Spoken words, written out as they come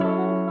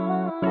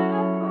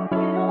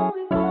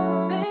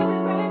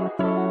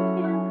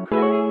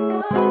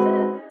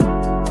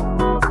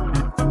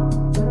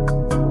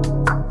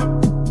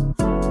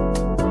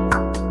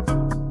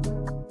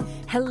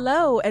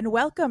and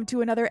welcome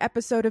to another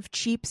episode of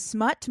Cheap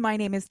Smut. My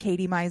name is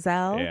Katie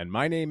Mizell. And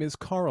my name is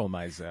Carl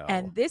Mizell.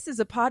 And this is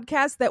a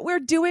podcast that we're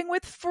doing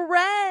with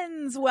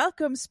friends.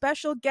 Welcome,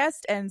 special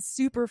guest and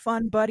super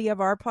fun buddy of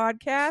our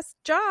podcast,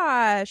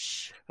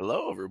 Josh.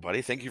 Hello,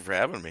 everybody. Thank you for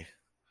having me.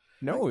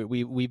 No,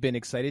 we've been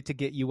excited to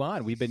get you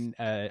on.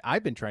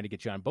 I've been trying to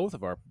get you on both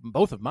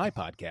of my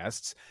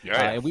podcasts.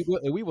 Yeah. And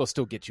we will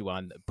still get you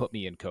on. Put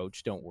me in,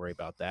 coach. Don't worry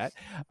about that.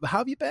 How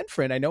have you been,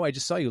 friend? I know I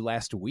just saw you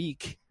last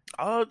week.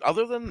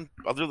 Other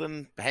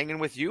than hanging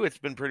with you, it's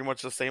been pretty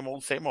much the same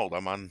old.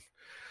 I'm on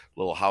a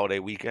little holiday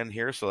weekend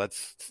here, so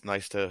it's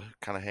nice to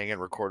kind of hang and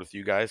record with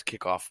you guys.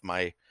 Kick off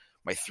my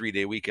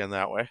 3-day weekend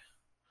that way.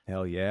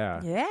 Hell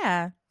yeah.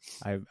 Yeah.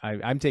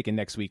 I'm taking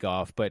next week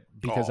off, but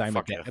because I'm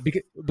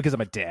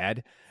a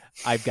dad,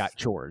 I've got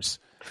chores.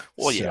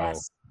 Well, so, yeah.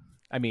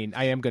 I mean,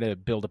 I am going to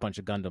build a bunch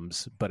of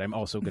Gundams, but I'm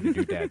also going to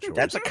do dad chores.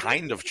 That's a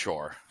kind of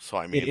chore. So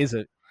I mean, it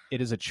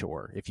is a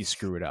chore. If you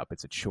screw it up,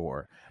 it's a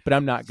chore. But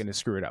I'm not going to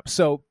screw it up.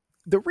 So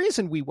the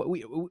reason we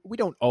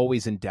don't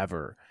always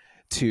endeavor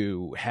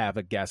to have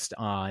a guest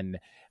on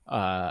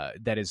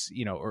that is,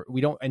 or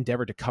we don't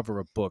endeavor to cover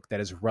a book that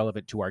is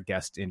relevant to our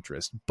guest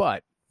interest,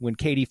 but when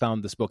Katie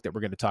found this book that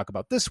we're going to talk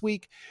about this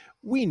week,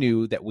 we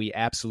knew that we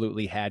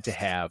absolutely had to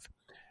have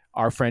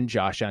our friend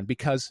Josh on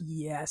because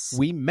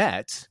we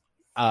met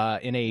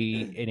in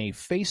a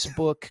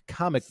Facebook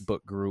comic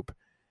book group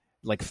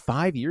like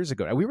 5 years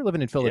ago. We were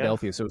living in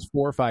Philadelphia, so it was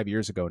 4 or 5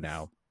 years ago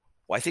now.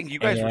 Well, I think you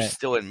guys were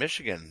still in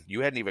Michigan.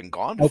 You hadn't even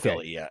gone to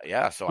Philly yet.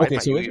 Yeah, so I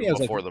met you even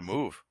before the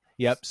move.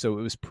 Yep, so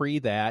it was pre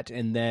that,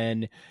 and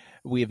then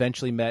we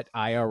eventually met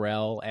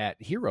IRL at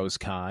Heroes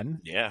Con.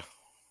 Yeah.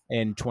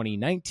 In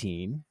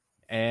 2019,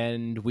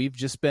 and we've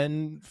just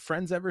been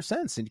friends ever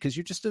since. And because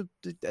you're just a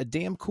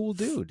damn cool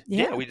dude.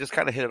 Yeah, we just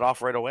kind of hit it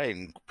off right away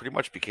and pretty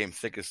much became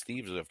thick as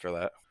thieves after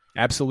that.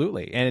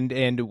 Absolutely.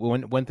 And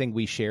one thing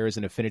we share is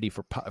an affinity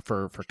for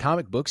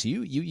comic books.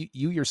 You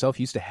yourself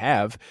used to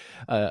have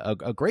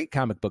a great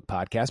comic book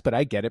podcast, but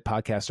I get it.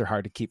 Podcasts are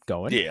hard to keep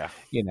going. Yeah.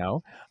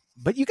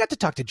 But you got to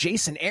talk to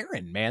Jason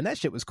Aaron, man. That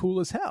shit was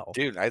cool as hell.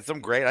 Dude, I had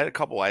some great. I had a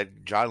couple. I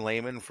had John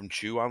Lehman from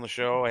Chew on the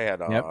show. I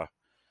had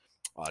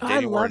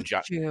Daniel Warren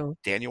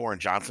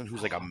Johnson,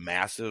 who's like a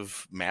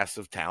massive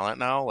talent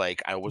now.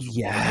 Like I was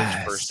one of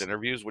his first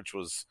interviews, which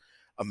was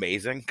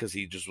amazing because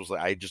he just was like,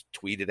 I just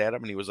tweeted at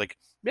him and he was like,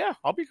 "Yeah,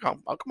 I'll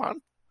come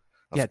on."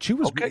 Chew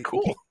was okay,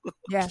 cool.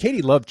 Yeah,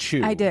 Katie loved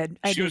Chew. I did.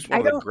 Chew's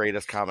one of the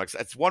greatest comics.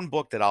 It's one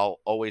book that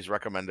I'll always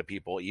recommend to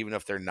people, even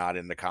if they're not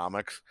into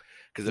comics,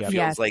 because it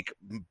feels like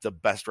the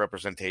best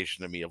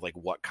representation to me of like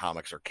what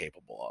comics are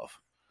capable of.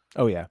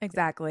 Oh yeah,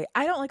 exactly.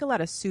 I don't like a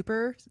lot of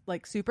supers.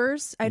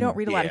 I don't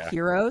read a lot of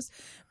heroes,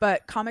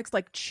 but comics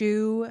like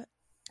Chew,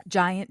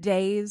 Giant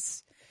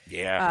Days.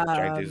 Yeah,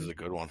 Giant Days is a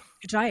good one.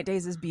 Giant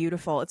Days is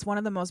beautiful. It's one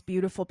of the most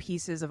beautiful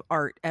pieces of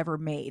art ever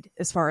made,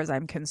 as far as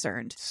I'm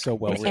concerned. So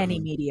well in any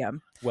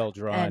medium, well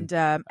drawn. And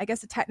I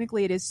guess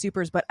technically it is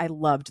supers, but I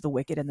loved The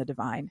Wicked and the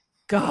Divine.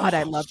 God,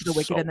 I loved The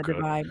Wicked and the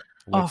Divine.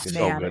 Oh man,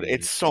 so good.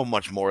 It's so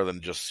much more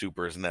than just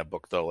supers in that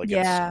book, though. Like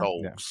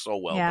it's so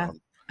well done.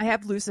 I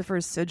have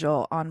Lucifer's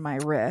sigil on my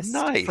wrist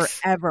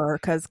forever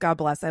because God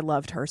bless, I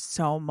loved her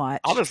so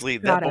much. Honestly,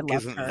 that book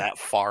isn't that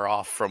far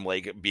off from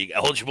like being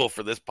eligible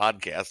for this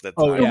podcast.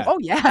 Oh no,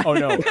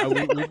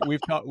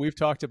 we've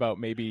talked about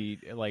maybe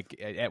like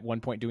at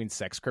one point doing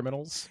Sex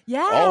Criminals.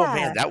 Yeah. Oh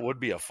man, that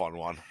would be a fun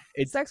one.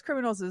 Sex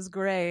Criminals is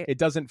great. It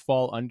doesn't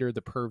fall under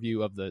the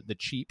purview of the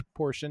cheap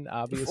portion,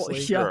 obviously.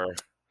 Well, sure.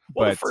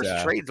 Well, the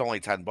first trade's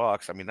only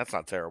 $10. I mean, that's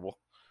not terrible.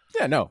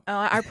 Yeah, no.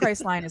 Our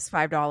price line is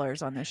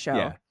 $5 on this show.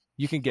 Yeah.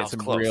 You can get some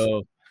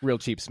real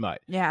cheap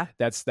smut. Yeah.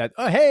 That's that.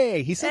 Oh,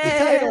 hey, he said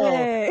the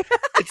title.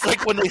 It's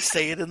like when they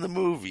say it in the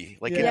movie,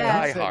 like in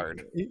Die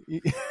Hard.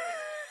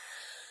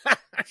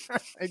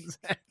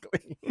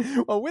 Exactly.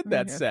 Well, with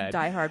that said,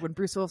 Die Hard, when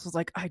Bruce Willis was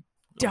like, I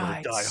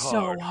died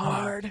so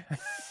hard.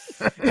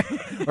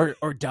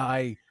 or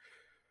dying.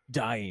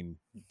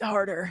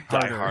 Harder.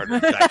 Die harder.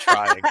 Die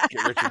trying.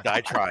 Get rich or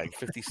die trying.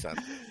 50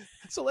 cents.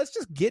 So let's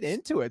just get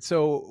into it.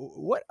 So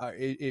what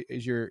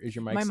is your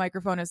mic? My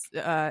microphone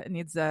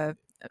needs a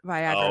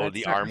Viagra. Oh,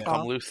 the arm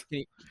come loose.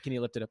 Can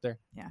you lift it up there?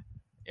 Yeah.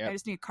 Yep. I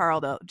just need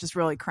Carl to just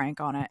really crank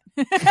on it.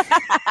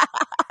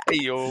 Hey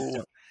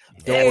yo.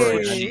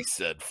 That's what she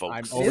said,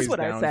 folks. I'm always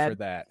down for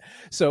that.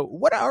 So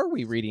what are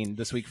we reading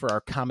this week for our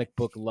comic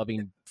book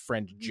loving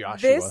friend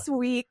Joshua? This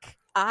week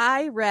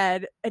I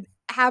read an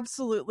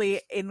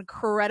absolutely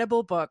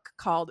incredible book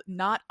called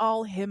Not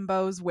All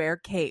Himbos Wear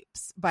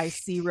Capes by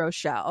C.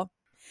 Rochelle.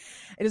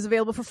 It is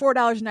available for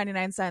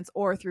 $4.99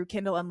 or through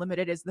Kindle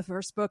Unlimited. It's the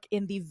first book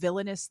in the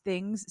Villainous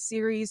Things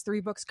series.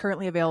 3 books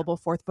currently available.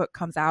 4th book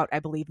comes out, I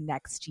believe,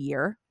 next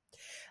year.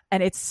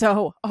 And it's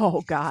so,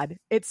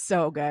 it's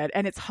so good.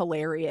 And it's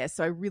hilarious.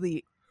 So I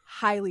really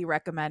highly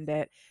recommend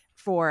it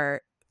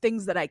for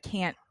things that I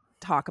can't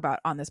talk about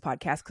on this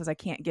podcast because I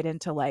can't get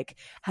into like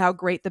how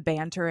great the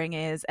bantering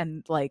is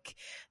and like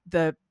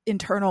the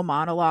internal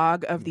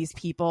monologue of these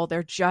people.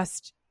 They're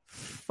just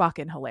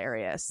fucking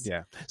hilarious.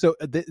 Yeah. So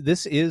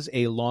this is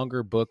a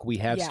longer book. We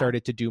have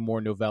started to do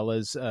more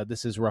novellas.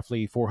 This is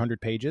roughly 400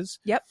 pages.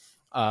 Yep.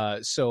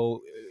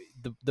 So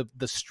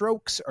the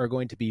strokes are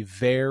going to be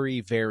very,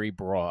 very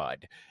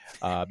broad,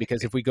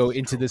 because if we go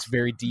into this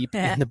very deep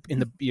in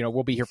the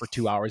we'll be here for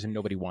 2 hours and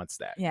nobody wants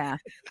that. Yeah.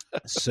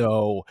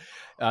 So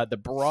the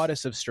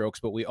broadest of strokes,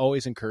 but we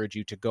always encourage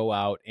you to go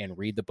out and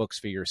read the books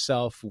for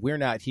yourself. We're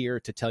not here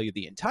to tell you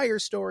the entire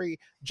story,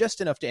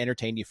 just enough to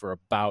entertain you for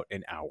about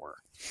an hour.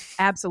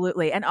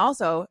 Absolutely. And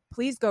also,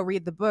 please go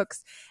read the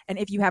books. And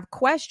if you have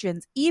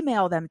questions,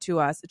 email them to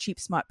us,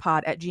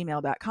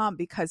 cheapsmutpod@gmail.com,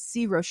 because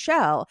C.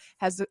 Rochelle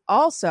has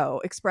also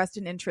expressed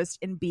an interest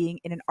in being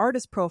in an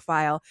artist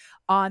profile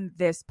on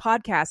this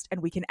podcast,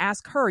 and we can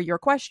ask her your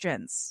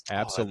questions.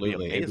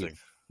 Absolutely.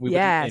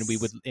 Yes.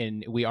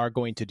 We are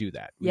going to do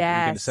that. We're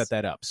going to set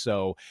that up.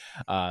 So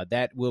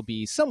that will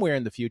be somewhere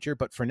in the future.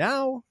 But for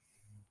now,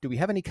 do we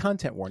have any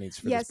content warnings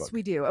for this book? Yes,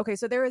 we do. Okay,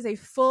 so there is a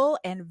full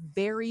and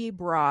very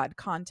broad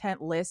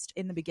content list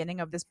in the beginning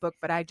of this book,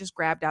 but I just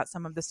grabbed out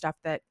some of the stuff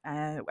that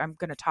I'm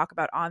going to talk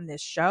about on this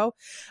show.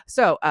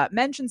 So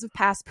mentions of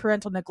past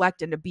parental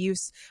neglect and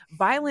abuse,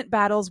 violent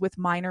battles with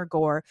minor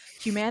gore,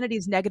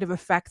 humanity's negative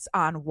effects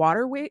on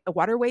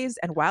waterways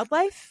and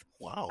wildlife.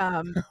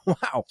 Wow.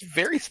 Wow.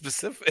 Very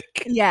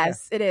specific.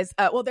 Yes, it is.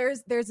 Well,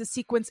 there's a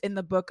sequence in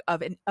the book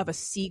of a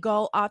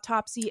seagull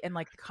autopsy and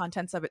like the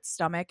contents of its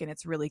stomach, and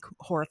it's really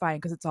horrifying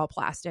because it's all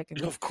plastic.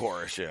 And of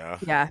course, yeah.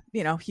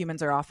 Yeah,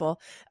 humans are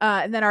awful.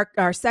 And then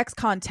our sex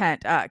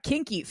content,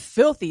 kinky,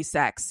 filthy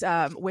sex,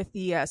 with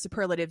the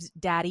superlatives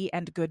daddy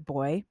and good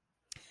boy.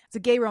 It's a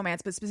gay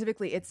romance, but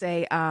specifically it's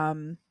a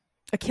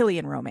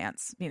Achillean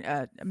romance,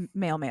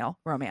 male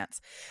romance.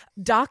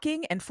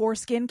 Docking and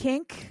foreskin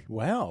kink.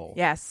 Wow.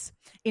 Yes.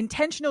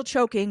 Intentional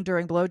choking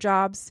during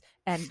blowjobs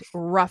and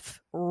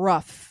rough,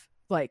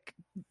 like,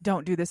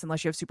 don't do this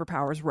unless you have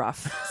superpowers,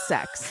 rough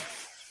sex.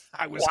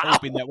 I was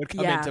hoping that would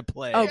come into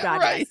play. Oh, God.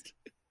 Right.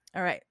 Yes.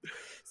 All right.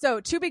 So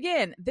to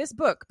begin, this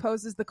book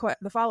poses the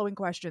following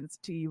questions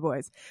to you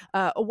boys.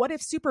 What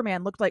if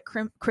Superman looked like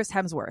Chris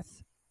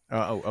Hemsworth?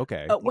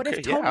 Okay. What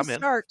if Tony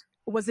Stark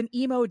was an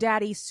emo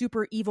daddy,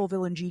 super evil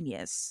villain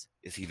genius?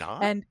 Is he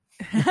not?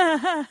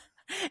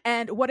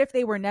 And what if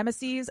they were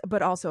nemesis,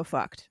 but also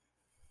fucked?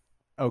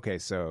 Okay,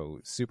 so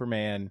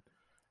Superman,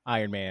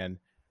 Iron Man,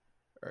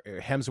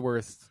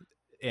 Hemsworth,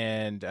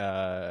 and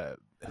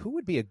who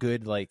would be a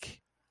good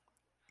like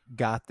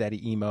goth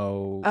daddy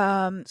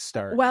emo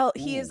Stark? Well,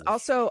 he is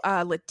also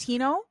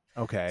Latino.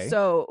 Okay.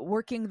 So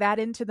working that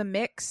into the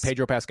mix.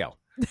 Pedro Pascal.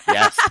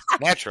 Yes,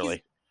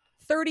 naturally.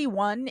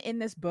 31 in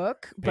this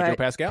book. Pedro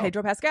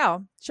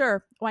Pascal.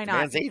 Sure. Why not?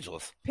 Man's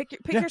ageless. Pick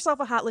yourself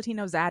a hot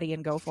Latino zaddy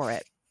and go for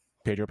it.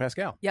 Pedro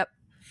Pascal. Yep.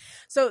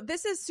 So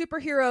this is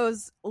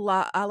superheroes a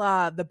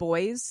la The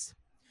Boys.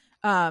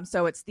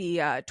 So it's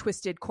the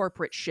twisted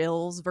corporate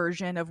shills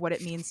version of what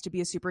it means to be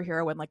a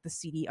superhero and like the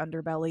seedy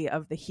underbelly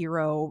of the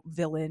hero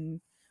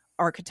villain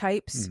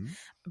archetypes,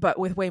 but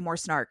with way more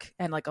snark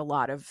and like a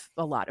lot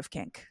of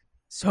kink.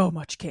 So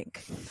much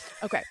kink.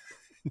 Okay.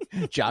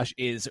 Josh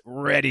is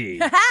ready.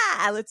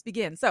 Let's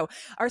begin. So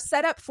our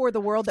setup for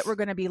the world that we're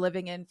going to be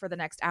living in for the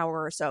next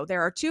hour or so.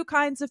 There are two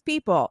kinds of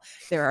people.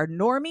 There are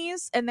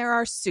normies and there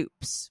are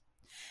soups.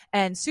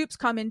 And soups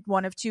come in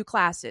one of two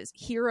classes,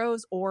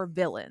 heroes or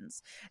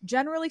villains.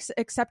 Generally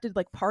accepted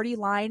like party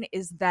line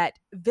is that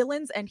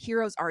villains and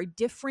heroes are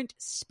different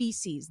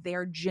species. They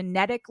are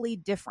genetically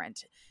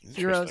different.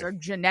 Heroes are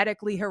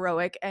genetically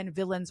heroic and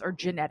villains are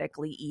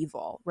genetically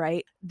evil,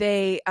 right?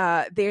 They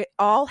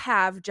all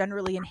have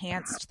generally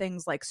enhanced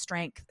things like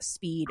strength,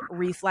 speed,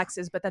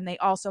 reflexes, but then they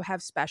also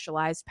have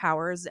specialized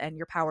powers, and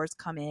your powers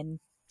come in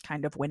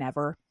kind of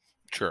whenever.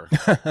 Sure.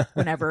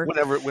 Whenever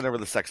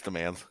the sex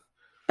demands.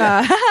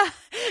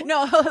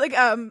 No,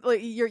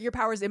 like your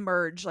powers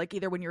emerge like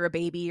either when you're a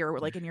baby or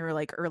like in your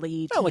like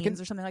early teens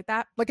or something like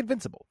that. Like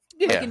Invincible.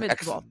 Yeah, like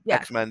Invincible.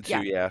 X-Men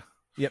too. Yeah.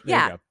 Yep.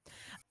 There you go.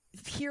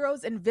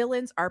 Heroes and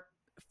villains are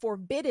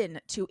forbidden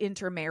to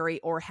intermarry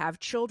or have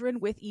children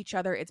with each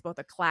other. It's both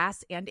a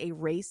class and a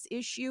race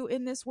issue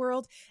in this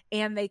world,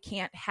 and they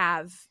can't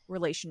have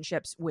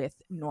relationships with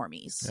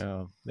normies.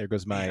 Oh, there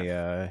goes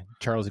my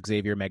Charles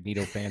Xavier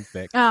Magneto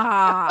fanfic.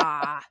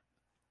 God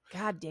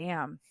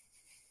damn.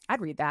 I'd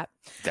read that.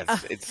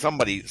 It's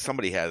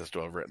somebody has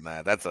to have written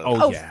that. That's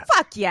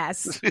fuck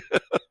yes.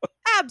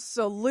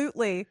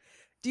 Absolutely.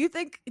 Do you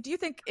think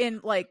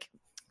in like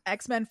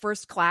X-Men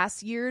First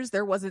Class years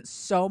there wasn't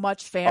so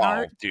much fan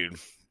art? Dude.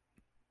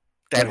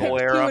 That whole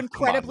era. Two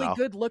incredibly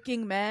good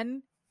looking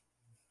men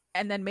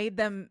and then made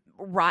them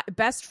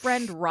best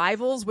friend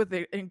rivals with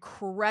an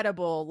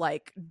incredible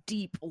like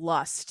deep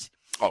lust.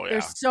 Oh yeah,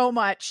 there's so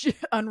much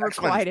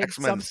unrequited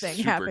X-Men's something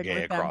super happening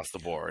gay with them. across the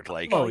board.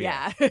 Like, oh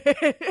yeah.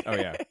 Oh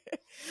yeah.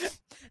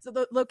 So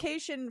the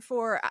location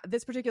for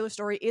this particular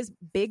story is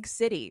Big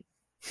City.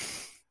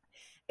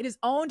 It is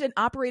owned and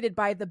operated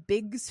by the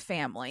Biggs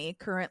family,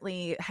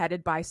 currently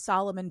headed by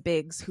Solomon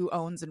Biggs, who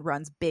owns and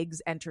runs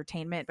Biggs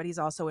Entertainment, but he's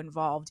also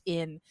involved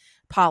in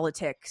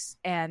politics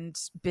and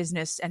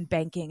business and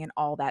banking and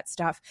all that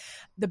stuff.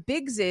 The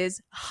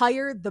Biggses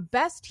hire the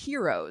best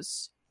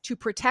heroes to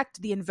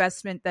protect the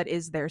investment that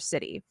is their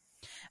city.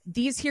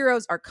 These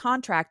heroes are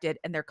contracted,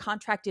 and they're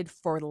contracted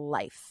for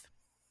life.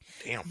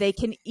 Damn. They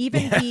can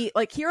even be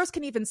like, heroes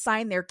can even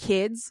sign their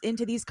kids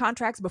into these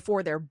contracts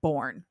before they're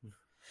born.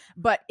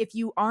 But if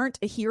you aren't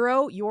a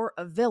hero, you're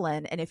a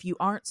villain. And if you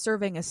aren't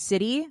serving a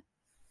city,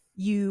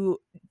 you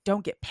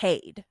don't get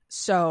paid.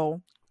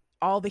 So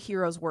all the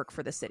heroes work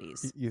for the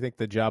cities. You think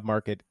the job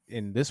market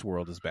in this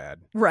world is bad?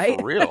 Right?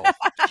 For real.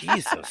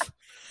 Jesus.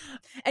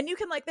 And you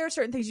can, like, there are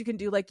certain things you can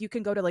do. Like, you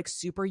can go to like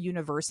super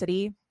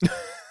university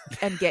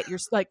and get your,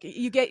 like,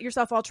 you get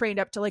yourself all trained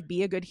up to like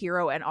be a good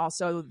hero. And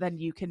also then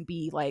you can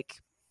be like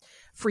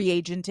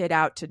free agented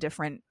out to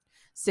different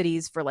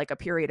cities for like a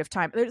period of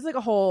time. There's like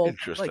a whole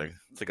interesting. Like,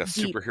 it's like a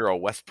superhero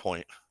West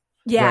Point.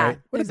 Yeah, right.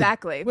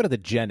 exactly. What are the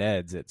gen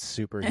eds at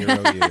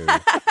Superhero U?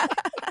 I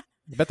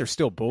bet they're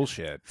still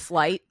bullshit.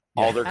 Flight.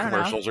 All their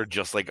commercials are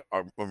just like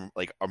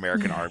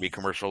American Army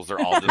commercials. They're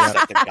all just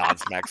second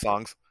Godsmack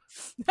songs.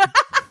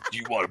 Do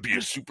you want to be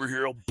a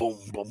superhero? Boom,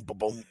 boom, boom,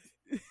 boom.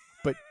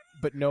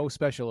 But no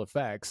special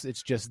effects.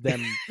 It's just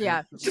them.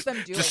 Yeah, just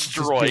them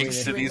destroying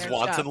cities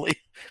wantonly.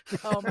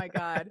 Oh my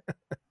god,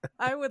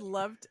 I would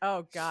love to.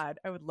 Oh god,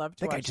 I would love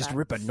to. I think I just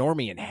rip a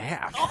normie in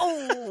half.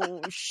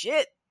 Oh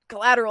shit!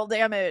 Collateral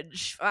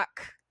damage.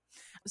 Fuck.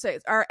 So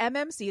our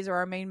MMCs, or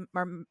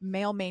our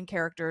male main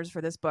characters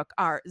for this book,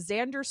 are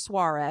Xander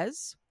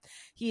Suarez.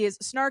 He is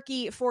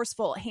snarky,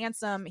 forceful,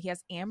 handsome. He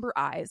has amber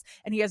eyes,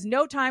 and he has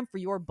no time for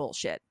your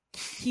bullshit.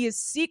 He is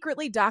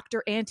secretly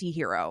Dr.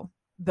 Antihero,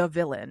 the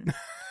villain.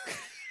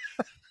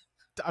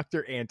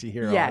 Dr.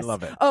 Antihero. Yes. I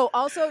love it. Oh,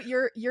 also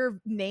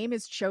your name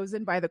is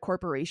chosen by the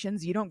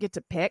corporations. You don't get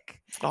to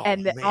pick. Oh,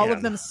 and man. all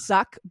of them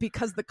suck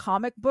because the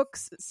comic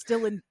books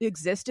still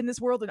exist in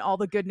this world, and all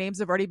the good names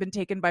have already been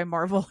taken by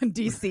Marvel and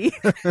DC.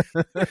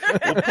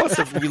 Well, plus,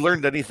 if we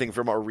learned anything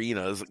from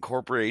arenas,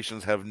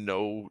 corporations have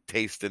no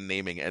taste in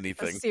naming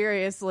anything.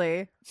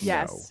 Seriously.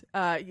 Yes.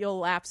 No. You'll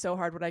laugh so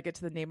hard when I get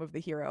to the name of the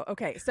hero.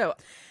 Okay, so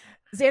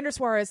Xander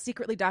Suarez,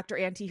 secretly Dr.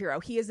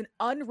 Antihero. He is an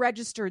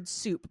unregistered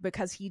soup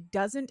because he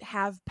doesn't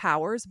have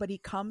powers, but he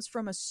comes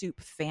from a soup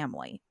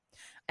family.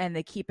 And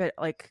they keep it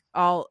like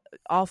all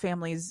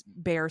families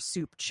bear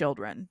soup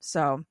children.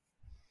 So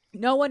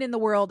no one in the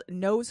world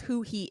knows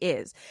who he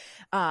is.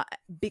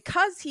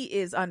 Because he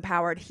is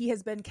unpowered, he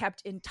has been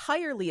kept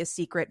entirely a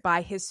secret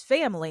by his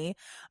family,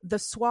 the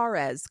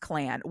Suarez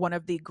clan, one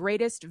of the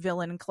greatest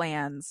villain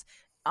clans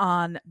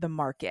on the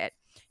market.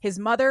 His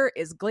mother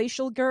is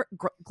Glacial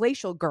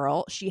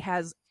Girl. She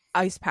has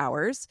ice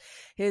powers.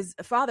 His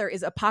father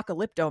is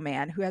Apocalypto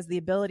Man, who has the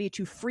ability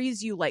to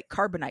freeze you like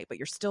carbonite, but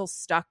you're still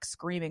stuck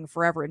screaming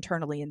forever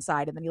internally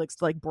inside, and then he likes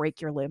to like break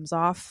your limbs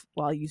off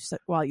while you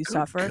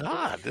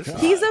suffer.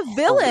 He's a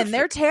villain.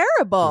 They're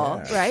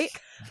terrible, right?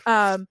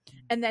 And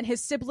then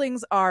his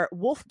siblings are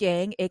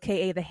Wolfgang,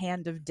 aka the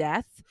Hand of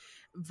Death,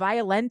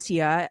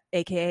 Violentia,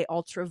 aka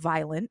Ultra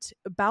Violent,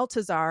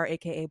 Baltazar,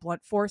 aka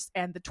Blunt Force,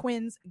 and the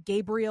twins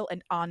Gabriel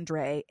and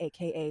Andre,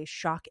 aka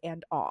Shock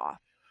and Awe.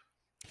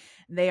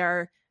 They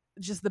are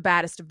just the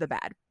baddest of the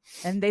bad,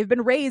 and they've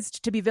been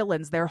raised to be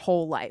villains their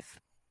whole life.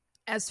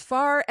 As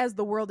far as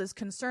the world is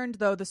concerned,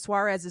 though, the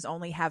Suarezes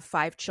only have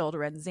 5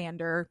 children.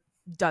 Xander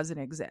doesn't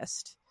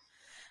exist.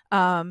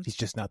 He's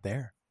just not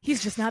there.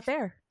 He's just not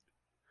there.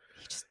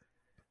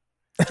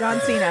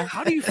 John Cena.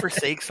 How do you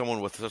forsake someone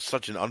with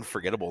such an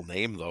unforgettable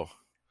name, though?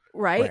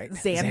 Right?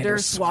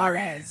 Xander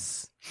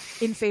Suarez.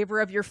 In favor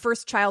of your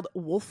first child,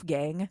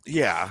 Wolfgang.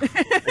 Yeah. We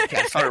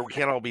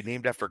can't all be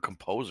named after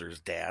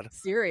composers, Dad.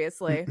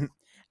 Seriously.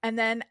 And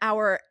then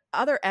our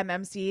other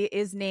MMC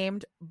is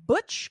named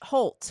Butch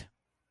Holt.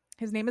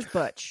 His name is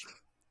Butch.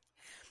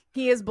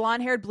 He is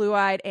blonde-haired,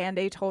 blue-eyed, and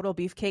a total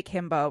beefcake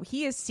himbo.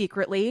 He is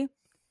secretly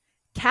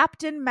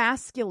Captain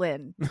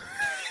Masculine.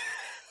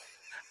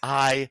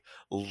 I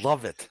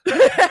love it.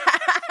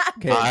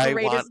 Okay. I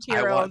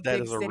want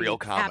that as a real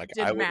comic.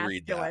 Captain I would Masculine.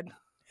 Read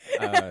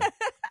that.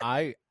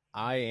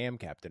 I am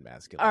Captain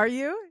Masculine. Are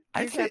you?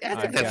 I think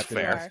that's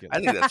fair. I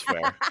think that's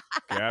fair.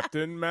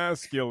 Captain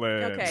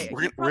Masculine. Okay.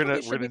 We're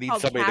gonna need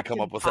somebody to come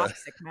up with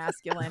toxic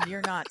masculine.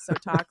 You're not so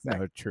toxic.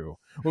 No, true.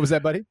 What was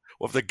that, buddy?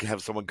 What if they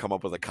have someone come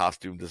up with a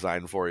costume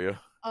design for you?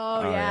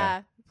 Oh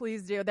yeah.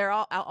 Please do. They're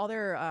all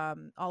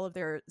of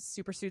their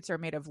super suits are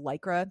made of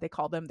lycra. They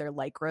call them their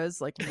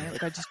lycras. Like,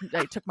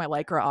 I took my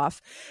lycra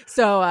off.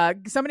 So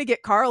somebody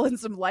get Carl in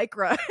some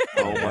lycra.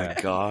 Oh my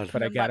god!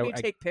 But I gotta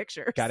take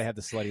pictures. Gotta have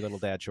the slutty little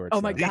dad shorts. Oh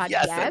my god!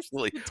 Yes,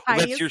 absolutely.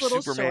 That's your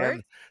Superman.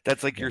 Shorts.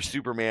 That's like your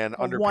Superman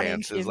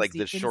underpants is like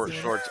the short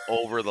shorts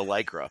over the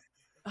lycra.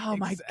 Oh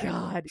my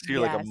god! So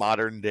you're like a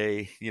modern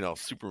day,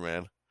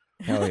 Superman.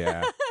 Hell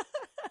yeah.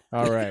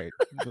 All right.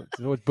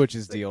 What's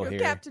Butch's deal here?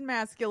 Captain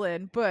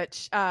Masculine,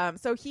 Butch.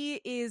 So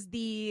he is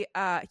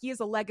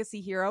a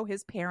legacy hero.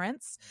 His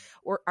parents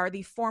are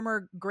the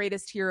former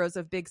greatest heroes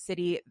of Big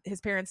City.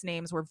 His parents'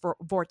 names were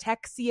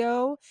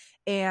Vortexio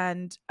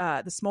and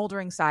the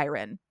Smoldering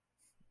Siren.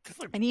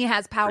 And he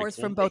has powers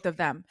from both of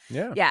them.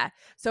 Yeah.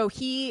 So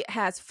he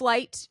has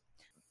flight,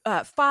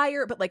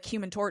 fire, but like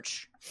Human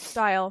Torch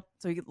style.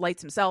 So he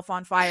lights himself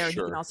on fire. And he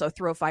can also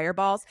throw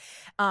fireballs,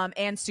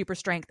 and super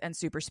strength and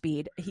super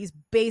speed. He's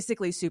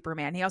basically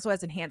Superman. He also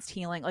has enhanced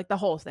healing, like the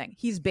whole thing.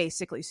 He's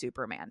basically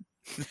Superman.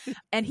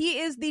 And he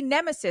is the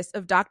nemesis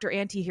of Dr.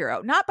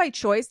 Antihero, not by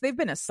choice. They've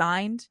been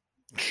assigned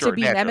to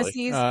be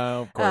nemesis.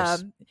 Of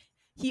course.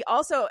 He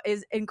also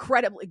is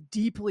incredibly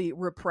deeply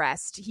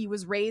repressed. He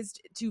was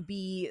raised to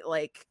be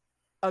like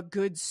a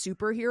good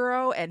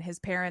superhero, and his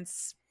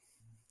parents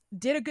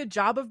did a good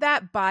job of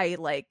that by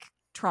like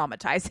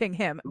traumatizing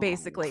him.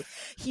 Basically,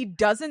 he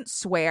doesn't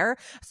swear.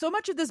 So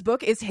much of this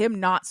book is him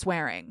not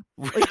swearing,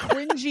 like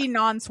cringy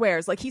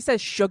non-swears. Like he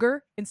says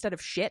sugar instead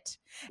of shit.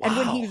 And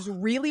when he's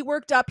really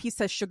worked up, he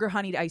says sugar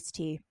honeyed iced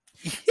tea.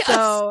 Yes.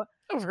 So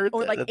I've heard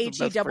or that. like That's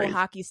HE double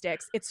hockey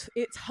sticks. It's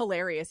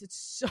hilarious.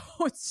 It's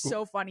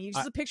so funny. You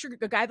just a picture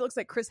a guy that looks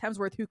like Chris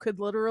Hemsworth who could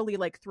literally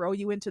like throw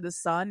you into the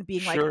sun,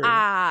 being like,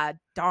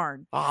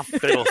 darn.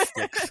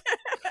 Fiddlesticks.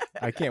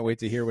 I can't wait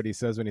to hear what he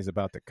says when he's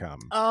about to come.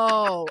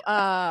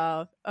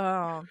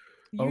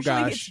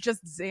 Usually it's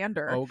just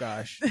Xander. Oh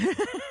gosh.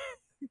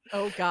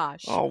 Oh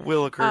gosh. Oh,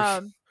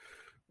 Willikers.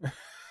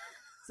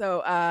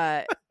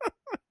 So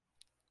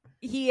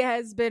he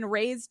has been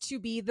raised to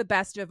be the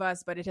best of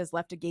us, but it has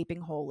left a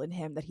gaping hole in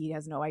him that he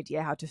has no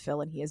idea how to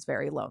fill, and he is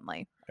very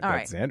lonely. I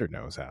bet Xander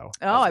knows how.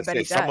 Oh, I bet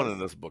he does. Someone in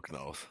this book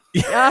knows.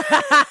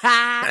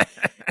 The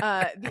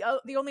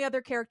only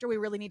other character we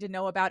really need to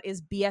know about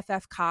is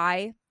BFF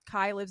Kai.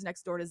 Kai lives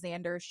next door to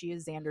Xander. She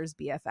is Xander's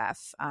BFF.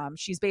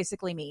 She's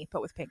basically me,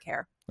 but with pink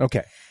hair.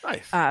 Okay.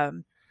 Nice. Yeah.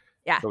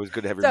 It's always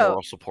good to have your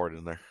moral support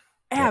in there.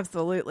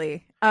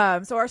 Absolutely.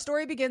 So our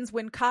story begins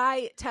when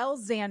Kai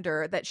tells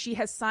Xander that she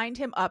has signed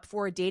him up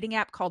for a dating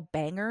app called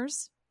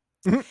Bangers,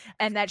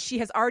 and that she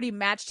has already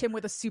matched him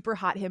with a super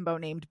hot himbo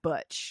named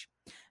Butch.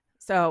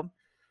 So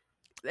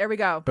there we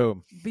go.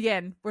 Boom.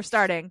 Begin. We're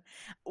starting.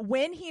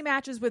 When he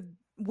matches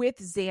with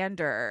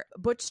Xander,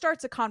 Butch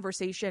starts a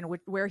conversation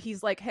where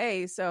he's like,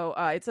 hey, so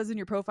it says in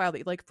your profile that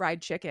you like fried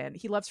chicken.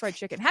 He loves fried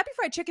chicken. Happy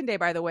Fried Chicken Day,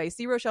 by the way.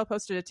 C. Rochelle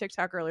posted a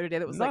TikTok earlier today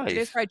that was like,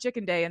 today's Fried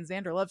Chicken Day, and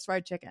Xander loves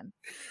fried chicken.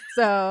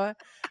 So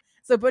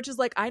Butch is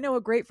like, I know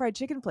a great fried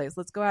chicken place.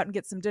 Let's go out and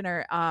get some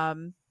dinner.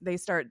 They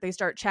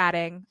start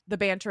chatting. The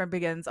banter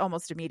begins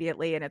almost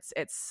immediately, and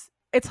it's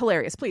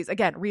hilarious. Please,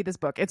 again, read this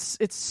book. It's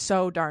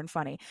so darn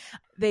funny.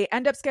 They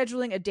end up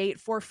scheduling a date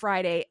for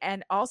Friday.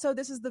 And also,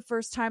 this is the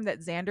first time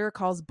that Xander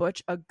calls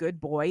Butch a good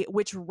boy,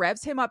 which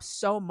revs him up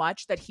so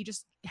much that he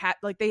just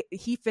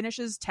he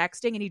finishes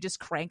texting and he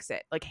just cranks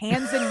it, like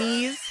hands and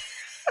knees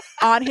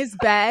on his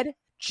bed,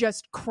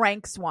 just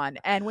cranks one.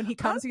 And when he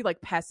comes, he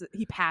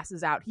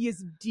passes out. He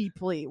is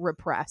deeply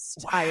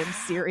repressed. Wow. I am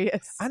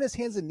serious. On his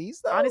hands and knees,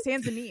 though? On his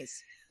hands and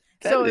knees.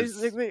 So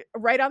he's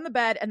right on the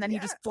bed, and then he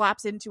just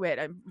flops into it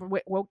and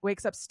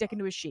wakes up sticking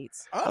to his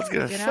sheets. I was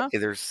gonna say,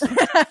 there's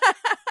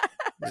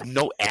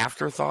no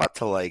afterthought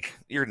to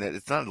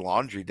it's not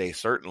laundry day,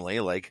 certainly.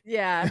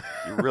 You're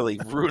really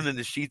ruining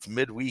the sheets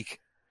midweek.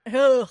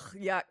 Ugh,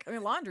 yuck. I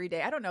mean, laundry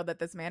day. I don't know that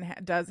this man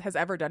has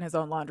ever done his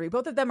own laundry.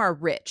 Both of them are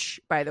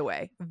rich, by the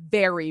way.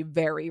 Very,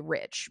 very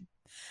rich.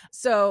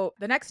 So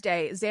the next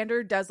day,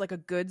 Xander does like a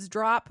goods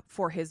drop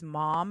for his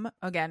mom,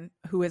 again,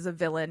 who is a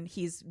villain.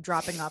 He's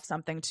dropping off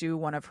something to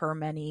one of her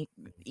many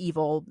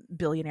evil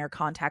billionaire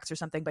contacts or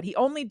something, but he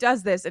only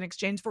does this in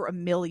exchange for $1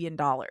 million.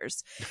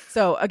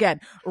 So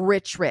again,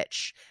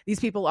 rich.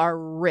 These people are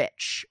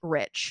rich.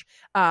 It's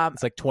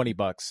like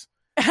 $20.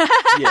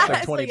 Yeah,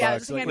 like $20.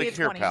 Just hand me a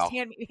 20. Pal.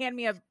 Just hand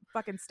me a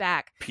fucking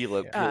stack. Peel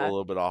a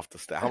little bit off the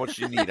stack. How much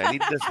do you need? I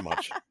need this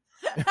much.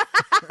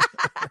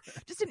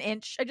 Just an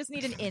inch. I just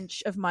need an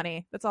inch of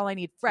money. That's all I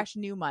need. Fresh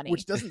new money.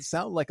 Which doesn't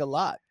sound like a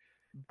lot,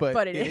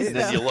 but it is. And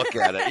then you look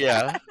at it,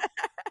 yeah.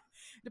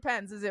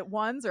 Depends. Is it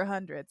ones or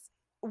hundreds?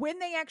 When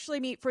they actually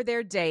meet for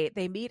their date,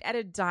 they meet at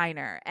a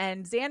diner,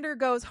 and Xander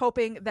goes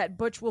hoping that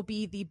Butch will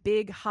be the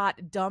big,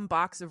 hot, dumb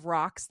box of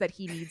rocks that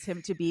he needs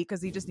him to be,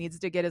 because he just needs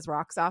to get his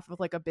rocks off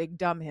with like a big,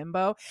 dumb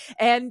himbo.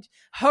 And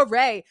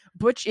hooray,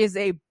 Butch is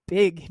a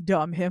big,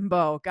 dumb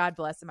himbo. God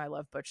bless him. I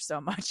love Butch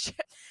so much.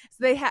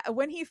 So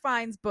when he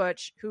finds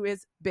Butch, who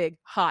is big,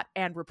 hot,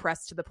 and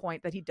repressed to the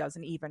point that he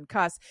doesn't even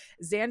cuss,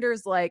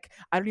 Xander's like,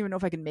 I don't even know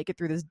if I can make it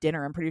through this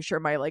dinner. I'm pretty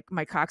sure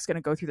my cock's going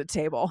to go through the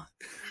table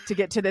to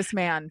get to this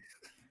man.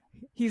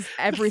 He's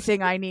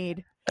everything I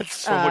need. That's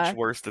so much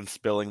worse than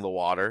spilling the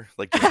water.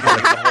 Like just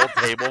letting the whole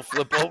table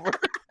flip over.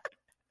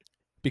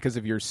 Because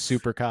of your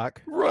super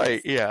cock?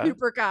 Right, yeah.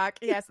 Super cock.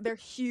 Yes, they're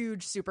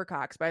huge super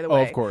cocks, by the way.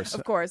 Oh, of course.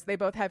 Of course. They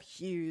both have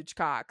huge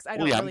cocks. I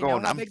don't really know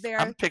how big they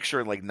are. I'm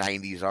picturing like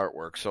 90s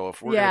artwork. So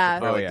if we're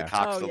going to compare the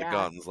cocks to the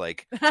guns,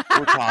 like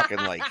we're talking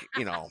like,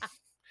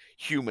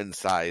 human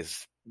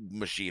size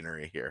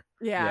machinery here.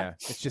 Yeah.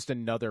 It's just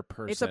another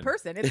person. It's a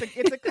person.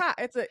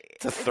 It's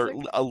a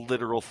a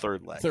literal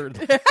third leg.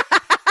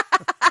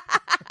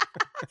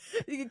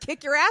 You can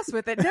kick your ass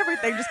with it and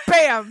everything. Just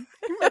bam.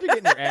 Imagine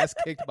getting your ass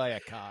kicked by a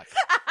cock.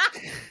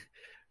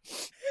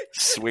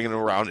 Swinging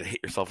around and hit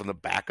yourself in the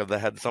back of the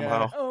head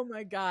somehow. Yeah. Oh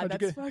my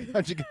God.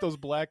 How'd you get those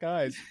black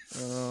eyes?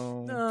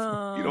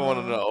 Oh. You don't want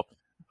to know.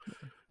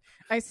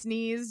 I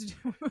sneezed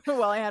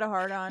while I had a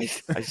hard on.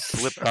 I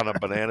slipped on a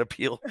banana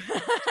peel.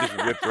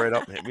 Just whipped right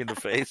up and hit me in the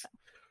face.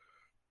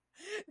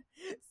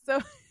 So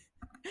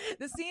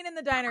the scene in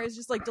the diner is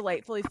just like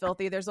delightfully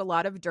filthy. There's a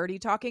lot of dirty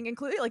talking,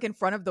 including like in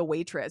front of the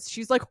waitress.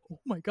 She's like, oh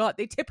my God,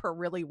 they tip her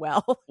really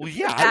well. Well,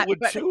 yeah, I would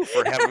too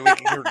for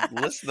making her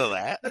listen to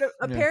that. But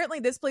apparently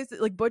this place,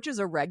 like Butch is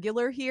a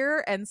regular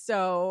here. And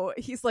so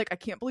he's like, I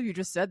can't believe you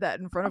just said that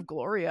in front of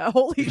Gloria.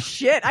 Holy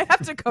shit, I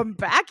have to come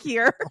back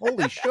here.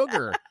 Holy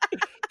sugar.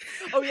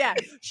 Oh yeah,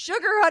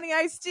 sugar honey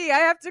iced tea. I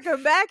have to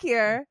come back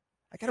here.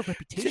 I got a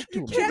reputation to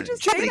You can't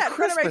just say that in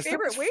front of my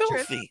favorite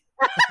waitress.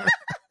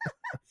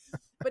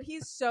 But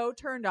he's so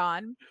turned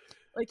on.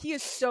 Like he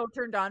is so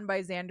turned on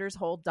by Xander's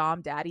whole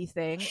Dom Daddy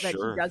thing that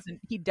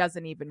he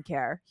doesn't even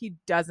care. He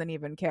doesn't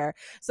even care.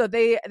 So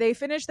they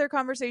finish their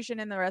conversation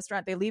in the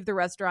restaurant. They leave the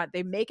restaurant.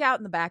 They make out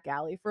in the back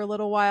alley for a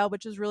little while,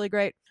 which is really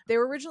great. They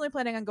were originally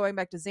planning on going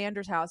back to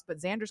Xander's house, but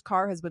Xander's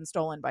car has been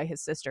stolen by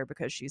his sister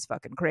because she's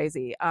fucking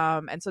crazy.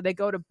 And so they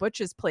go to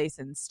Butch's place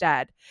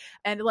instead.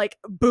 And like,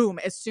 boom,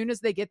 as soon as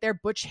they get there,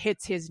 Butch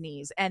hits his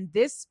knees. And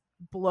this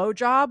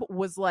blowjob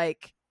was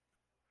like,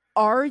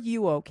 are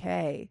you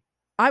okay?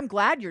 I'm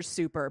glad you're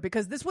super,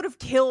 because this would have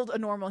killed a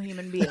normal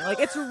human being. Like,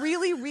 it's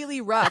really,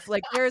 really rough.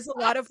 Like, there's a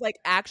lot of like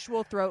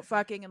actual throat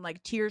fucking and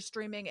like tears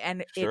streaming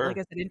and like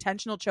I said,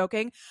 intentional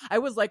choking. I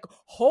was like,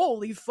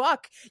 holy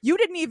fuck. You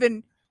didn't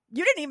even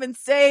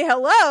say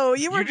hello.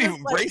 You were just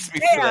embrace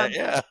like, me for that.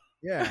 Yeah.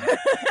 Yeah.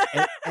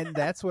 and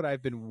that's what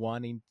I've been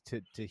wanting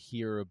to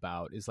hear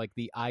about, is like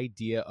the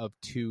idea of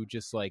two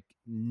just like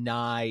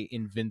nigh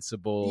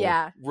invincible.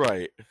 Yeah.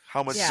 Right.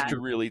 How much did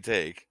you really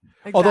take?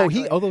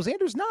 Exactly. Although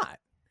Xander's not.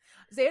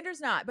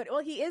 Xander's not, but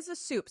he is a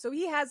soup, so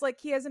he has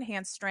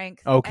enhanced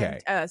strength,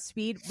 and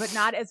speed, but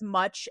not as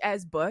much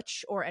as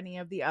Butch or any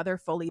of the other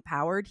fully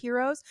powered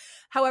heroes.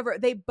 However,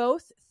 they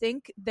both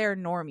think they're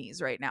normies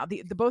right now.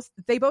 They both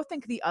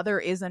think the other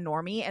is a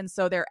normie, and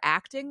so they're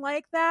acting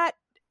like that.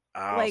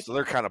 So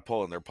they're kind of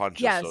pulling their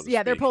punches. Yes, so to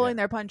speak. They're pulling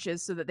their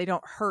punches so that they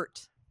don't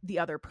hurt the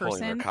other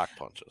person. Pulling their cock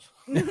punches.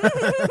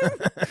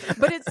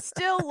 But it's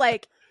still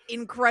like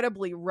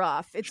incredibly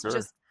rough. It's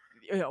just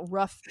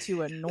rough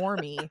to a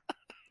normie.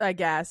 I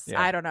guess.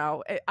 Yeah. I don't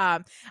know.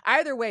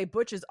 Either way,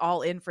 Butch is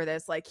all in for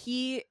this. Like,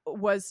 he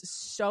was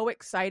so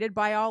excited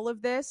by all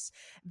of this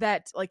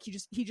that like he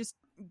just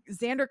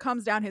Xander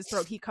comes down his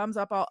throat. He comes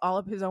up all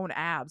of his own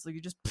abs. Like,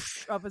 he just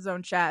up his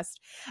own chest.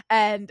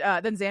 And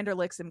then Xander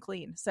licks him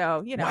clean.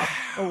 So,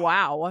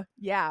 wow.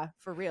 Yeah,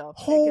 for real.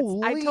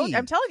 Holy.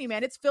 I'm telling you,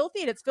 man, it's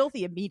filthy, and it's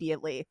filthy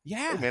immediately.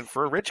 Yeah. Hey, man,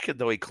 for a rich kid,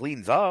 though, he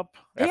cleans up.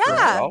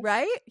 Yeah,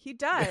 right? He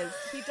does.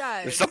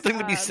 There's something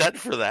to be said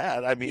for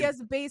that. I mean, he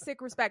has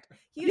basic respect.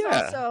 He's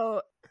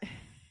also...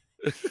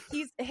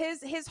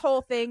 his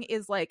whole thing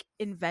is like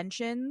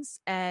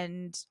inventions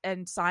and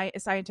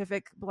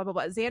scientific blah blah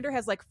blah. Xander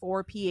has like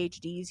 4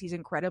 PhDs. He's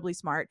incredibly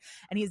smart,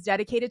 and he's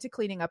dedicated to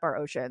cleaning up our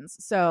oceans.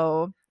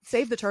 So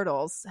save the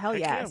turtles. Hell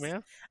yes. Yeah,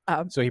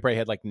 man. So he probably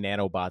had like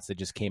nanobots that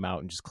just came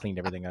out and just cleaned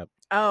everything up.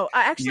 Oh,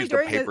 actually,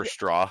 during a paper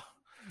straw.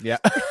 Yeah.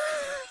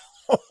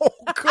 Oh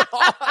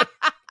God.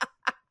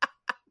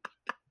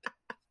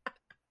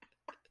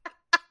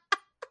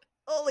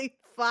 Holy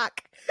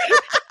fuck.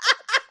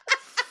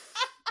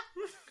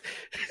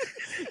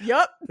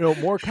 Yep. No,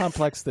 more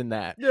complex than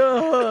that.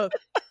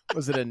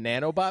 Was it a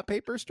nanobot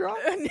paper straw?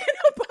 A nanobot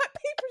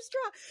paper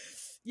straw.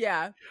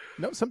 Yeah.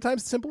 No,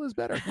 sometimes simple is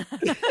better.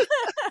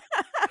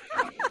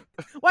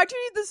 Why'd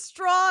you need the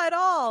straw at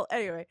all?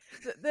 Anyway,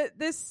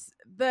 this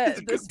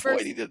first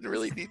point. He didn't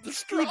really need the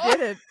straw.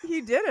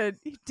 He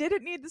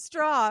didn't need the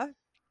straw.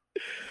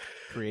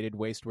 Created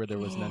waste where there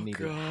was none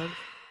needed. God.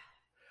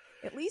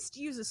 At least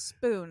use a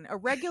spoon, a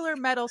regular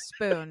metal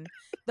spoon.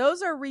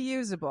 Those are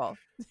reusable.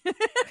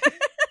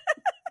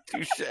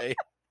 Touche. A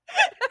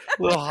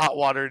little hot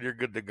water and you're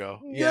good to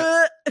go.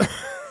 Yeah.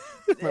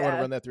 Might want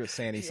to run that through a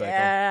Sandy cycle.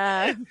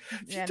 Yeah.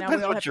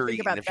 Depends what you're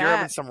eating. If you're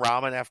having some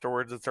ramen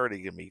afterwards, it's already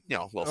going to be,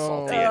 a little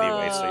salty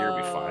anyway, so you'll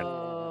be fine.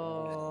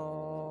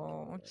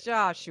 Oh,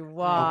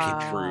 Joshua.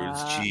 Okay, prudes.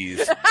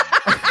 Jeez.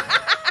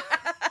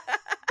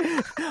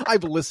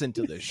 I've listened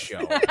to this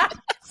show.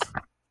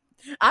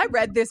 I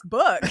read this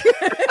book.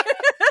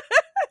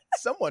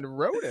 Someone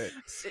wrote it.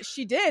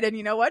 She did. And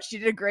you know what? She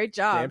did a great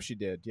job. Damn, she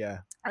did. Yeah.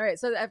 All right.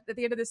 So at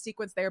the end of this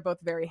sequence, they are both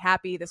very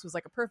happy. This was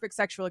like a perfect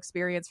sexual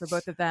experience for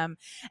both of them.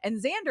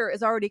 And Xander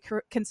is already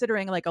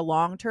considering like a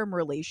long-term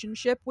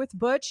relationship with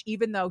Butch,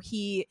 even though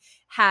he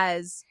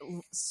has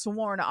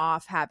sworn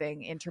off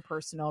having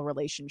interpersonal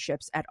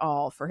relationships at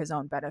all for his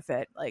own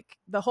benefit. Like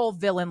the whole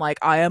villain, like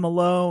I am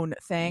alone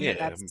thing.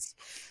 Yeah.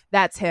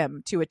 That's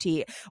him to a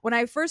T. When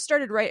I first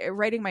started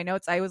writing my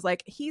notes, I was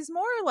like, he's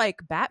more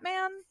like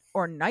Batman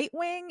or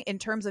Nightwing in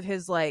terms of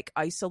his like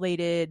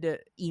isolated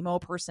emo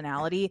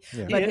personality,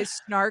 but his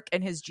snark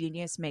and his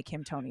genius make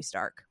him Tony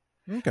Stark.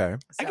 Okay.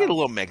 I get a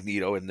little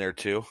Magneto in there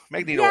too.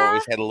 Magneto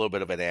always had a little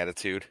bit of an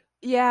attitude.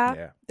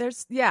 Yeah.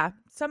 There's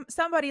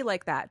somebody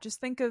like that. Just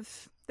think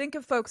of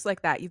folks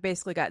like that. You've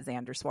basically got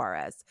Xander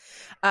Suarez.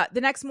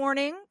 The next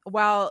morning,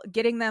 while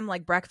getting them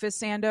like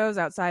breakfast sandos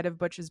outside of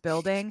Butch's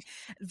building,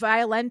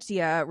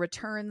 Violentia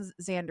returns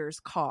Xander's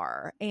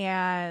car.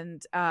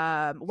 And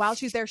while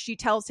she's there, she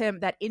tells him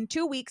that in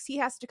 2 weeks, he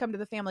has to come to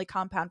the family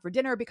compound for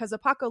dinner because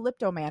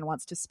Apocalypto Man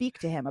wants to speak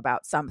to him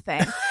about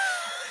something.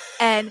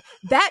 And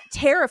that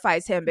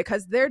terrifies him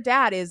because their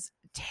dad is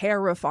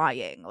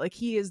terrifying. Like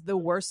he is the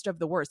worst of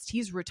the worst.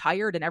 He's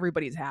retired and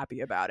everybody's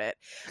happy about it.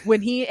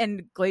 When he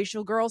and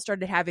Glacial Girl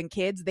started having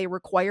kids, they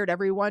required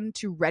everyone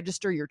to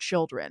register your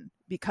children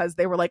because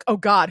they were like, oh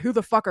God, who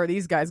the fuck are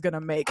these guys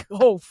gonna make?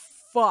 Oh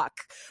fuck,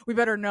 we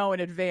better know in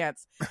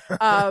advance.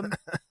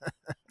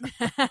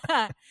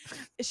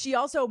 She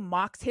also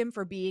mocks him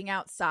for being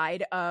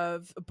outside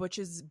of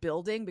Butch's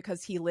building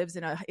because he lives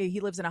in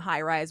a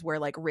high rise where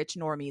like rich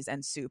normies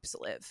and soups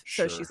live.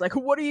 Sure. So she's like,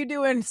 what are you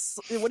doing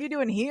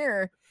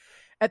here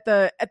at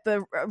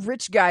the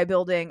rich guy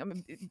building? I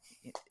mean,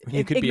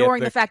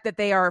 ignoring the fact that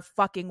they are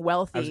fucking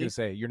wealthy. I was gonna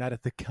say, you're not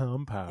at the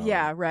compound.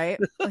 Yeah, right.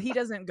 Well, he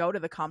doesn't go to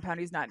the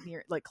compound. He's not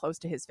near, like, close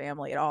to his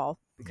family at all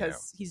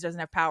because he doesn't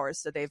have powers,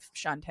 so they've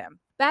shunned him.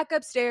 Back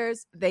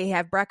upstairs, they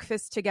have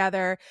breakfast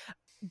together.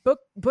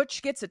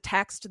 Butch gets a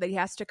text that he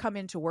has to come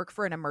into work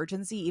for an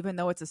emergency, even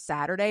though it's a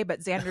Saturday. But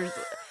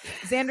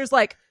Xander's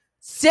like,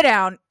 sit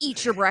down,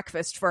 eat your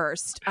breakfast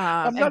first.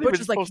 I'm not even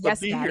supposed to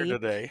be here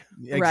today.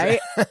 Right?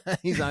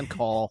 He's on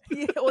call.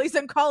 Well, he's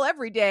on call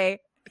every day.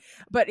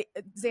 But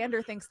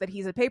Xander thinks that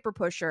he's a paper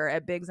pusher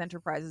at Biggs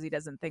Enterprises. He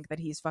doesn't think that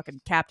he's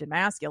fucking Captain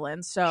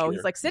Masculine. So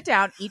he's like, sit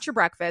down, eat your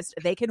breakfast.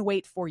 They can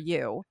wait for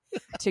you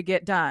to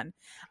get done.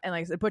 And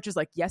like Butch is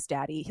like, yes,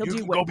 Daddy. He'll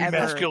do whatever. Go be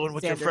masculine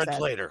with Xander your friends says.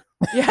 later.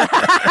 Yeah.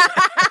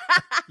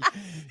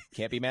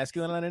 Can't be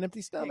masculine on an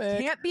empty stomach.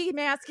 Can't be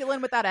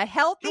masculine without a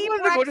healthy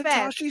breakfast. Go to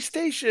Tashi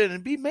Station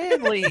and be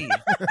manly.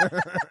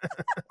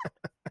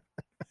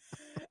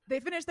 They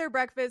finish their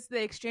breakfast.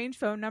 They exchange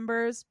phone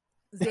numbers.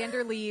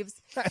 Xander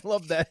leaves. I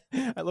love that.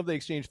 I love they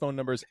exchange phone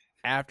numbers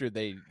after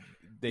they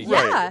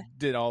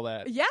did all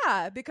that.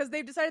 Yeah, because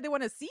they've decided they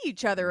want to see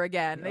each other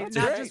again. They've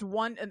not just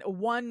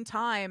one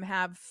time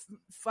have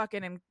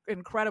fucking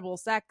incredible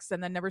sex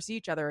and then never see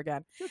each other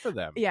again. Good for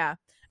them. Yeah.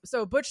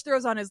 So Butch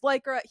throws on his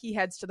Lycra, he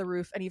heads to the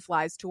roof, and he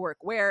flies to work,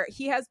 where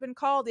he has been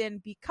called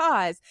in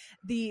because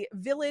the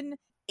villain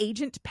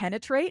Agent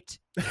Penetrate.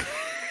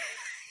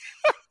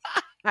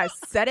 I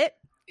said it.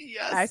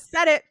 Yes. I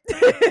said it.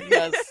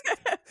 Yes.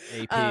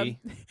 AP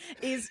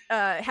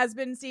has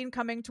been seen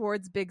coming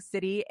towards Big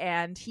City,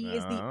 and he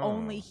is the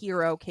only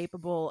hero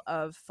capable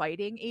of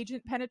fighting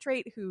Agent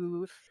Penetrate,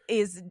 who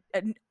is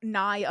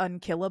nigh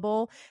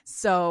unkillable.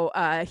 So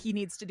he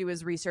needs to do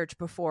his research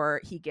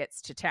before he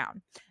gets to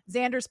town.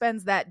 Xander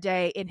spends that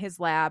day in his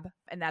lab,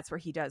 and that's where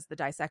he does the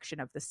dissection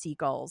of the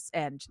seagulls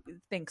and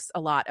thinks a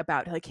lot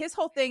about like his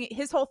whole thing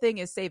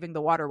is saving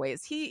the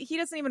waterways. He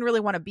doesn't even really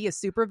want to be a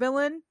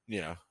supervillain.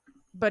 Yeah.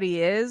 But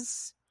he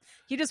is.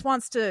 He just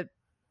wants to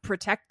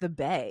protect the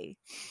bay.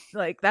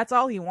 Like, that's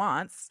all he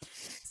wants.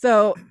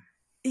 So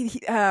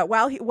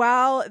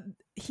while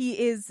he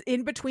is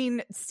in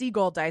between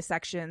seagull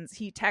dissections,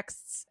 he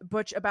texts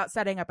Butch about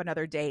setting up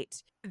another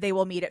date. They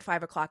will meet at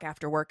 5:00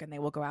 after work and they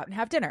will go out and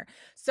have dinner.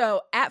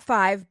 So at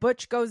 5,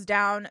 Butch goes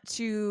down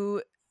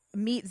to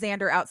meet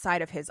Xander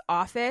outside of his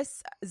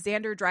office.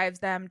 Xander drives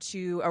them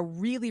to a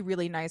really,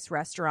 really nice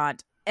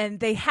restaurant.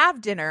 And they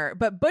have dinner,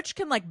 but Butch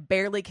can like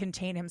barely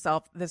contain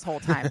himself this whole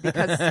time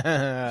because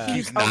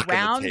he's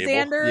around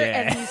Xander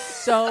and he's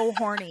so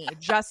horny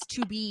just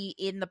to be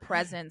in the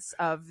presence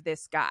of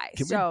this guy.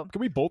 Can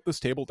we bolt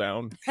this table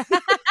down?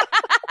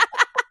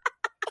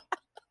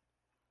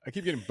 I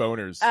keep getting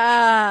boners.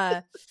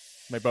 My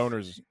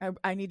boners.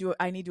 I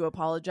need to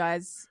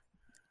apologize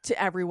to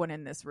everyone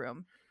in this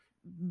room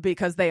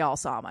because they all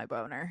saw my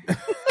boner.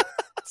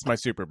 It's my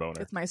super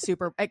boner. It's my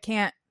super. I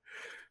can't.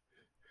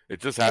 It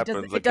just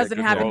happens. It doesn't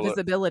have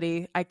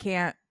invisibility. I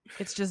can't.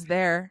 It's just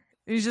there.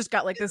 He's just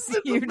got like this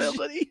huge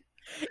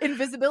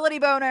invisibility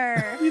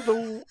boner. Be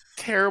the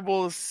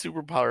terriblest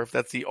superpower if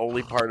that's the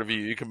only part of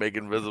you can make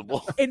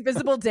invisible.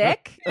 Invisible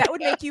dick? That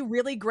would make you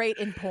really great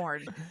in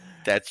porn.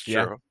 That's true.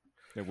 Yeah,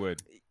 it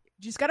would. You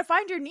just got to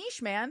find your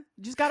niche, man.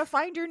 You just got to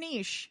find your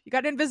niche. You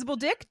got an invisible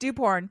dick? Do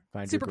porn.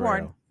 Find super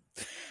porn.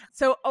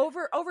 So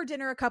over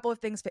dinner, a couple of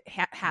things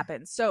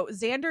happen. So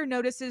Xander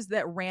notices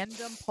that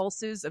random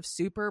pulses of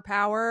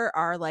superpower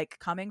are like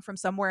coming from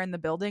somewhere in the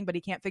building, but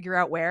he can't figure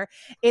out where.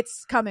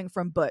 It's coming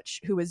from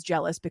Butch, who is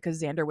jealous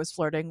because Xander was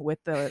flirting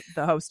with the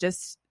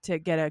hostess to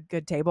get a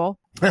good table.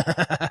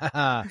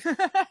 I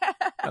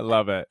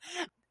love it.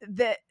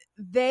 That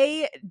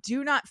they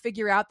do not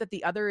figure out that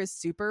the other is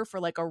super for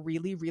like a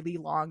really, really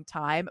long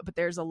time, but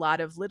there's a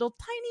lot of little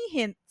tiny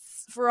hints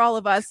for all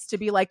of us to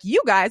be like,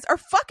 you guys are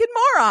fucking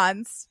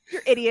morons.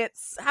 You're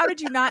idiots. How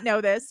did you not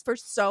know this for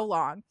so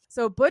long?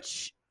 So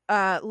Butch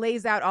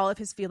lays out all of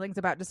his feelings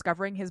about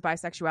discovering his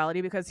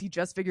bisexuality because he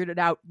just figured it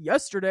out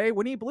yesterday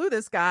when he blew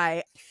this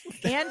guy.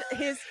 And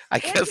I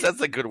guess that's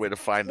a good way to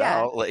find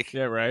out. Like,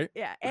 yeah, right.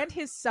 Yeah, and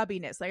his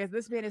subbiness. Like,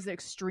 this man is an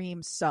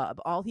extreme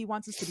sub. All he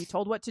wants is to be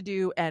told what to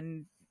do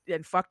and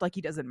fucked like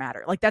he doesn't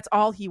matter. Like, that's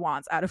all he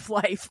wants out of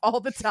life all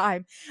the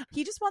time.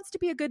 He just wants to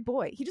be a good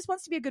boy. He just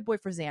wants to be a good boy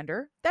for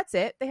Xander. That's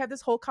it. They have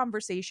this whole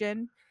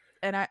conversation,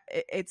 and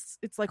it's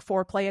like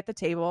foreplay at the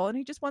table, and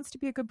he just wants to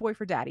be a good boy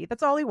for daddy.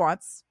 That's all he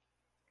wants.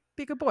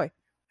 Be a good boy.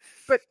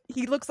 But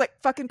he looks like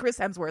fucking Chris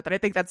Hemsworth, and I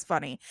think that's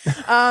funny.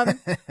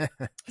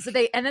 So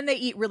they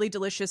eat really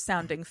delicious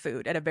sounding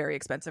food at a very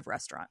expensive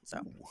restaurant. So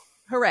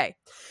hooray.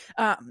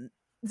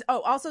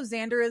 Also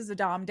Xander is a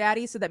dom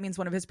daddy, so that means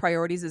one of his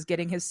priorities is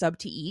getting his sub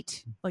to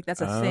eat. Like,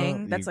 that's a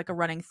thing. That's like a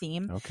running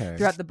theme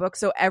throughout the book.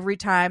 So every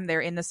time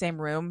they're in the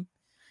same room,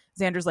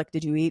 Xander's like,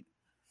 did you eat?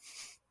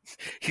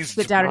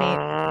 Sit down and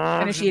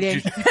eat. Finish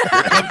eating.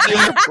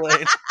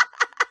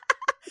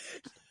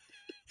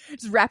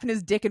 Just wrapping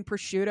his dick in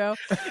prosciutto.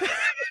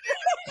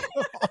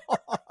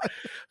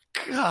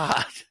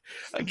 God.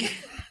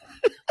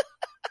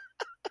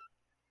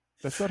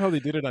 That's not how they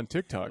did it on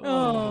TikTok.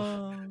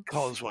 Oh.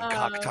 Call this one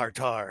cock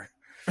tartar.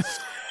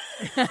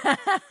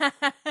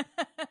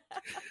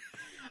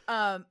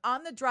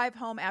 On the drive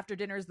home after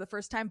dinner is the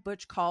first time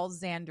Butch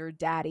calls Xander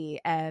daddy,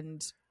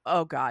 and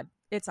oh god,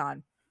 it's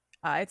on.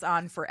 It's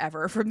on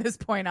forever from this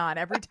point on.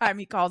 Every time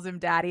he calls him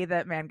daddy,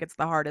 that man gets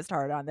the hardest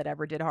hard on that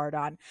ever did hard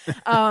on.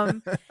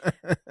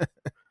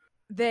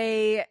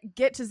 They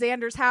get to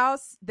Xander's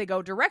house. They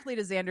go directly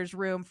to Xander's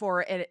room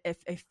for a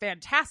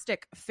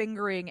fantastic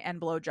fingering and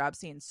blowjob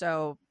scene.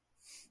 So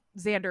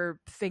Xander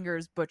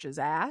fingers Butch's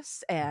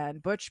ass,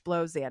 and Butch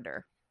blows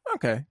Xander.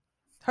 Okay.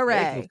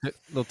 Hooray.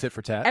 Little tit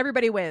for tat.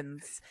 Everybody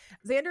wins.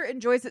 Xander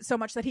enjoys it so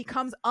much that he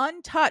comes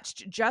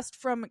untouched just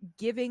from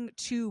giving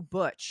to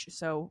Butch.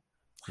 So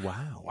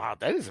wow,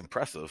 that is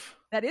impressive.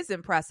 That is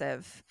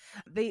impressive.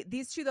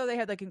 These two, though, they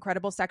had like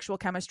incredible sexual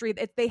chemistry.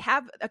 They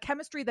have a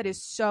chemistry that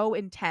is so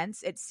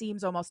intense it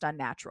seems almost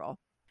unnatural.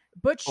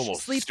 Butch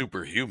almost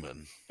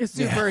superhuman.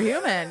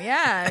 Superhuman,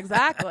 yeah,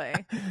 exactly.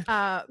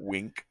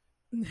 Wink.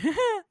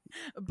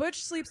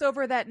 Butch sleeps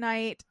over that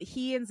night.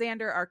 He and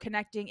Xander are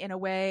connecting in a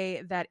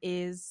way that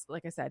is,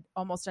 like I said,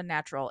 almost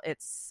unnatural.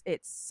 It's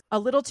a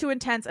little too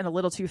intense and a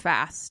little too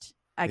fast,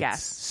 I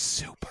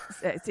guess.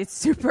 It's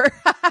super.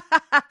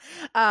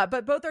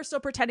 But both are still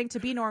pretending to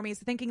be normies,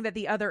 thinking that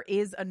the other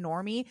is a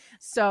normie.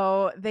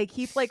 So they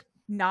keep like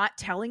not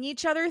telling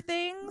each other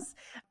things.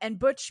 And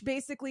Butch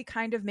basically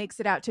kind of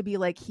makes it out to be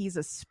like he's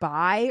a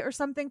spy or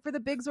something for the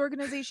Biggs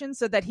organization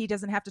so that he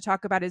doesn't have to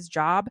talk about his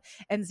job.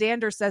 And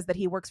Xander says that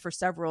he works for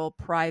several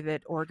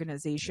private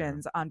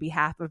organizations on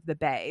behalf of the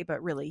Bay,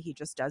 but really he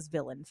just does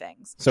villain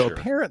things. So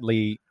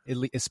apparently,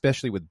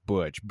 especially with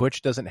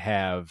Butch doesn't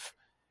have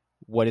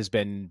what has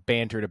been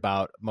bantered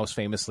about most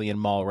famously in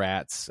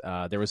Mallrats.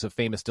 There was a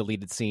famous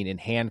deleted scene in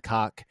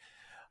Hancock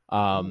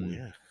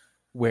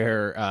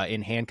where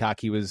in Hancock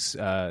he was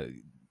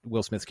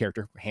Will Smith's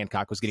character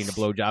Hancock was getting a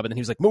blowjob, and then he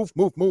was like,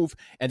 move,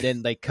 and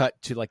then they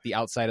cut to like the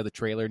outside of the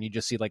trailer, and you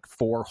just see like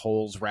 4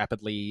 holes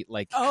rapidly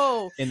like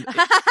in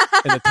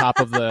the top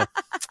of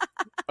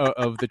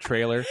the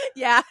trailer.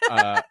 Yeah.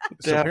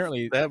 So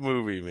apparently that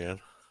movie, man.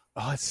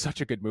 Oh, it's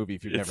such a good movie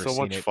if you've never seen it. It's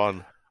so much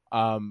fun. But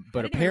I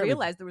didn't apparently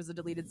realize there was a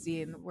deleted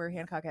scene where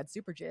Hancock had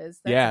super jizz.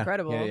 That's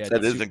incredible. Yeah,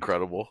 that is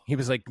incredible. He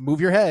was like,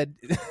 move your head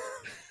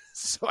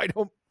so I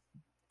don't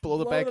blow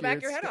the back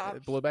of your head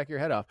off. Blow the back of your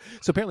head off.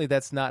 So apparently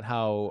that's not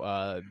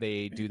how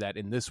they do that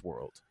in this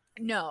world.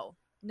 No,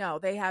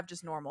 they have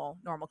just normal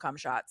cum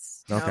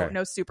shots. Okay.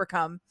 No super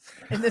cum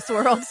in this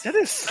world. That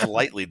is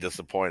slightly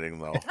disappointing,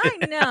 though.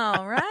 I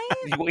know,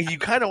 right? You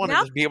kind of want to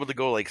just be able to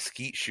go like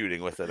skeet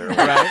shooting with it, or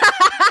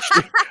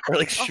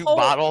like shoot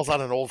bottles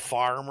on an old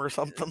farm or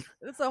something.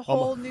 It's a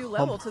whole new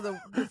level to the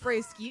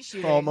phrase skeet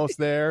shooting. Almost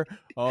there.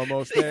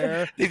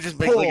 They just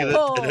make like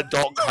an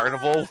adult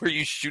carnival where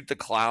you shoot the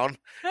clown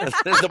and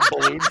then the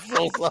balloon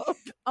fills up.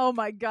 Oh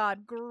my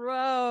god,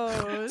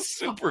 gross!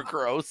 Super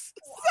gross.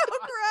 So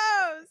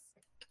gross.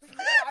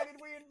 Why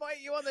did we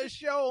invite you on the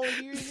show?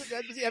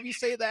 Have you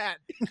say that?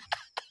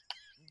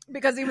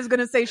 Because he was going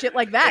to say shit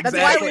like that. Exactly.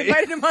 That's why we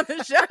invited him on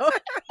the show.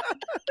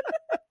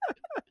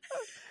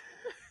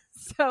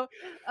 So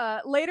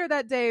later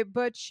that day,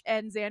 Butch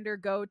and Xander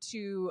go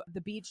to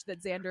the beach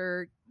that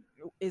Xander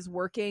is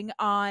working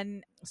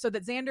on so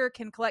that Xander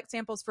can collect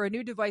samples for a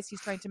new device.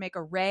 He's trying to make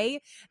a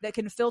ray that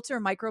can filter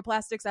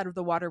microplastics out of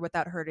the water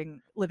without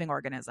hurting living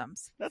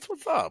organisms. That's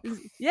what's up.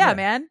 Yeah,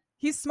 man.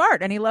 He's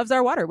smart and he loves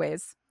our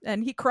waterways.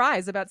 And he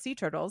cries about sea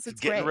turtles.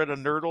 It's getting great. rid of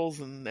nurdles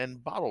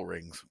and bottle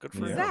rings. Good for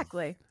him.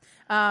 Exactly.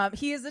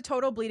 He is a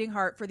total bleeding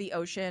heart for the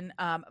ocean,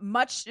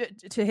 much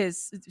to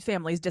his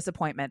family's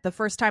disappointment. The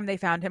first time they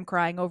found him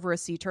crying over a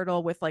sea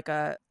turtle with like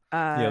a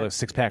those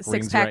six-pack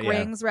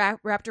rings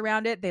wrapped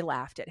around it, they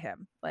laughed at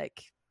him.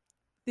 Like,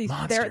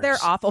 they're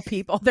awful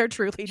people. They're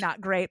truly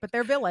not great, but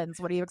they're villains.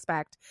 What do you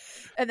expect?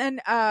 And then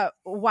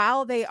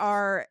while they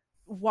are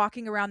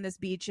walking around this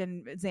beach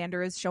and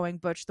Xander is showing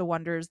Butch the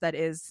wonders that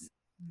is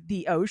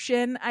the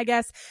ocean, I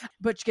guess,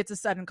 Butch gets a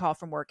sudden call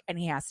from work and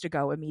he has to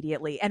go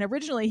immediately. And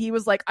originally he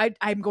was like,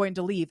 I'm going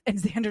to leave. And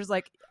Xander's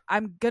like,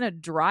 I'm going to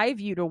drive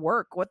you to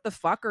work. What the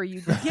fuck are you?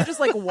 You can't just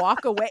like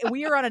walk away.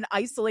 We are on an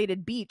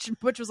isolated beach. And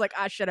Butch was like,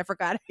 shit, I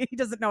forgot. He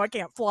doesn't know I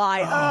can't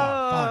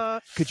fly.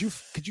 Could you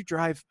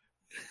drive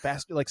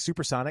faster, like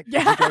supersonic?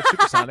 Yeah. Could you drive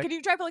supersonic? Can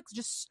you drive like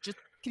just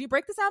can you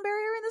break the sound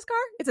barrier in this car?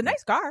 It's a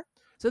nice car.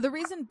 So the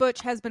reason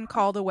Butch has been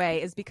called away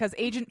is because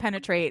Agent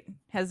Penetrate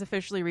has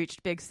officially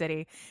reached Big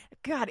City.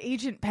 God,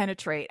 Agent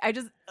Penetrate. I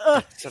just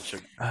such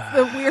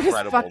the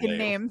weirdest fucking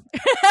name.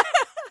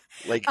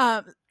 Like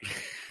I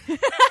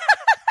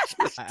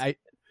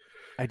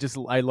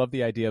love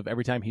the idea of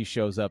every time he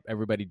shows up,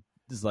 everybody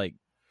is like,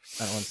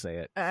 I don't want to say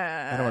it.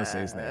 I don't want to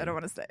say his name. I don't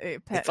want to say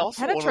it. It's also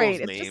Penetrate.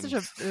 One of those it's names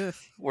just such a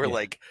where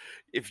like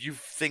if you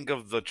think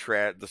of the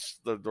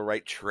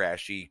right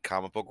trashy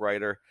comic book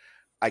writer,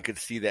 I could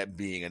see that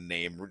being a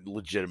name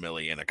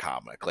legitimately in a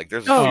comic. Like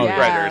there's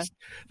writers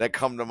that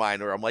come to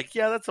mind where I'm like,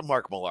 yeah, that's a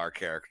Mark Millar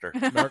character.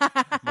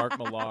 Mark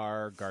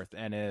Millar, Garth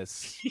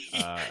Ennis.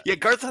 Yeah,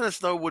 Garth Ennis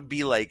though would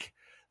be like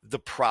the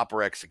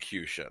proper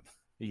execution.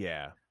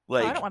 Yeah.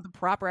 Like, I don't want the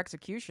proper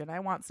execution. I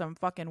want some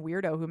fucking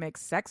weirdo who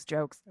makes sex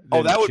jokes.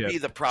 Oh, that would be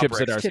the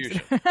proper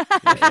execution.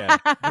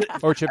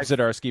 Or Chip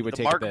Zdarsky would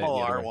take Mark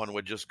Millar one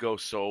would just go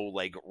so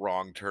like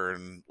wrong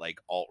turn, like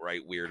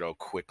alt-right weirdo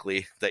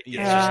quickly that it's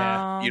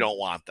just, you don't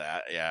want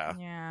that. Yeah.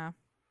 Yeah.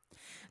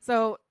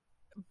 So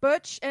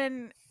Butch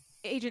and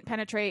Agent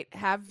Penetrate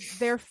have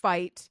their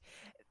fight.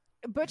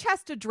 Butch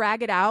has to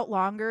drag it out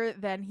longer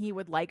than he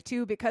would like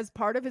to because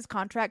part of his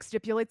contract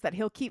stipulates that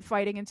he'll keep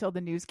fighting until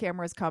the news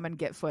cameras come and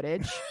get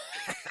footage.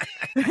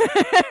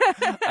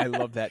 I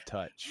love that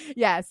touch.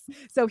 Yes.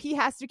 So he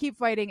has to keep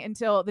fighting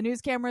until the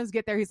news cameras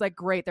get there. He's like,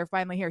 great, they're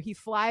finally here. He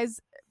flies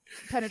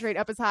Penetrate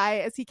up as high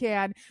as he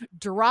can,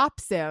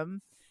 drops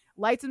him,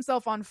 lights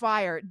himself on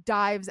fire,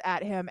 dives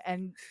at him,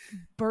 and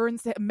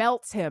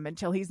melts him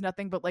until he's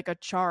nothing but like a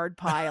charred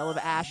pile of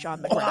ash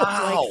on the ground.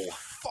 Wow.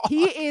 Like,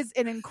 he is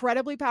an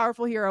incredibly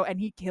powerful hero, and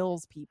he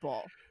kills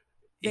people.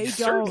 He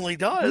certainly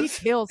does.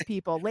 He kills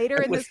people.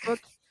 Later in this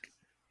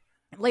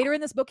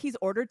book, he's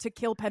ordered to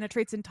kill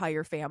Penetrate's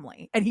entire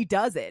family, and he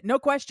does it. No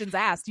questions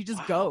asked. He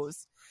just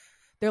goes.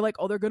 They're like,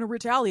 oh, they're going to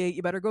retaliate.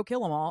 You better go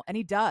kill them all. And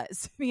he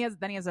does.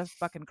 Then he has a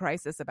fucking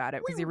crisis about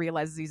it because he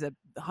realizes he's a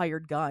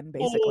hired gun,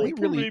 basically.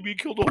 Oh, maybe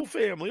killed the whole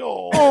family.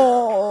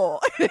 Oh,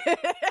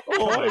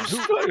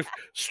 I'm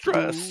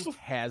stressed. Who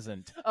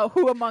hasn't? Oh,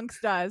 who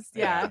amongst us?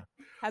 Yeah.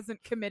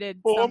 Hasn't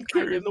committed. Oh, I'm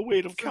carrying the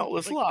weight of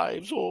countless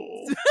lives.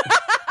 Oh.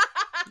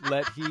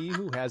 Let he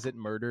who hasn't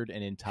murdered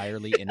an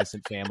entirely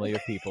innocent family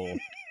of people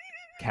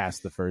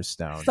cast the first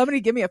stone.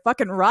 Somebody give me a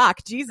fucking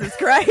rock. Jesus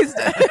Christ.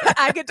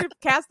 I get to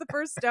cast the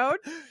first stone.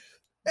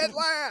 At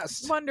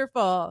last.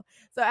 Wonderful.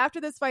 So after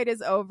this fight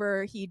is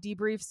over, he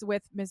debriefs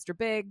with Mr.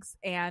 Biggs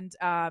and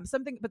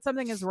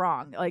something is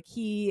wrong. Like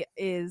he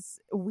is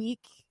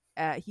weak.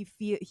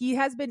 He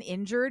has been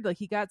injured, like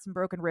he got some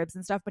broken ribs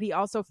and stuff, but he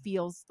also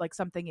feels like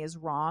something is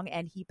wrong,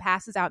 and he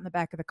passes out in the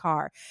back of the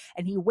car,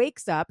 and he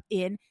wakes up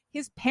in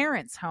his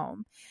parents'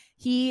 home.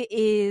 He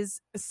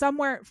is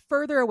somewhere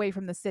further away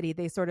from the city.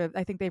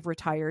 I think they've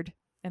retired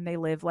and they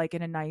live like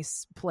in a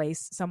nice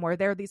place somewhere.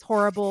 They're these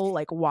horrible,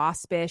 like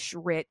waspish,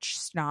 rich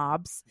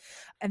snobs,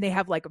 and they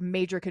have like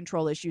major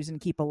control issues and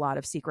keep a lot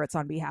of secrets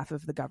on behalf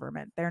of the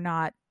government. They're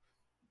not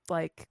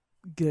like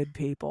good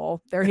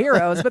people. They're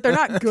heroes, but they're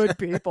not good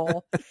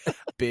people.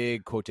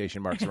 Big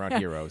quotation marks around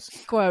heroes.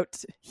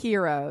 Quote,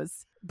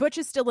 heroes. Butch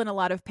is still in a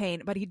lot of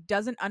pain, but he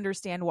doesn't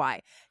understand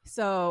why.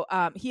 So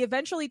he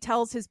eventually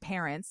tells his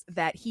parents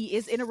that he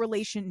is in a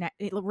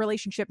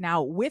relationship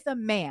now with a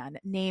man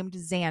named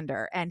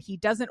Xander, and he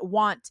doesn't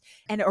want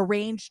an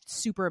arranged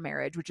super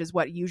marriage, which is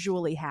what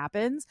usually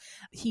happens.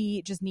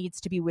 He just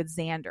needs to be with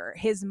Xander.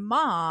 His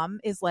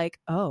mom is like,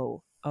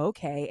 oh,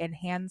 okay, and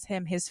hands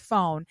him his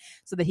phone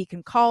so that he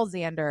can call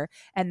Xander,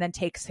 and then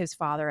takes his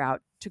father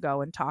out to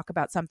go and talk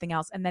about something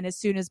else. And then as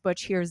soon as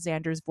Butch hears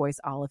Xander's voice,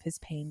 all of his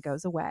pain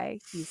goes away.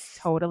 He's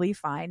totally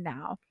fine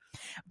now.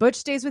 Butch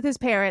stays with his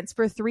parents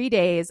for 3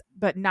 days,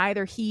 but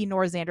neither he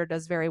nor Xander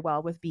does very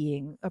well with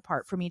being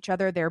apart from each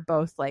other. They're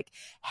both like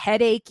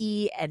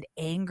headachy and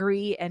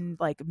angry and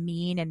like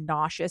mean and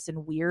nauseous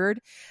and weird.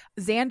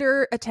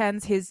 3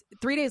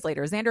 days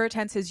later, Xander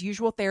attends his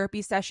usual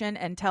therapy session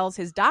and tells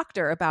his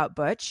doctor about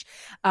Butch,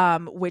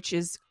 which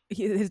is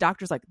his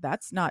doctor's like,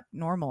 that's not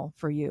normal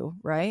for you,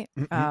 right?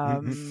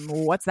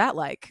 What's that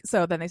like?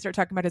 So then they start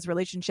talking about his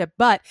relationship,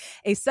 but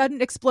a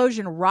sudden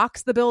explosion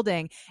rocks the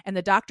building and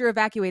the doctor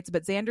evacuates,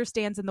 but Xander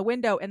stands in the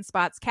window and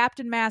spots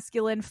Captain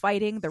Masculine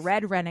fighting the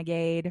Red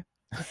Renegade.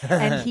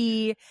 And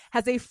he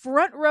has a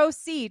front row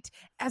seat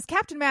as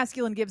Captain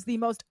Masculine gives the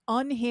most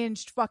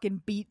unhinged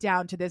fucking beat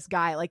down to this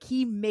guy. Like,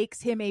 he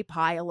makes him a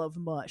pile of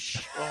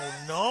mush. Oh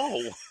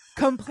no.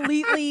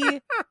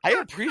 Completely. I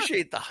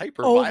appreciate the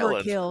hyper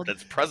violence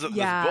that's present in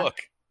this book.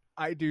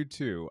 I do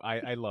too.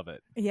 I love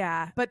it.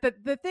 Yeah. But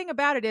the thing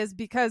about it is,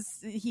 because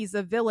he's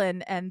a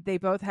villain and they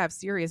both have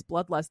serious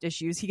bloodlust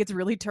issues, he gets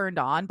really turned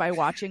on by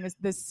watching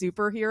this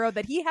superhero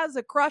that he has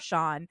a crush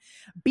on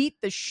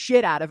beat the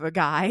shit out of a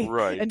guy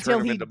until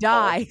he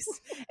dies.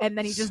 And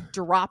then he just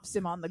drops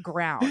him on the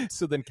ground.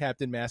 So then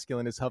Captain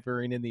Masculine is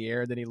hovering in the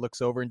air. Then he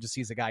looks over and just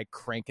sees a guy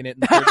cranking it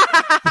in the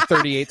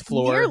 38th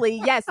floor. Nearly.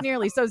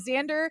 So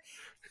Xander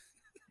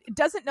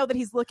doesn't know that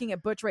he's looking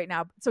at Butch right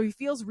now, so he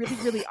feels really,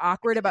 really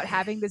awkward about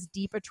having this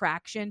deep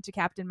attraction to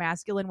Captain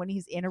Masculine when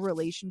he's in a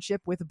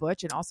relationship with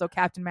Butch, and also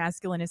Captain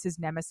Masculine is his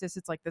nemesis.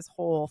 It's like this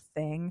whole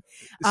thing.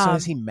 So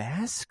is he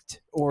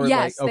masked? Or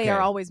yes, they are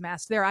always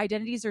masked. Their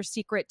identities are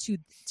secret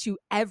to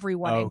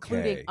everyone,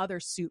 including other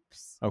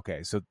soups.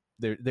 Okay, so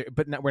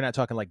we're not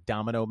talking like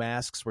domino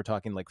masks. We're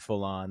talking like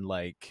full on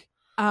like.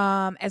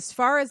 As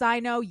far as I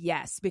know,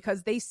 yes,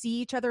 because they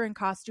see each other in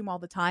costume all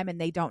the time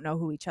and they don't know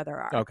who each other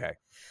are. Okay.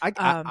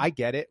 I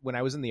get it. When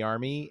I was in the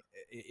Army,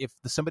 if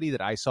somebody that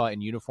I saw in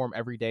uniform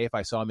every day, if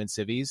I saw them in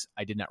civvies,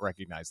 I did not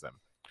recognize them.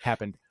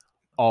 Happened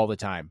all the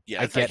time.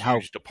 Yeah, it's a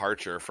huge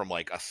departure from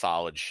like a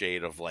solid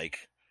shade of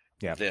like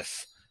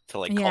this to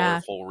like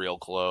colorful real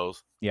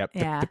clothes. Yep.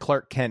 The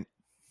Clark Kent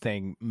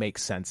thing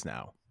makes sense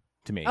now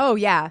to me. Oh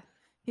yeah.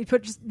 He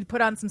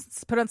put on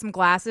some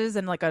glasses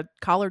and like a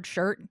collared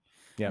shirt.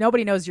 Yep.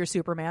 Nobody knows you're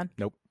Superman.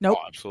 Nope. Oh,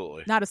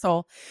 absolutely. Not a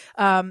soul.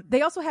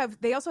 They also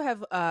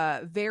have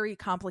a very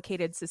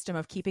complicated system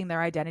of keeping their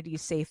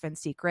identities safe and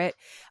secret.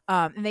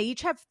 And they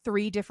each have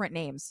 3 different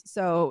names.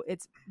 So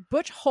it's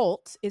Butch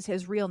Holt is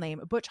his real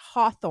name. Butch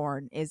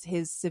Hawthorne is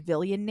his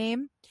civilian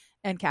name.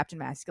 And Captain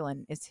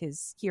Masculine is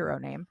his hero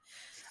name.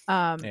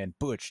 And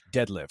Butch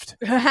Deadlift.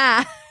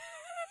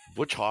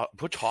 Butch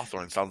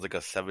Hawthorne sounds like a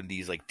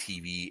 70s like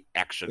TV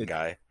action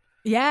guy.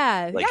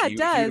 Yeah, it does. He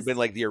would have been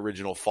like the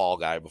original Fall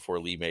Guy before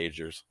Lee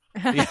Majors.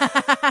 He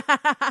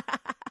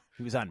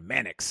was on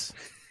Mannix.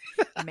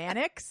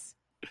 Mannix?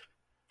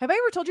 Have I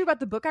ever told you about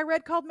the book I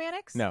read called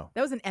Mannix? No.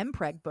 That was an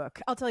MPreg book.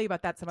 I'll tell you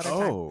about that some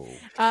other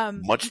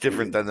time. Much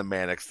different than the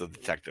Mannix, the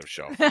detective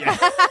show.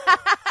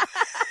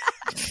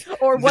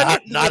 Or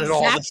what? Not at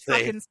all the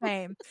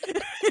same.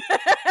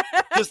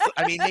 Just,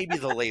 maybe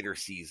the later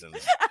seasons.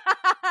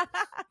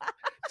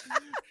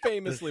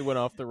 Famously went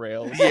off the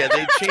rails. Yeah,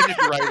 they changed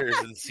writers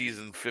in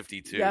season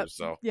 52.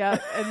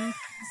 And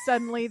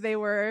suddenly they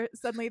were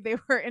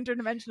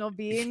interdimensional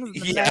beings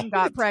and then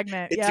got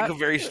pregnant. It took a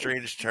very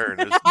strange turn.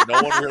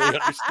 No one really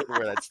understood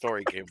where that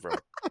story came from.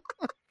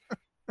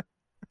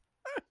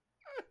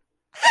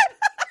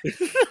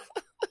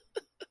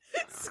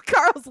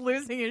 Carl's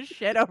losing his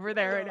shit over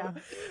there right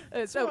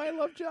now. So I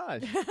love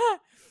Josh.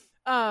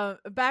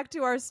 Back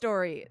to our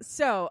story.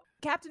 So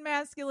Captain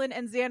Masculine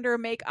and Xander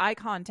make eye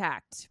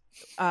contact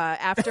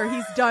after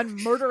he's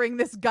done murdering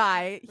this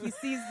guy. He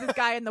sees this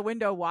guy in the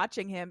window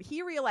watching him.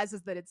 He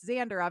realizes that it's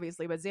Xander,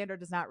 obviously, but Xander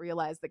does not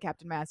realize that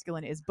Captain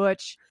Masculine is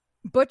Butch.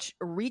 Butch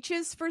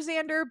reaches for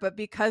Xander, but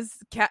because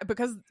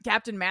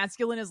Captain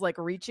Masculine is like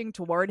reaching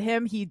toward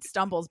him, he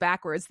stumbles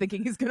backwards,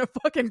 thinking he's gonna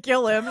fucking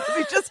kill him.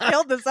 He just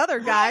killed this other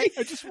guy.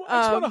 I just want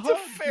to hug. It's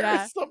a fair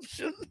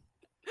assumption.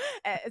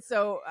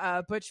 So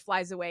Butch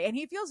flies away, and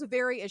he feels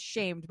very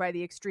ashamed by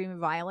the extreme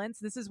violence.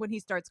 This is when he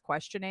starts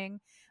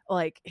questioning,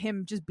 like,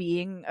 him just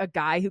being a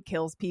guy who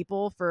kills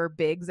people for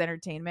Biggs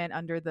Entertainment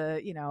under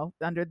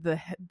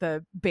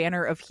the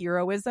banner of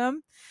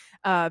heroism.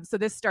 So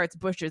this starts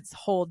Butch's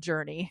whole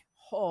journey.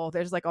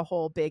 There's like a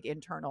whole big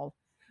internal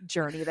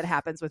journey that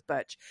happens with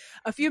Butch.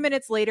 A few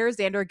minutes later,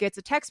 Xander gets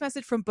a text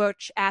message from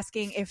Butch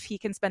asking if he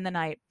can spend the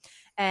night.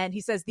 And he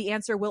says the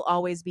answer will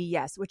always be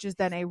yes, which is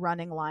then a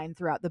running line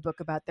throughout the book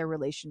about their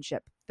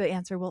relationship. The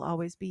answer will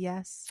always be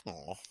yes.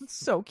 Aww. It's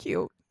so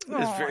cute. Oh my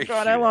God, cute,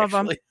 I love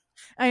actually. them.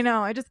 I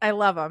know. I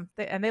love them.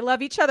 And they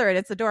love each other, and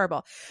it's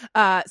adorable.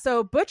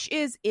 So Butch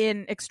is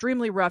in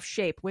extremely rough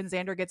shape when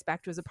Xander gets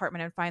back to his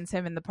apartment and finds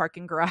him in the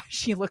parking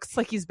garage. He looks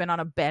like he's been on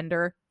a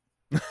bender.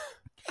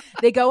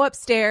 They go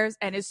upstairs,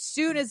 and as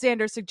soon as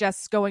Xander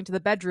suggests going to the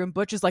bedroom,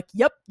 Butch is like,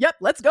 yep,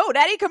 let's go,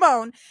 Daddy, come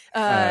on.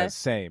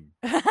 Same.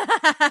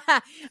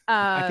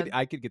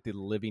 I could get the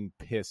living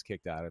piss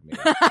kicked out of me.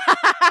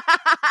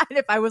 And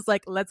if I was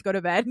like, let's go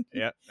to bed.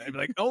 Yeah. I'd be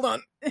like, hold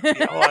on.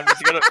 Yeah, hold on,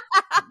 just gonna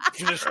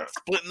finish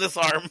splitting this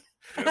arm.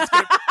 It's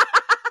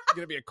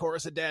gonna be a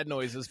chorus of dad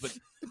noises, but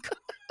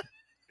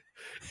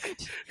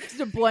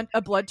just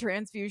a blood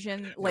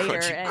transfusion later.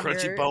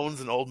 Crunchy bones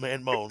and old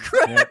man moans.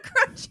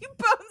 Crunchy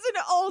bones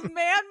and old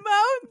man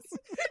moans.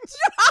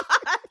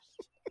 Josh!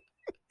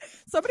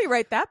 Somebody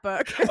write that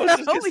book. I was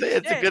just going to say,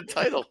 it's a good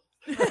title.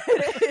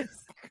 It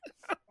is.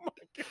 Oh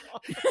my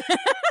God.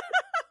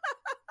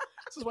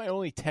 This is why I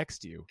only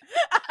text you.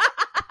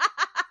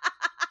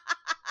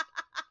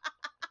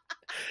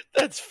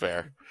 That's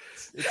fair.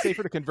 It's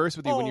safer to converse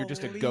with you when you're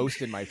just a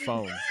ghost in my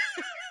phone.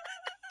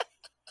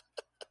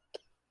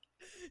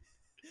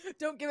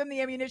 Don't give him the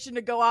ammunition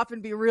to go off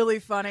and be really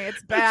funny.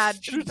 It's bad.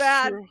 It's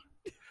bad.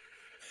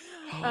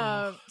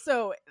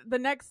 So the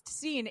next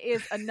scene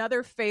is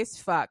another face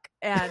fuck,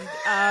 and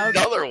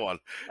another one.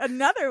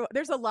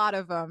 There's a lot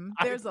of them.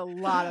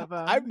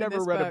 I've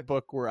never read a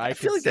book where I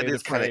feel like that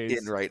is kind of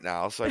in right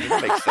now. So I mean,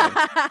 that makes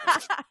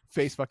sense.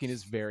 Face fucking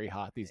is very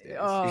hot these days.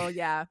 Oh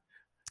yeah,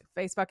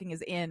 face fucking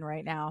is in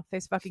right now.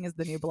 Face fucking is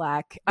the new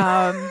black.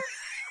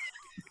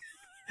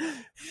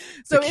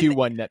 So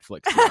Q1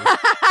 Netflix.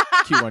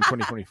 Q1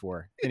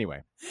 2024.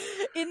 Anyway.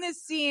 In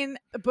this scene,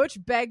 Butch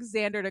begs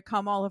Xander to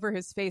come all over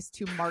his face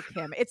to mark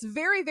him. It's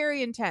very,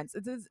 very intense.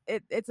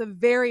 It's a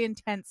very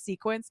intense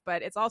sequence,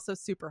 but it's also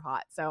super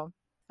hot. So,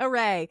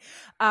 hooray.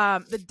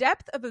 The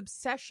depth of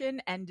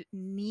obsession and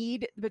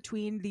need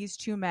between these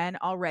two men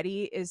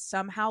already is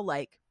somehow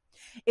like,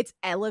 it's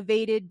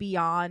elevated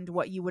beyond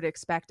what you would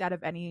expect out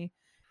of any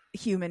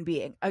human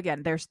being.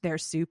 Again, they're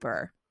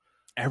super.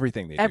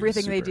 Everything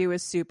they do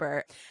is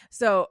super.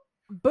 So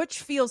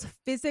Butch feels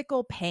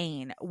physical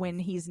pain when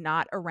he's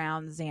not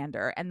around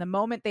Xander. And the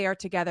moment they are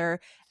together,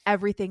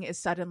 everything is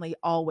suddenly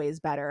always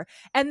better.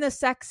 And the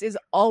sex is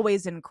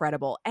always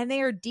incredible. And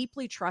they are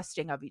deeply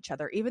trusting of each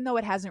other, even though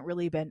it hasn't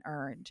really been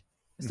earned.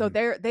 So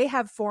they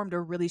have formed a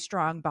really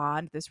strong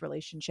bond. This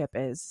relationship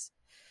is...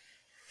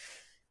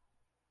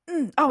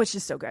 it's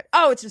just so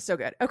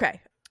good.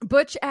 Okay.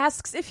 Butch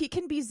asks if he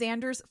can be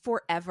Xander's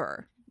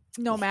forever.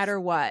 No matter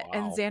what. Wow.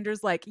 And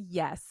Xander's like,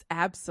 yes,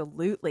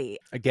 absolutely.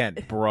 Again,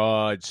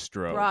 broad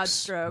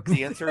strokes.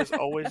 The answer is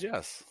always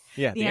yes.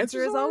 Yeah. The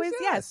answer is always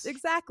yes.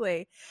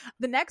 Exactly.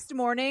 The next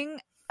morning,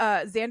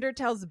 Xander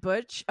tells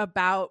Butch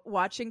about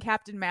watching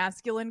Captain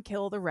Masculine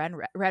kill the Red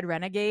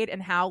Renegade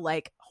and how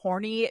like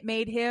horny it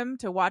made him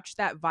to watch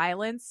that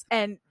violence.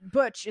 And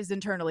Butch is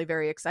internally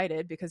very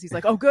excited because he's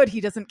like, oh good,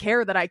 he doesn't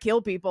care that I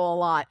kill people a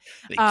lot.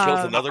 He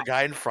kills another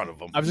guy in front of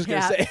him. I was just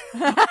going to say.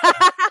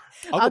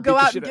 I'll go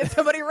out and get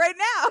somebody right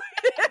now.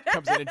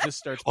 Comes in and just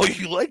starts. Oh,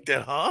 you like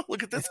that, huh?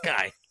 Look at this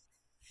guy.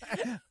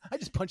 I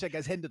just punched that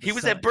guy's head into the He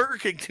was sun. at Burger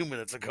King 2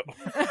 minutes ago.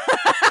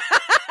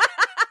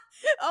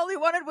 All he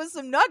wanted was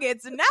some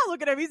nuggets, and now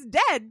look at him, he's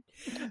dead.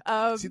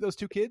 See those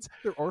two kids?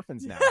 They're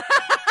orphans now.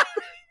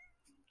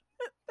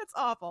 That's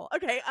awful.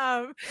 Okay.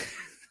 I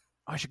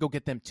should go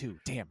get them too.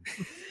 Damn.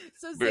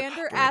 So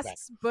Xander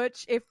asks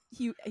Butch if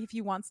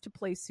he wants to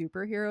play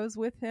superheroes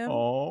with him.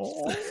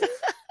 Oh.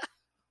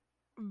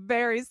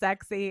 Very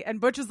sexy. And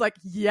Butch is like,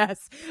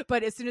 yes.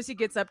 But as soon as he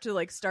gets up to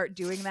like start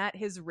doing that,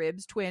 his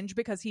ribs twinge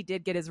because he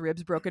did get his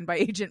ribs broken by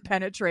Agent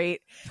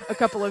Penetrate a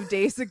couple of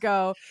days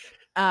ago.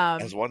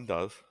 As one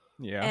does.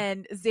 Yeah.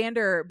 And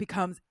Xander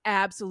becomes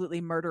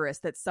absolutely murderous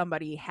that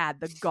somebody had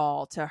the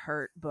gall to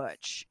hurt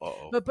Butch.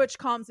 Uh-oh. But Butch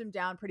calms him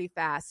down pretty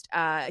fast.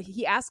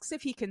 He asks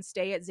if he can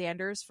stay at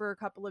Xander's for a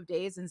couple of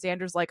days. And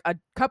Xander's like,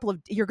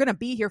 you're going to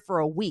be here for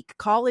a week.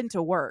 Call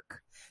into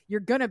work. You're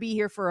going to be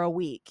here for a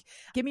week.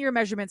 Give me your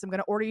measurements. I'm going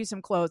to order you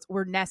some clothes.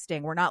 We're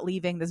nesting. We're not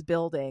leaving this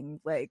building.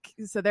 Like,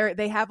 so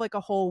they have like a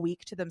whole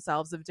week to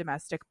themselves of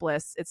domestic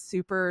bliss. It's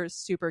super,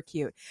 super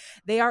cute.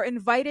 They are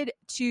invited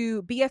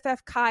to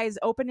BFF Kai's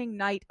opening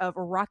night of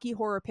a Rocky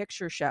Horror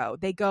Picture Show.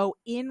 They go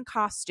in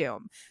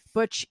costume.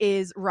 Butch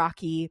is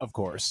Rocky. Of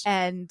course.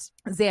 And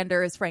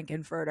Xander is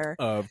Frankenfurter.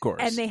 Of course.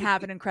 And they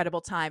have an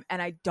incredible time.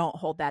 And I don't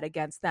hold that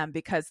against them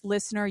because,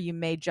 listener, you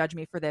may judge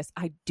me for this.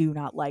 I do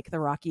not like the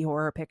Rocky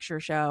Horror Picture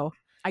Show.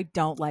 I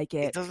don't like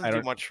it. It doesn't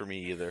do much for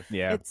me either.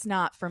 Yeah. It's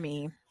not for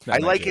me. I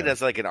like it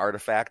as like an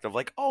artifact of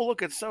like, oh,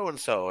 look at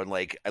so-and-so. And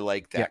like, I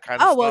like that kind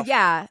of stuff. Oh, well,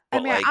 yeah. I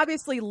mean, like, I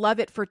obviously love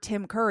it for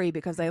Tim Curry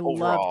because I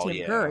love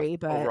Tim Curry.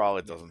 But overall,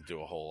 it doesn't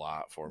do a whole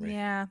lot for me.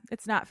 Yeah,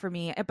 it's not for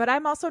me. But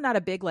I'm also not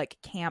a big like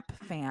camp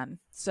fan.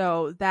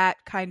 So that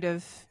kind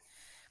of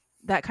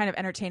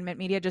entertainment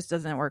media just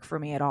doesn't work for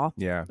me at all.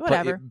 Yeah.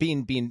 Whatever. But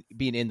being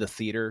in the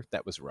theater,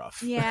 that was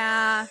rough.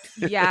 Yeah.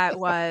 Yeah, it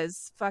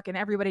was. Fucking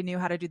everybody knew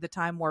how to do the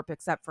time warp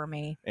except for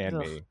me. And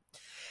me.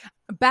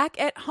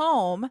 Back at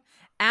home,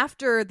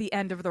 after the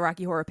end of the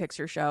Rocky Horror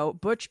Picture Show,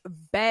 Butch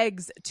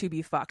begs to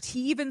be fucked.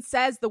 He even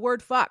says the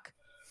word fuck.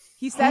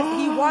 He says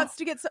he wants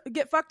to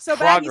get fucked so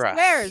bad he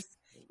swears.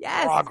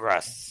 Yes.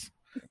 Progress.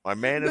 My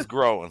man is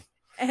growing.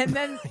 And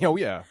then oh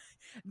yeah.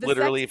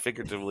 Literally,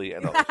 figuratively,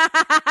 and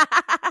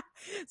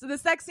so the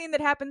sex scene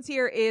that happens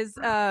here is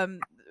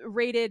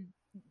rated.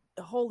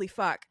 Holy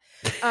fuck!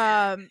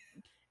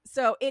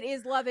 So it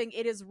is loving.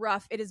 It is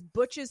rough. It is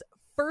Butch's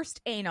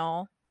first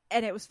anal.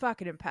 And it was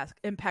fucking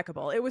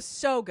impeccable. It was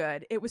so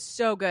good. It was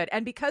so good.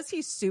 And because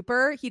he's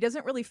super, he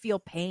doesn't really feel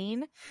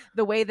pain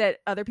the way that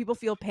other people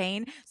feel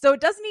pain. So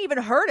it doesn't even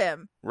hurt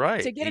him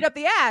to get it up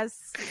the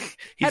ass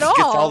he at just all.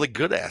 Gets all the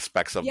good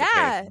aspects of the pain.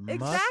 Yeah, exactly.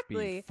 Must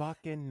be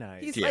fucking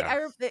nice. He's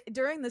like,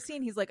 during the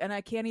scene, he's like, and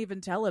I can't even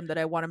tell him that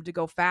I want him to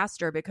go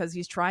faster because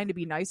he's trying to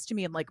be nice to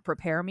me and like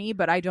prepare me,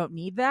 but I don't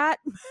need that.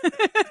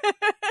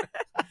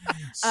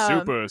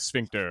 Super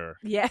sphincter.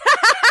 Yeah.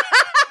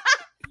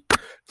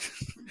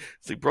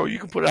 It's like, bro, you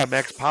can put it on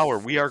max power.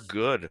 We are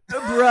good.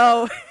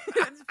 Bro,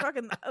 it's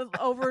fucking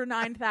over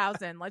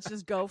 9,000. Let's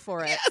just go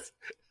for it.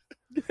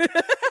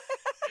 Yes.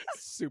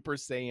 Super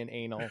Saiyan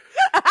anal.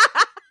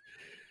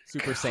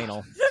 Super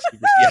Sainal.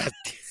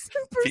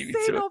 Super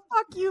Sainal.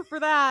 Fuck you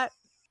for that.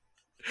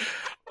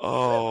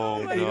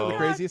 Oh, no. You know the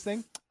craziest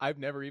thing? I've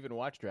never even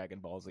watched Dragon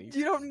Ball Z.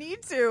 You don't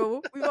need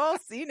to. We've all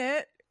seen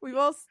it. We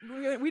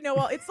know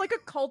all. It's like a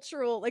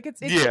cultural, like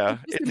it's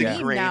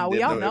ingrained now.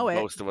 We all know it.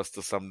 Most of us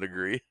to some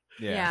degree.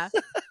 Yeah.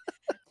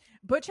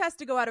 Butch has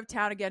to go out of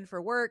town again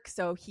for work,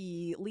 so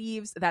he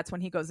leaves. That's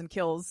when he goes and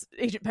kills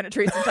Agent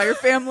Penetrate's entire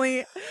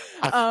family.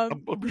 I'll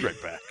be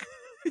right back.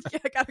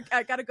 Yeah,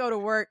 I gotta go to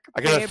work. I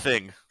got a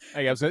thing.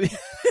 I got a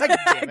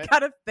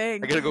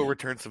thing. I gotta go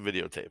return some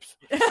videotapes.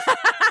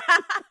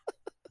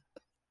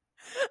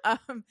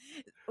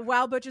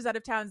 While Butch is out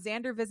of town,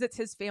 Xander visits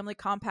his family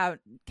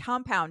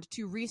compound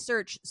to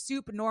research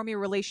Soup normie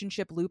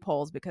relationship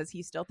loopholes because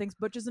he still thinks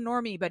Butch is a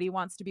normie, but he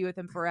wants to be with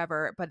him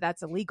forever, but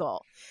that's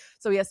illegal.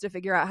 So he has to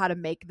figure out how to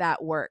make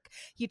that work.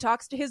 He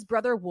talks to his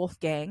brother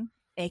Wolfgang,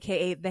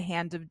 aka the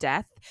Hand of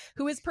Death,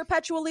 who is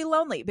perpetually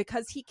lonely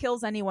because he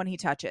kills anyone he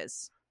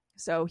touches.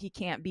 So he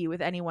can't be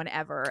with anyone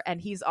ever.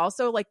 And he's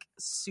also like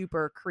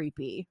super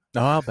creepy. Oh,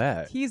 I'll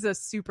bet. He's a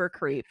super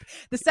creep.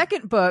 The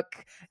second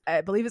book,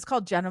 I believe it's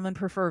called Gentlemen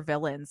Prefer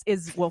Villains,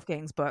 is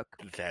Wolfgang's book.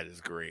 That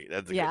is great.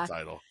 That's a good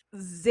title.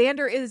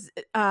 Xander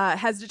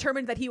has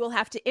determined that he will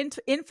have to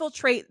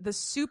infiltrate the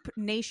Soup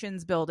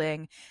Nations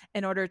building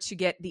in order to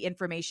get the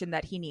information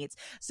that he needs.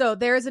 So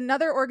there is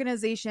another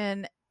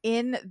organization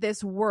in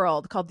this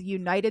world called the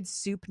United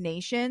Soup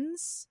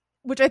Nations,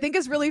 which I think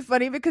is really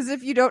funny because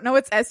if you don't know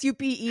it's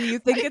SUPE, you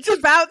think it's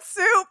about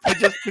soup. I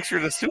just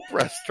pictured a soup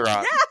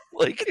restaurant. Yeah.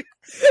 Like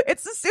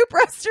it's a soup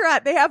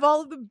restaurant. They have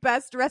all of the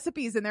best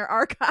recipes in their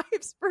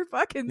archives for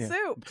fucking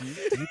soup. Do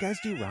you guys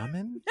do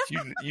ramen?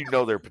 You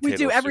know their potato. We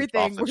do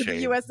everything. We're chain.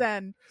 the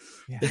USN.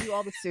 Yeah. We do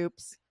all the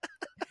soups.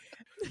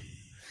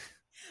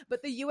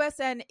 But the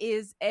USN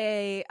is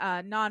a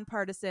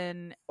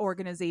nonpartisan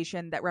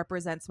organization that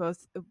represents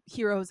both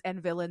heroes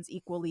and villains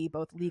equally,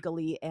 both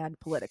legally and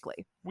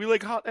politically. We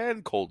like hot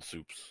and cold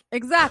soups.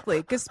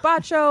 Exactly.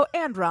 Gazpacho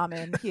and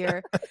ramen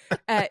here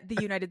at the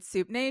United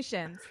Soup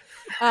Nations.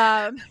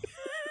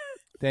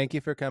 Thank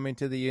you for coming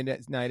to the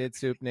United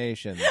Soup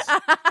Nations.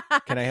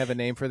 Can I have a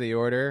name for the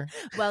order?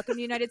 Welcome,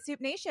 United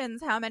Soup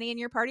Nations. How many in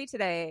your party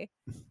today?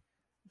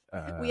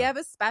 We have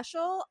a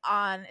special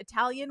on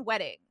Italian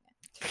wedding.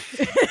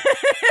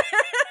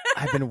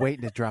 I've been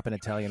waiting to drop an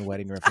Italian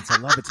wedding reference. I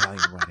love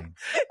Italian wedding.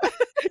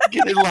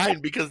 Get in line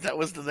because that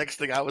was the next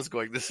thing I was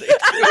going to say.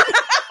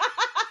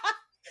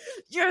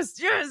 Yes,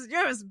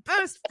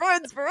 best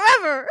friends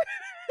forever.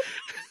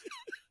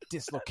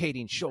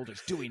 Dislocating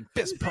shoulders, doing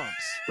fist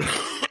pumps.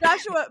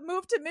 Joshua,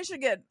 move to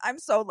Michigan. I'm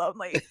so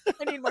lonely.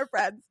 I need more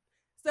friends.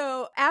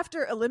 So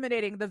after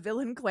eliminating the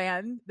villain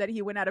clan that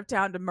he went out of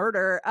town to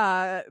murder,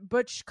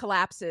 Butch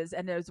collapses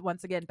and is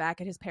once again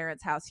back at his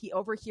parents' house. He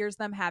overhears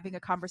them having a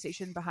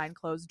conversation behind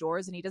closed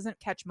doors, and he doesn't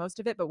catch most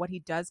of it, but what he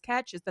does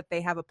catch is that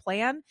they have a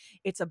plan.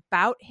 It's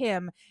about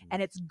him,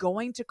 and it's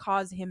going to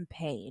cause him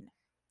pain,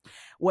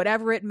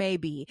 whatever it may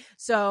be.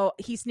 So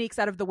he sneaks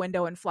out of the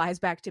window and flies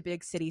back to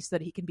big city so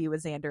that he can be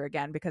with Xander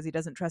again because he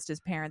doesn't trust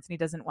his parents and he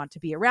doesn't want to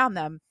be around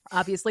them.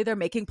 Obviously, they're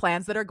making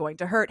plans that are going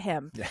to hurt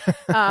him.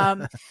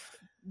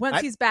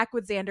 Once he's back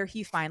with Xander,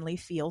 he finally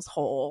feels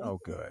whole. Oh,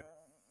 good.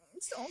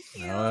 So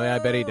cute. Oh, I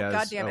bet he does.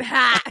 God damn it.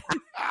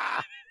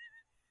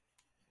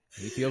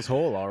 He feels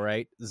whole, all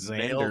right.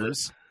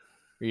 Xander's.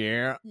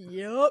 Yeah.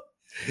 Yep.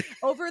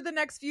 Over the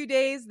next few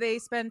days, they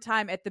spend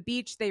time at the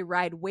beach. They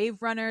ride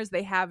wave runners.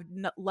 They have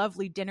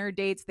lovely dinner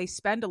dates. They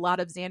spend a lot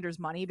of Xander's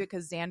money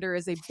because Xander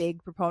is a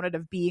big proponent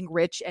of being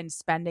rich and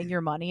spending your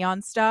money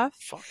on stuff.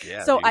 Fuck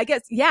yeah. So dude. I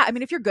guess, yeah, I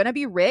mean, if you're going to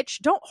be rich,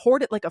 don't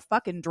hoard it like a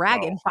fucking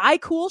dragon. No. Buy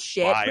cool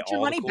shit. Buy Put your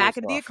all money the cool back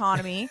stuff. into the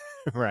economy.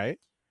 Right.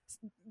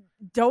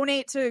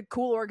 Donate to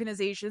cool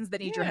organizations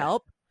that need your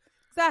help.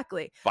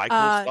 Exactly. Buy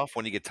cool stuff.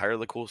 When you get tired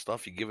of the cool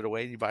stuff, you give it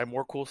away and you buy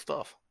more cool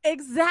stuff.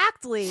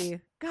 Exactly.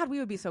 God, we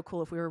would be so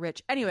cool if we were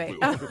rich. Anyway,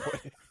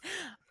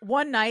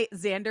 one night,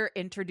 Xander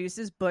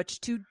introduces Butch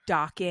to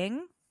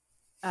docking.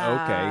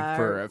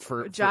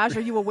 For Josh,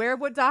 are you aware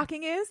of what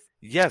docking is?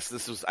 Yes,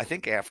 this was, I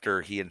think,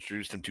 after he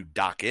introduced him to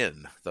Dock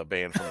In, the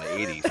band from the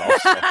 80s.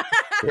 Also,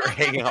 they were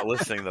hanging out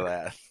listening to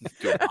that,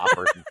 doing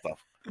poppers and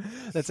stuff.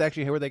 That's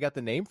actually where they got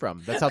the name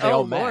from. That's how they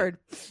all met. Lord.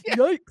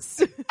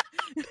 Yikes.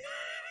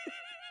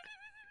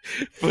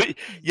 But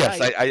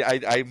yes,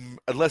 I'm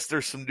unless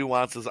there's some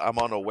nuances I'm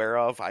unaware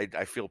of,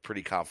 I feel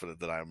pretty confident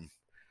that I'm,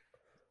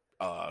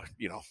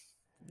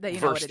 that you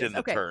versed know in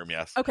the term.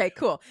 Yes. Okay,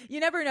 cool.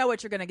 You never know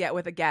what you're going to get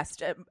with a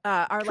guest.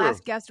 Our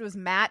last guest was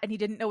Matt, and he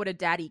didn't know what a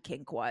daddy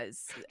kink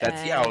was.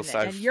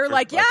 And you're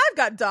like, yeah, I've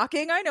got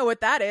docking. I know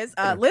what that is.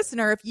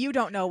 Listener, if you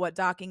don't know what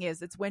docking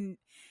is, it's when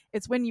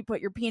you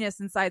put your penis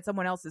inside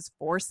someone else's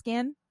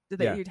foreskin.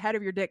 Your head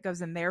of your dick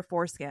goes in their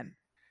foreskin.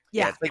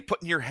 Yeah, it's like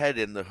putting your head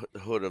in the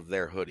hood of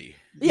their hoodie.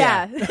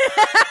 Yeah.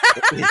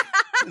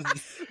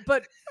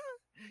 but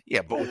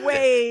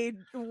way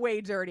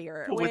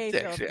dirtier. Way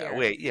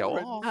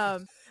filthier.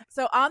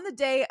 So on the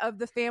day of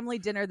the family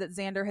dinner that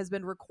Xander has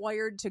been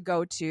required to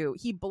go to,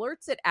 he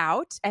blurts it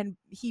out, and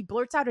he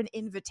blurts out an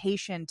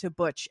invitation to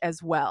Butch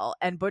as well.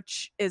 And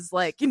Butch is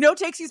like,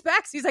 takes his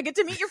backsies. I get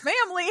to meet your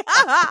family.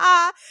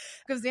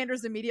 Because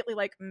Xander's immediately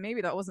like,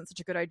 maybe that wasn't such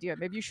a good idea.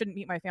 Maybe you shouldn't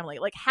meet my family.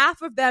 Like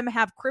half of them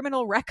have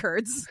criminal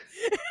records.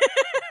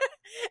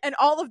 And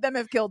all of them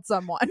have killed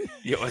someone.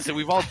 Yeah, so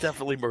we've all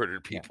definitely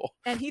murdered people.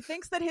 And he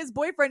thinks that his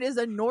boyfriend is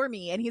a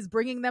normie, and he's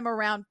bringing them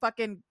around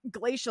fucking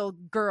Glacial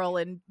Girl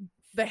and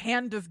the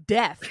Hand of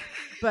Death.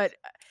 But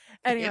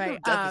anyway, Hand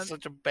of Death is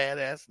such a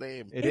badass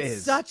name.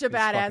 It's such a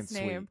badass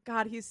name. Sweet.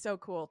 God, he's so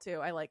cool too.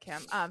 I like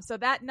him. So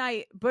that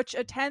night, Butch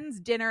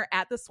attends dinner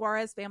at the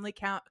Suarez family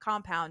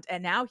compound,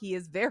 and now he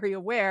is very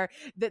aware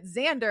that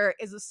Xander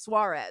is a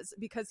Suarez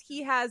because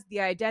he has the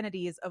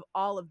identities of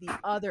all of the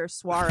other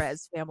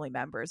Suarez family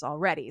members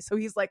already. So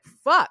he's like,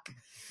 "Fuck,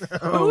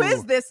 who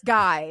is this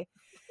guy?"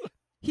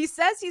 He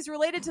says he's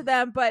related to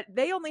them, but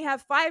they only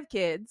have 5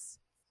 kids.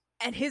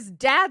 And his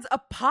dad's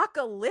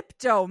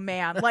Apocalypto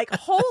Man. Like,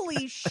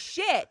 holy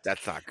shit.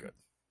 That's not good.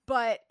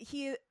 But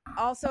he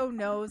also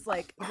knows,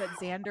 like, that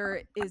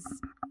Xander is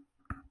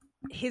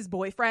his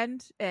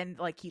boyfriend and,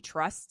 like, he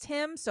trusts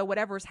him. So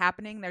whatever's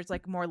happening, there's,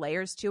 like, more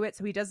layers to it.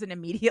 So he doesn't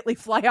immediately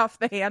fly off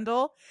the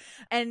handle.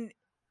 And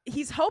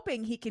he's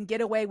hoping he can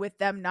get away with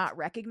them not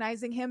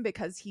recognizing him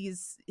because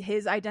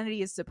his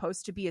identity is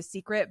supposed to be a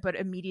secret, but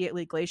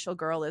immediately Glacial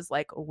Girl is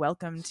like,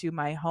 welcome to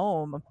my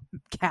home,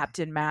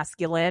 Captain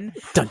Masculine.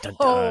 Dun, dun, dun.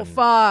 Oh,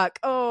 fuck.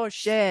 Oh,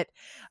 shit.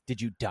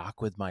 Did you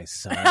dock with my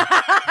son?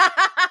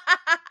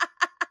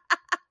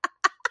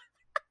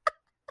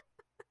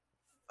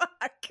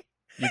 Fuck.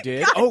 You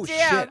did? God oh,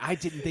 damn. Shit. I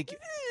didn't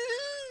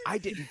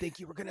think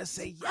you were going to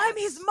say yes. I'm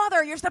his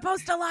mother. You're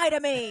supposed to lie to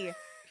me.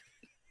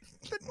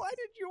 Then why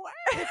did you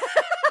ask?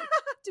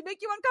 To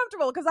make you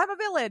uncomfortable, because I'm a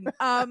villain.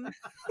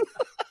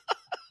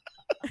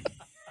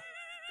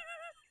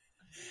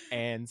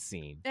 And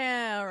scene.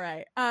 All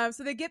right.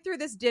 So they get through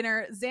this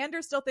dinner.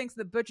 Xander still thinks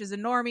that Butch is a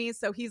normie,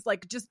 so he's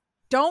like, just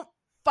don't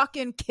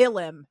fucking kill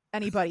him,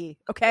 anybody,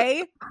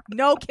 okay?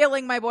 No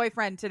killing my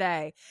boyfriend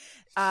today.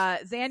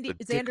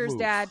 Xander's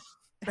dad...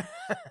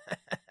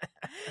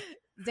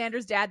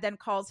 Xander's dad then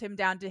calls him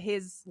down to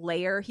his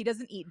lair. He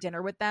doesn't eat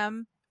dinner with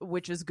them,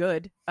 which is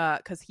good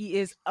because he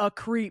is a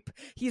creep.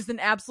 He's an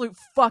absolute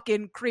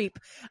fucking creep.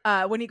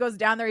 When he goes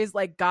down there, he's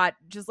like got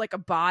just like a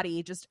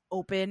body just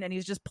open and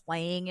he's just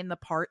playing in the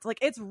parts. Like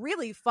it's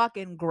really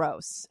fucking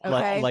gross.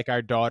 Okay, like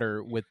our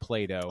daughter with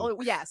Play-Doh.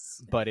 Oh,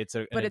 yes, but it's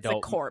a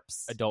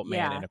corpse, adult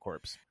man and a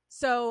corpse.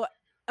 So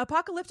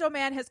Apocalypto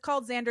Man has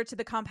called Xander to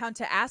the compound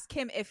to ask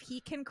him if he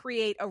can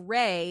create a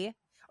ray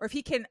or if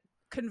he can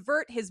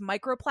convert his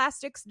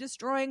microplastics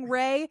destroying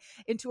ray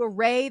into a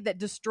ray that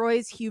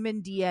destroys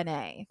human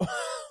DNA.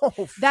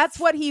 That's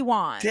what he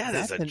wants. That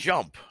is a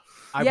jump.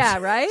 Right?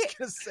 I was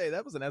gonna say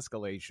that was an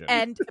escalation.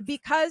 And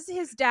because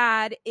his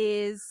dad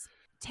is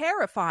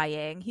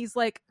terrifying, he's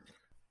like,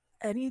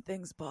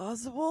 anything's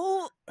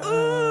possible.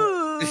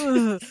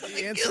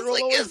 The answer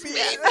will always be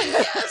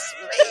yes,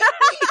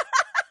 maybe.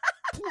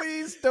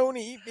 Please don't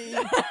eat me,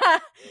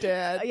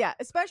 Dad. Yeah,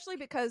 especially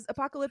because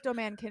Apocalypto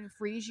Man can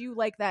freeze you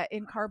like that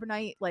in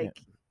carbonite,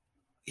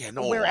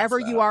 wherever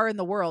you are in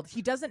the world.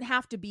 He doesn't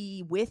have to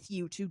be with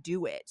you to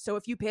do it. So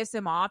if you piss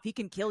him off, he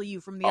can kill you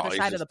from the other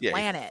side of the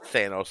planet.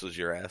 Thanos is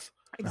your ass.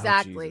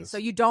 Exactly. So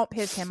you don't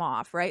piss him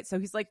off, right? So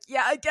he's like,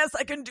 yeah, I guess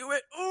I can do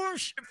it. Oh,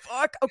 shit,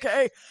 fuck.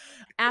 Okay.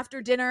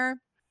 After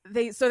dinner,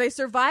 they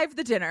survive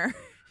the dinner.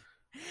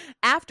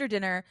 After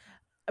dinner,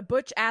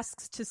 Butch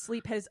asks to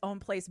sleep at his own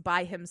place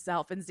by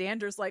himself, and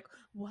Xander's like,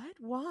 what?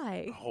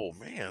 Why? Oh,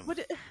 man.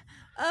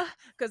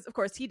 Because, of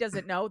course, he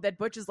doesn't know that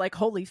Butch is like,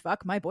 holy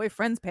fuck, my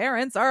boyfriend's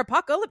parents are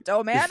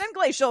Apocalypto Man and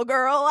Glacial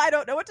Girl. I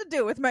don't know what to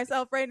do with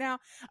myself right now.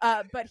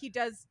 But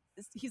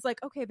he's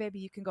like, okay, baby,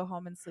 you can go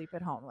home and sleep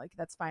at home. Like,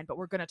 that's fine, but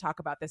we're going to talk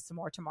about this some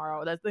more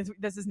tomorrow.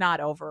 This is not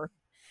over.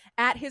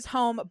 At his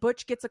home,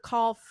 Butch gets a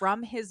call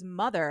from his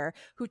mother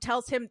who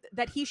tells him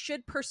that he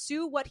should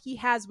pursue what he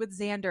has with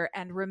Xander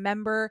and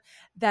remember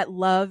that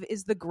love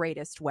is the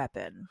greatest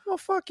weapon. Oh,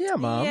 fuck yeah,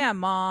 Mom. Yeah,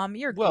 Mom,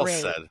 you're well great.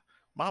 said.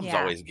 Moms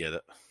always get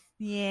it.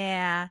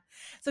 Yeah.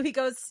 So he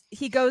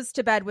goes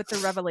to bed with the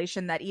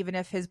revelation that even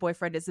if his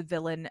boyfriend is a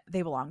villain,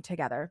 they belong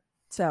together.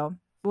 So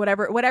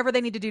whatever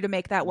they need to do to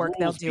make that work,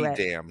 they'll do it.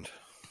 Damned.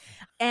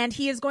 And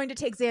he is going to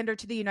take Xander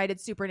to the United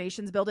Super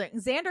Nations building.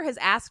 Xander has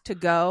asked to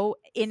go.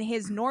 In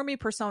his normie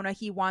persona,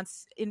 he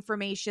wants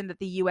information that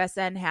the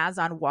USN has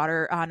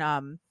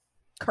on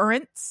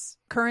currents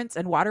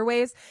and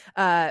waterways.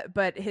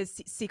 But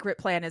his secret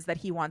plan is that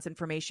he wants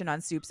information on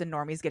Soups and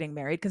normies getting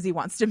married because he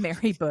wants to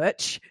marry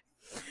Butch.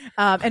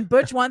 And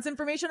Butch wants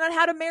information on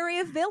how to marry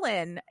a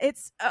villain.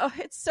 It's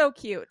so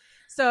cute.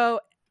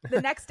 So the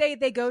next day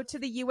they go to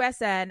the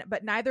USN,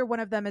 but neither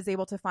one of them is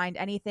able to find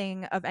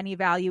anything of any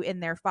value in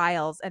their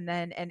files. And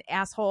then an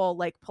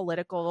asshole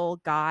political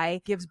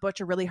guy gives Butch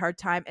a really hard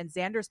time, and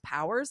Xander's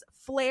powers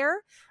flare.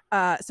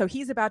 So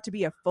he's about to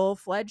be a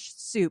full-fledged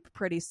Soup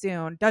pretty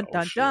soon. Dun,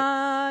 dun,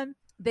 dun.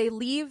 They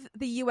leave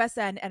the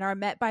USN and are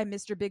met by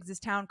Mr. Biggs'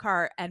 town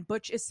car, and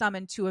Butch is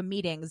summoned to a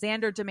meeting.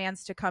 Xander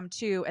demands to come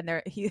too,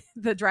 and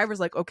the driver's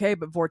like, okay,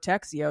 but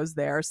Vortexio's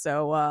there,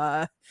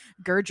 so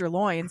gird your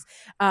loins.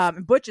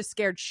 Butch is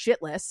scared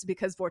shitless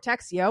because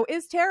Vortexio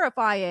is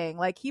terrifying.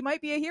 He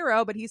might be a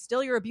hero, but he's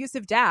still your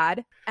abusive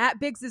dad. At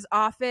Biggs'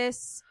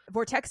 office,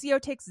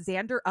 Vortexio takes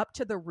Xander up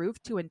to the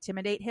roof to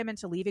intimidate him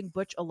into leaving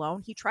Butch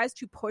alone. He tries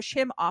to push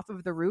him off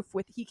of the roof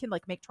he can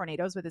make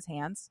tornadoes with his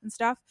hands and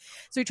stuff.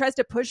 So he tries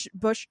to push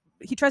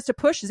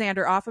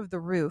Xander off of the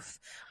roof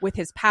with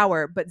his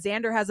power, but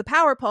Xander has a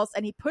power pulse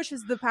and he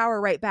pushes the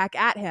power right back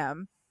at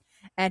him,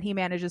 and he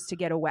manages to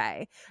get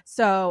away.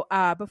 So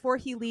before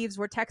he leaves,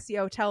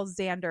 Vortexio tells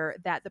Xander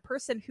that the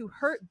person who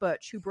hurt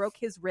Butch, who broke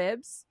his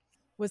ribs,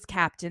 was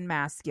Captain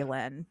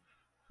Masculine.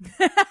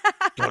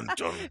 Dun,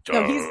 dun,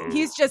 dun. No,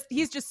 he's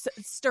just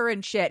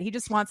stirring shit. He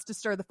just wants to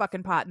stir the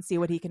fucking pot and see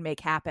what he can make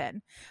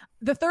happen.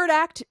 The third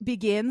act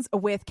begins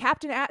with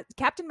Captain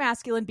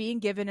Masculine being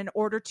given an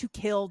order to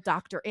kill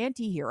Dr.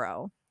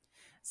 Antihero.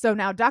 So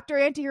now Dr.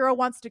 Antihero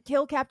wants to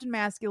kill Captain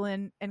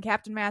Masculine, and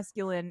Captain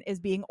Masculine is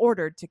being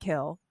ordered to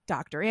kill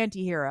Dr.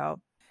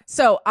 Antihero.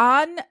 So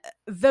on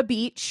the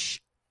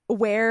beach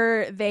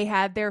where they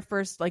had their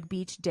first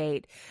beach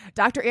date,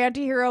 Dr.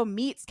 Antihero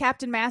meets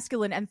Captain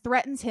Masculine and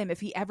threatens him if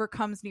he ever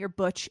comes near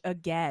Butch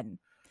again.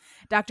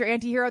 Dr.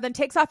 Antihero then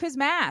takes off his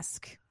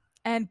mask,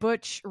 and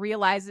Butch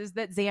realizes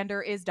that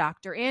Xander is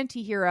Dr.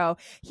 Antihero.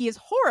 He is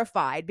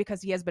horrified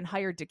because he has been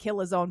hired to kill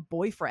his own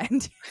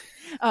boyfriend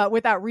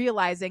without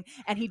realizing,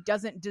 and he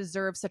doesn't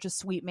deserve such a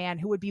sweet man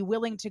who would be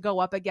willing to go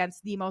up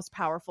against the most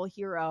powerful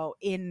hero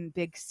in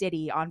Big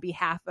City on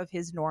behalf of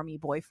his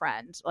normie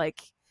boyfriend.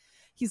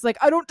 He's like,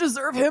 I don't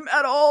deserve him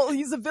at all.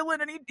 He's a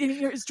villain, and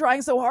he is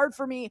trying so hard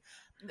for me.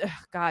 Ugh,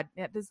 God,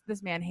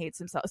 this man hates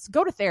himself. So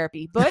go to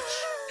therapy, Butch.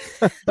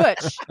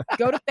 Butch,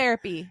 go to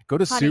therapy. Go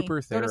to honey,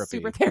 super therapy. Go to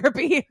super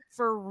therapy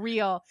for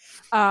real.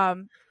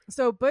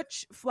 So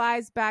Butch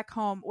flies back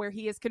home, where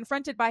he is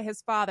confronted by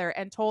his father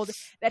and told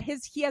that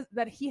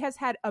he has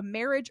had a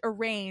marriage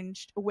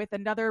arranged with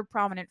another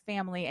prominent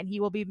family, and he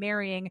will be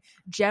marrying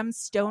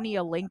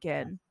Gemstonia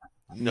Lincoln.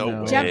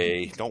 No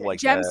way. Don't like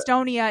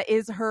Gemstonia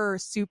is her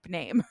Soup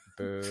name.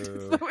 Boo.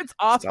 So it's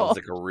awful. Sounds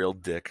like a real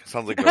dick.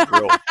 Sounds like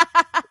a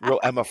real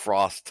Emma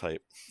Frost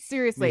type.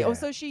 Seriously. Yeah. Oh,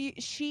 so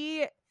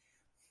she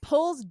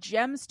pulls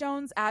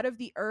gemstones out of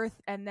the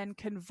earth and then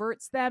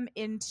converts them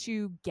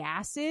into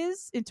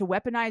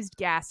weaponized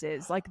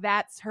gases.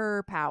 That's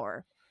her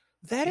power.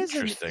 That is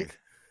interesting.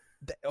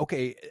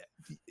 Okay.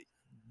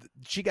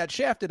 She got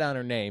shafted on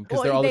her name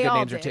because Well, all the good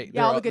names are taken.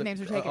 Yeah, all the good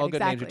names are taken. All good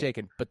exactly. names are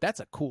taken. But that's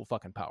a cool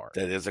fucking power.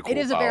 That is a cool It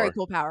is power. a very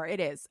cool power. It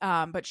is.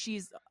 But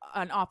she's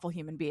an awful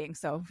human being,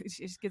 so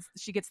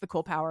she gets the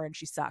cool power and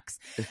she sucks.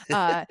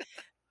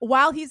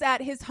 While he's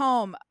at his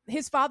home,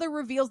 his father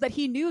reveals that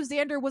he knew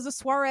Xander was a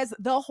Suarez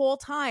the whole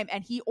time,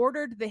 and he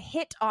ordered the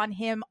hit on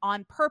him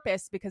on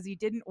purpose because he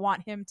didn't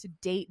want him to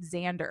date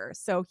Xander.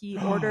 So he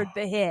ordered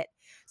the hit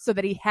so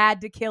that he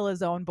had to kill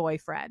his own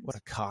boyfriend. What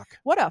a cock.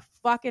 What a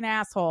fucking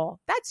asshole.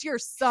 That's your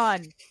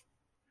son.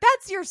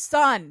 That's your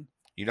son.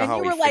 You know and how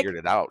you he were figured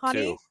it out,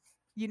 honey, too.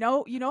 You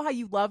know how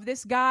you love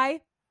this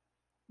guy?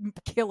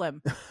 Kill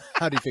him.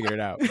 How'd he figure it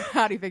out?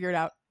 How'd he figure it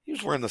out? He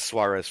was wearing the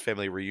Suarez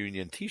family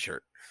reunion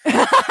t-shirt. God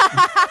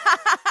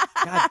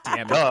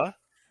damn it. Duh.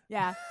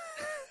 Yeah.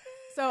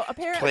 So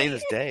apparently, Plain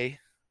as day.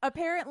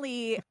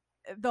 Apparently,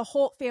 the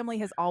Holt family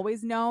has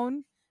always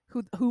known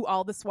who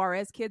all the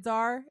Suarez kids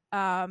are,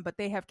 but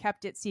they have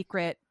kept it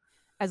secret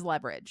as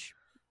leverage,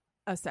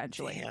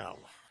 essentially. Damn.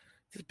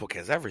 This book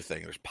has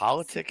everything. There's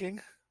politicking.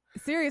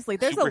 Seriously,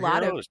 there's a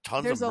lot of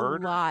tons there's of a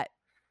murder. lot.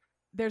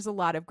 There's a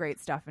lot of great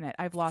stuff in it.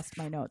 I've lost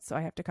my notes, so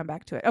I have to come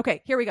back to it.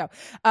 Okay, here we go.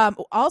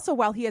 Also,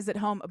 while he is at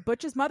home,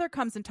 Butch's mother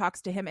comes and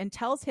talks to him and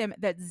tells him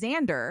that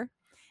Xander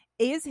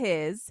is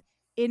his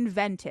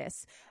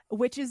Inventus,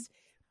 which is,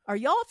 are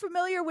y'all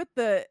familiar with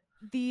the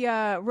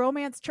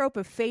romance trope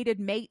of fated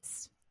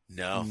mates?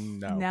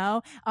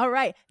 No. All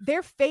right.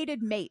 They're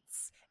fated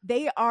mates.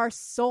 They are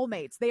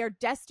soulmates. They are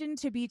destined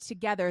to be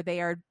together.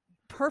 They are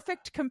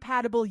perfect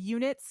compatible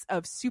units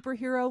of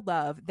superhero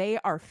love. They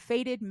are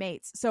fated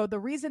mates. So the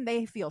reason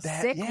they feel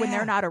sick when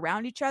they're not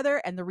around each other,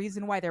 and the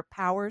reason why their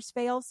powers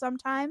fail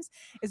sometimes,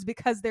 is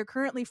because they're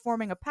currently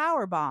forming a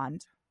power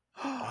bond.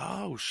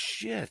 Oh,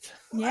 shit.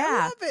 Yeah.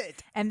 I love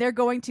it. And they're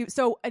going to...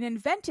 So an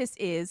Inventus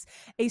is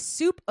a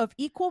soup of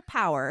equal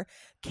power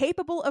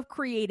capable of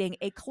creating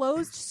a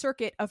closed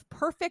circuit of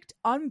perfect,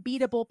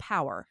 unbeatable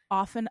power,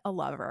 often a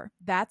lover.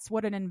 That's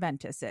what an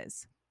Inventus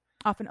is.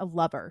 Often a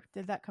lover.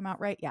 Did that come out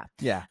right? Yeah.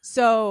 Yeah.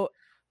 So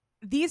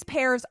these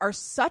pairs are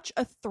such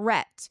a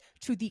threat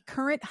to the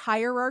current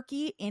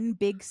hierarchy in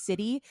Big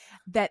City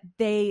that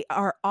they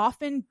are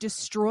often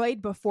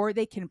destroyed before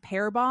they can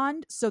pair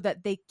bond so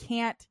that they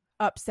can't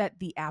upset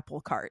the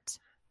apple cart.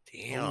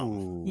 Damn.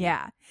 Ooh.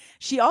 Yeah.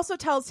 She also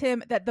tells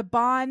him that the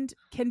bond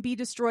can be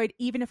destroyed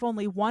even if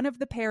only one of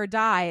the pair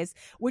dies,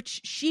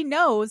 which she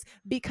knows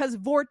because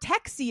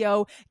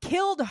Vortexio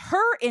killed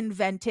her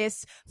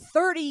Inventus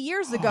 30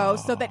 years ago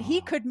so that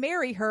he could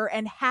marry her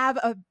and have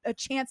a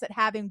chance at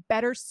having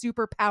better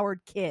superpowered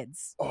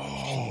kids. Oh,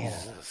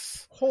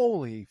 Jesus.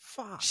 Holy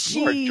fuck.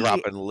 You are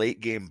dropping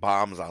late game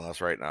bombs on us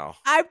right now.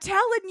 I'm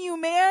telling you,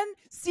 man,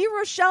 C.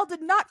 Rochelle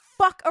did not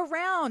fuck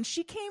around.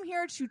 She came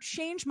here to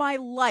change my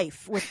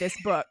life with this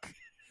book.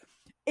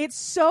 It's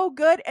so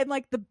good. And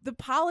like the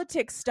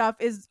politics stuff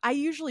is, I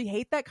usually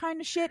hate that kind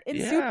of shit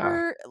in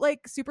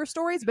super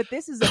stories, but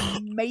this is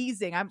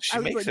amazing. I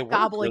was like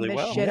gobbling really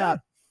this shit up.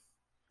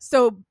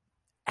 So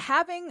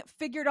having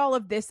figured all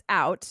of this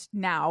out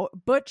now,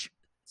 Butch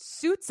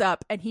suits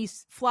up and he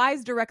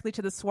flies directly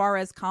to the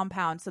Suarez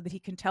compound so that he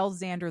can tell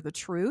Xander the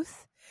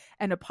truth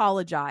and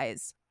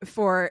apologize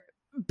for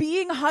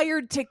being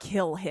hired to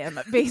kill him,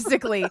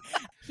 basically.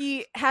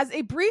 He has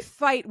a brief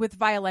fight with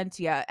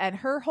Violentia, and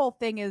her whole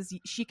thing is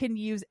she can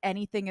use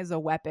anything as a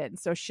weapon.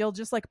 So she'll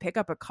just like pick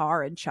up a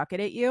car and chuck it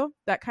at you,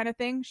 that kind of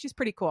thing. She's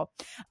pretty cool.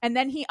 And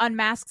then he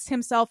unmasks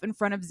himself in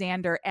front of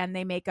Xander and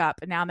they make up.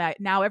 And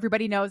now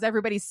everybody knows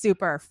everybody's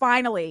super.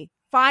 Finally,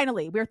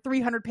 we're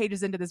 300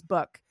 pages into this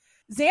book.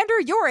 Xander,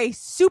 you're a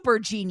super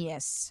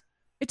genius.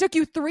 It took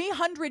you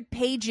 300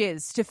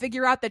 pages to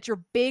figure out that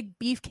your big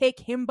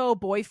beefcake himbo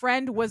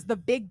boyfriend was the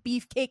big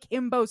beefcake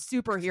himbo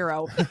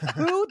superhero.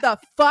 Who the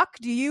fuck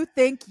do you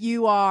think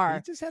you are?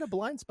 He just had a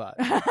blind spot.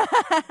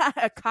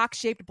 A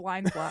cock-shaped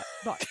blind spot.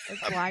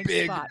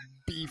 Big,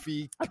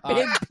 beefy cock.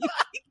 Big,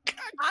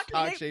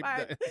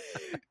 cock-shaped.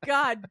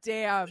 God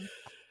damn.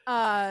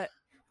 Well,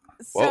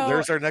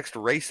 there's our next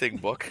racing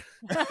book.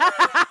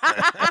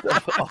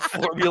 A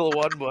Formula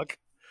One book.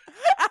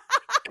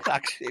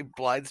 Cock-shaped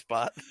blind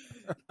spot.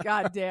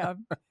 God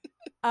damn.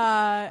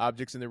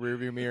 Objects in the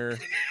rearview mirror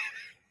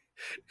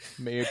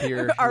may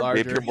appear larger.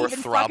 May appear more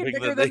throbbing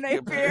than they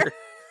appear.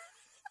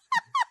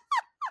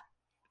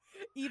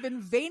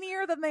 Even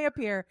veinier than they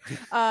appear.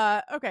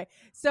 Okay.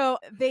 So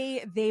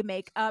they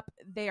make up.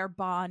 Their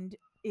bond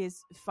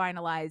is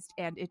finalized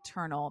and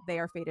eternal. They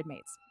are fated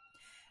mates.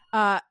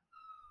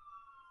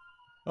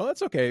 Oh,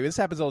 that's okay. This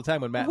happens all the time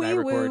when Matt and I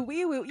record.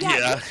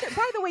 Yeah.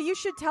 By the way, you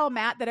should tell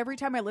Matt that every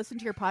time I listen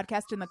to your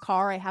podcast in the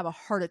car, I have a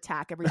heart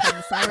attack every time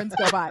the sirens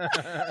go by.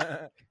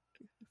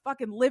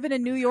 Fucking living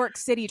in New York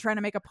City trying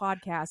to make a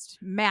podcast.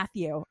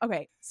 Matthew.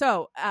 Okay,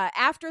 so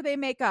after they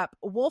make up,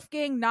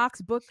 Wolfgang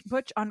knocks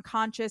Butch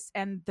unconscious,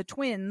 and the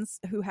twins,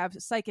 who have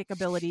psychic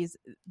abilities,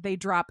 they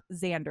drop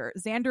Xander.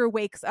 Xander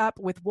wakes up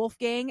with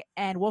Wolfgang,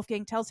 and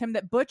Wolfgang tells him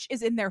that Butch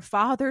is in their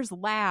father's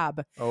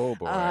lab. Oh,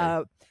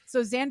 boy.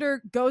 So Xander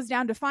goes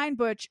down to find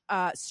Butch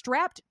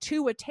strapped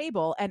to a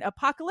table, and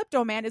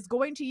Apocalypto Man is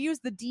going to use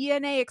the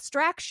DNA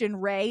extraction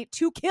ray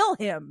to kill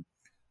him.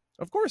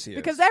 Of course he is.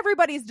 Because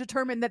everybody's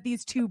determined that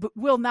these two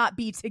will not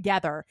be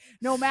together,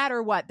 no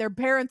matter what. Their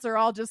parents are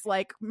all just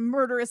like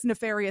murderous,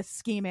 nefarious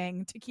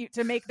scheming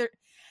to make their...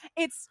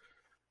 It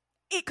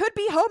could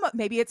be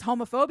maybe it's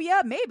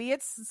homophobia, maybe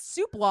it's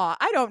soup law.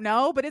 I don't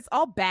know, but it's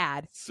all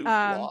bad. Soup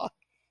law.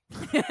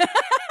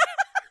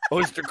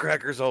 Oyster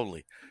crackers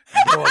only.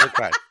 No other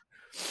kind.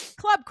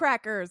 Club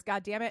crackers,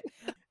 God damn it.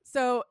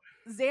 So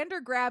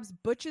Xander grabs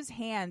Butch's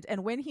hand,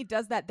 and when he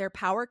does that, their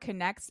power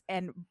connects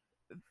and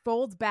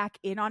folds back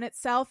in on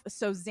itself,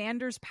 so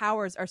Xander's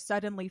powers are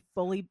suddenly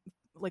fully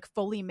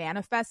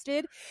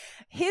manifested.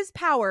 His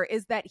power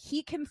is that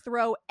he can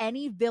throw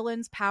any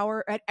villain's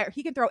power,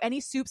 he can throw any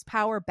soup's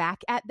power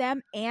back at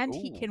them, and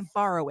he can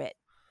borrow it.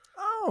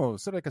 Oh,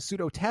 sort of like a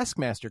pseudo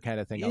Taskmaster kind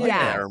of thing. Or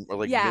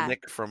like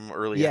Mimic from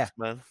early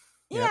X-Men.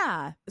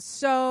 Yeah.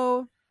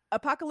 So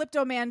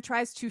Apocalypto Man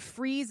tries to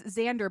freeze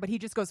Xander, but he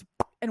just goes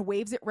and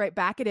waves it right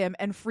back at him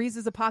and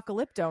freezes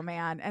Apocalypto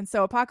Man, and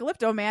so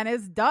Apocalypto Man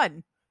is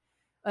done.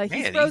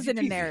 He's frozen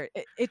in there,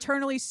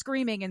 eternally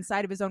screaming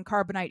inside of his own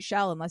carbonite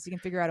shell unless he can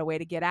figure out a way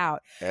to get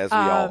out. As we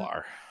all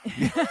are.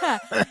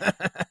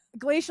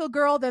 Glacial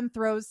Girl then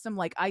throws some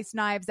like ice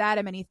knives at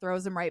him, and he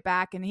throws them right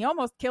back, and he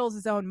almost kills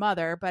his own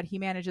mother, but he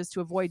manages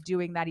to avoid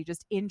doing that. He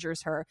just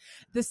injures her.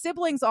 The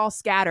siblings all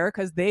scatter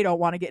because they don't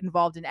want to get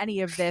involved in any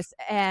of this,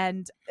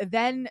 and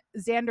then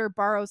Xander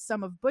borrows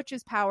some of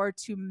Butch's power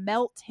to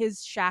melt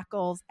his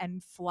shackles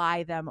and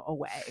fly them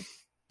away.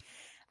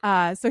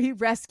 So he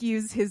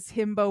rescues his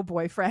himbo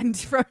boyfriend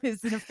from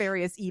his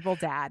nefarious evil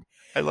dad.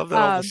 I love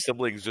that all the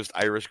siblings just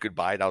Irish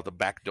goodbye out the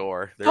back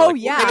door. They're we're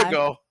gonna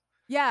go.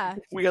 Yeah.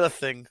 We got a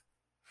thing.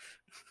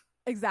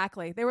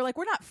 Exactly. They were like,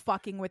 we're not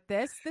fucking with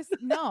this.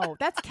 No,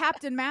 that's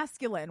Captain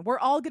Masculine. We're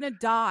all going to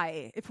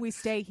die if we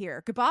stay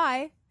here.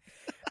 Goodbye.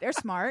 They're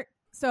smart.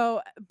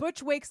 So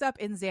Butch wakes up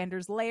in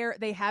Xander's lair.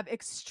 They have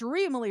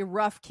extremely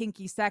rough,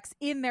 kinky sex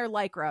in their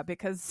Lycra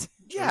because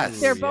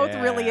they're both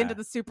really into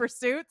the super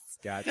suits.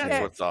 Gotcha.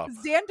 That's what's up.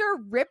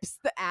 Xander rips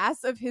the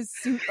ass of his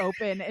suit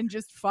open and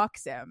just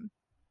fucks him.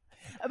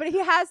 But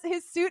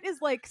his suit is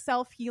like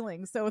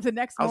self-healing. So the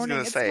next morning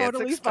it's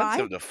totally it's fine.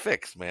 expensive to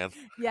fix, man.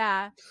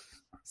 Yeah.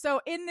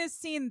 So in this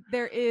scene,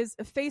 there is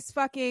face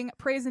fucking,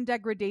 praise and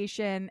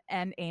degradation,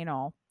 and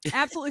anal.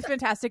 Absolutely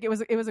fantastic. It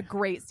was a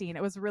great scene.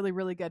 It was really,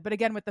 really good. But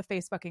again, with the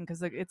face fucking,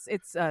 because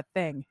it's a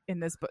thing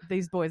in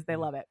these boys, they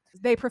love it.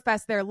 They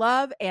profess their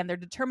love and their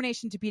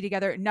determination to be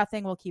together.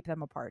 Nothing will keep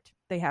them apart.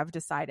 They have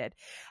decided.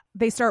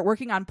 They start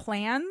working on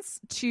plans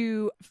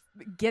to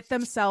get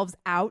themselves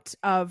out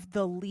of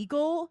the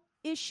legal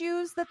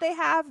issues that they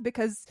have,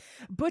 because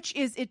Butch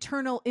is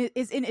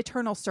in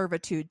eternal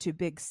servitude to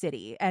Big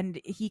City,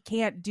 and he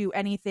can't do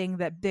anything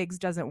that Biggs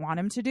doesn't want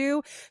him to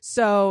do.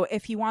 So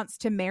if he wants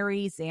to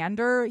marry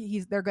Xander,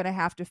 they're going to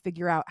have to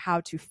figure out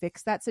how to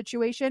fix that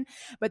situation.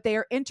 But they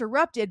are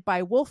interrupted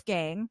by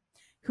Wolfgang,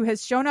 who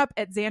has shown up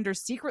at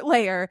Xander's secret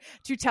lair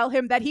to tell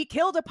him that he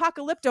killed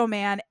Apocalypto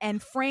Man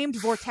and framed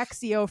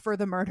Vortexio for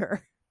the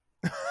murder.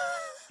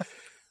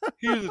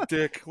 He's a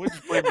dick. We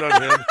just blamed it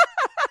on him.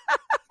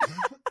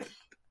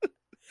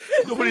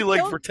 Nobody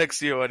liked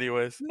Vortexio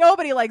anyways.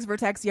 Nobody likes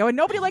Vortexio, and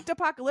nobody liked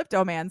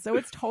Apocalypto Man, so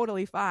it's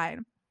totally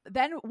fine.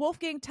 Then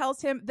Wolfgang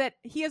tells him that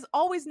he has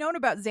always known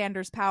about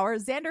Xander's power.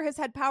 Xander has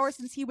had power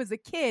since he was a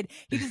kid.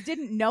 He just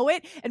didn't know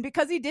it, and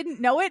because he didn't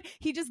know it,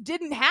 he just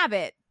didn't have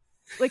it.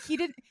 Like,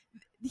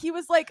 he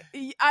was like,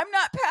 I'm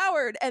not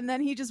powered, and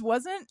then he just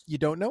wasn't. You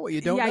don't know what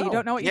you don't know. Yeah, you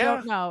don't know what you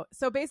don't know.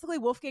 So basically,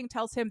 Wolfgang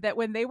tells him that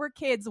when they were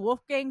kids,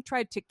 Wolfgang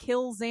tried to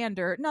kill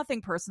Xander. Nothing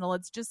personal.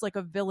 It's just like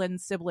a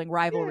villain-sibling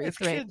rivalry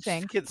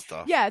thing. Kid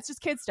stuff. Yeah, it's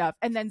just kid stuff.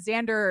 And then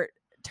Xander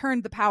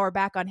turned the power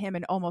back on him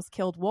and almost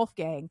killed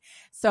Wolfgang.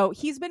 So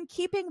he's been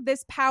keeping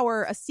this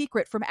power a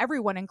secret from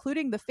everyone,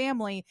 including the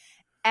family,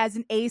 as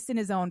an ace in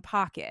his own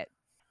pocket.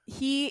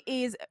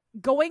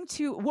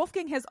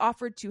 Wolfgang has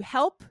offered to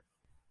help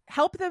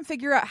them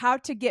figure out how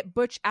to get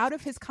Butch out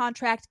of his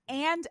contract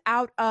and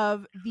out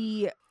of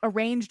the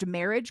arranged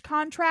marriage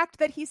contract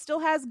that he still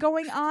has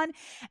going on.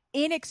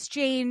 In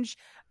exchange,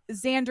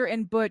 Xander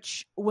and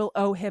Butch will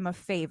owe him a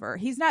favor.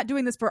 He's not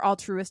doing this for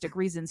altruistic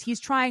reasons. He's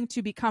trying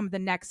to become the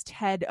next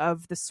head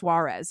of the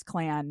Suarez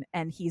clan,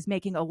 and he's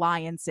making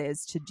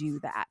alliances to do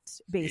that,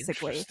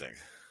 basically. Interesting.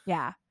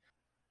 Yeah.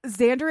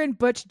 Xander and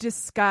Butch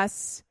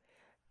discuss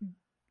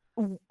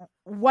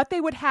what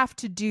they would have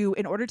to do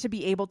in order to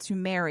be able to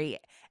marry.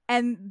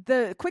 And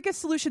the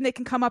quickest solution they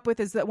can come up with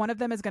is that one of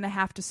them is going to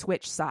have to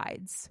switch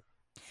sides.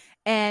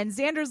 And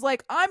Xander's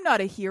like, I'm not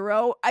a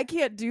hero. I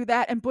can't do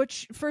that. And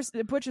Butch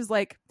is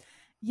like,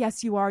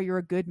 yes, you are. You're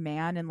a good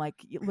man. And like,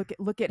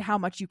 look at how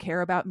much you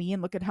care about me,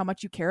 and look at how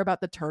much you care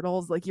about the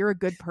turtles. Like, you're a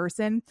good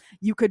person.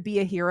 You could be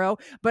a hero,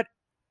 but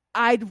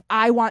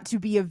I want to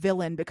be a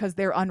villain because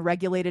they're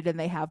unregulated and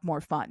they have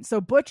more fun.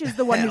 So Butch is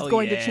the one who's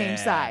going to change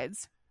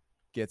sides.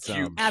 Get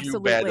some.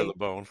 Absolutely. Bad to the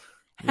bone.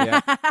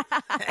 Yeah.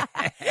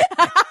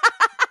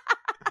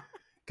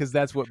 Because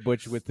that's what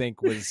Butch would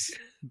think was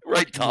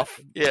right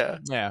tough. Yeah.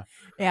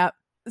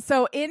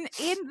 So in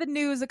the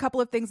news, a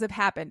couple of things have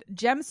happened.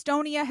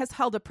 Gemstonia has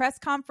held a press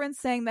conference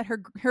saying that her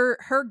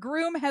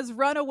groom has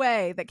run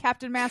away, that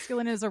Captain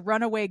Masculine is a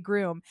runaway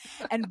groom.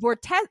 And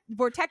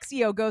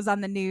Vortexio goes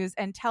on the news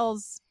and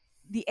tells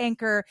the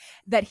anchor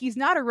that he's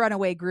not a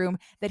runaway groom,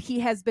 that he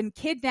has been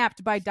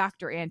kidnapped by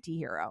Dr.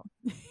 Antihero.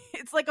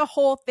 It's like a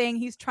whole thing.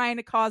 He's trying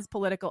to cause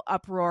political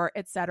uproar,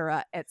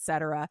 etc.,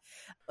 etc.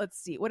 Let's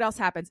see. What else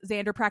happens?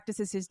 Xander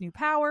practices his new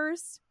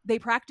powers. They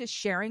practice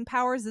sharing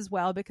powers as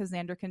well, because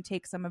Xander can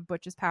take some of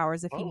Butch's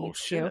powers if he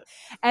needs to.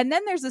 And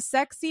then there's a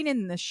sex scene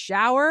in the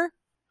shower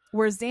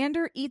where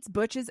Xander eats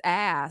Butch's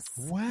ass.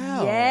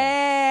 Wow.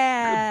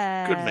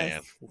 Yeah. Good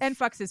man. And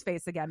fucks his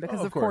face again,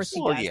 because of course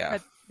he does. Yeah.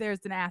 But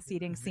there's an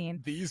ass-eating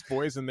scene. These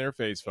boys in their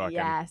face fucking.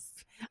 Yes.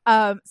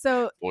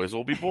 So boys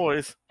will be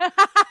boys.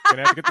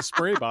 Gonna have to get the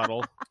spray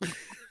bottle.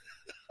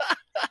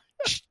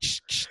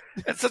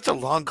 That's such a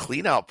long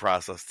clean out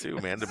process too,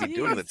 man, to be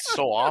doing it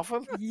so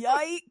often.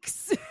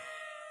 Yikes.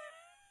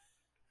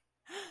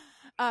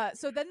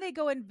 So then they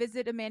go and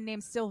visit a man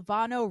named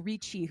Silvano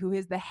Ricci, who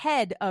is the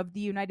head of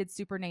the United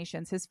Super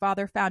Nations. His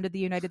father founded the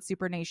United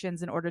Super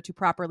Nations in order to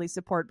properly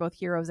support both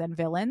heroes and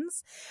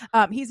villains.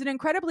 He's an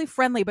incredibly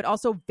friendly but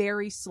also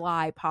very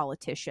sly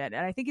politician,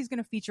 and I think he's going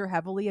to feature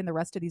heavily in the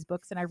rest of these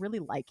books, and I really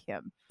like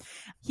him.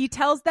 He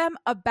tells them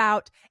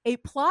about a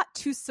plot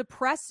to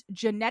suppress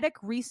genetic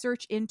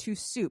research into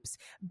soups,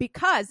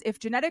 because if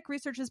genetic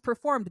research is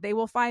performed, they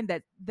will find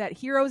that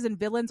heroes and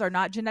villains are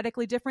not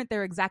genetically different.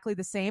 They're exactly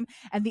the same,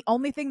 and the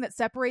only only thing that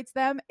separates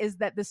them is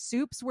that the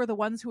Supes were the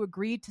ones who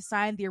agreed to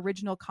sign the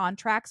original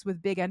contracts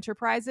with big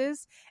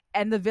enterprises,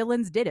 and the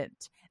villains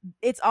didn't.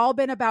 It's all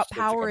been about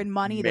power and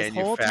money this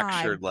whole time.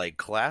 Manufactured like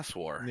class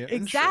war. Yeah.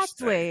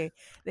 Exactly.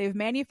 They've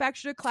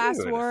manufactured a class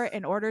war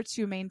in order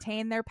to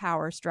maintain their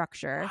power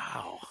structure.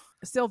 Wow.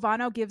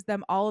 Silvano gives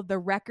them all of the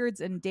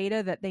records and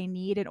data that they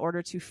need in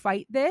order to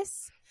fight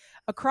this.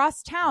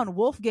 Across town,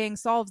 Wolfgang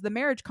solves the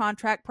marriage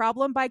contract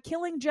problem by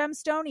killing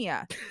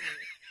Gemstonia.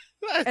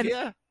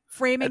 And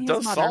framing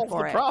his mother solve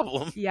for the it.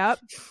 problem. Yep.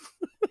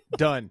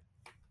 Done.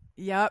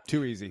 Yep.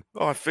 Too easy.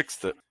 Oh, I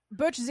fixed it.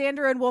 Butch,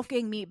 Xander, and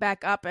Wolfgang meet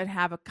back up and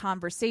have a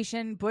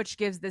conversation. Butch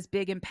gives this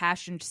big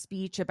impassioned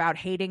speech about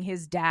hating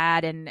his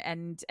dad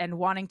and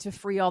wanting to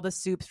free all the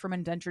Supes from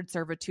indentured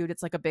servitude.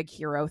 It's like a big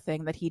hero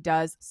thing that he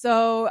does.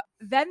 So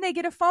then they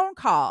get a phone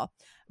call.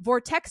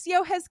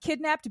 Vortexio has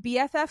kidnapped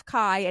BFF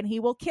Kai, and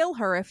he will kill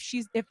her if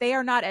they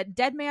are not at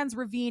Dead Man's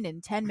Ravine in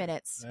 10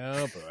 minutes.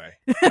 Oh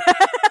boy.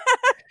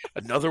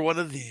 Another one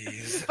of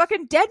these.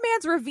 Fucking Dead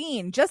Man's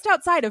Ravine, just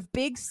outside of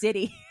Big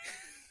City.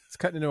 It's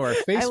cutting into our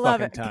face. I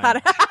love fucking it.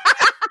 time.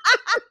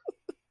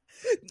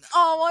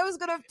 Oh, I was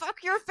gonna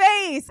fuck your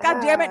face.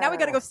 God damn it! Now we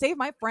gotta go save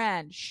my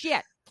friend.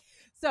 Shit.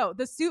 So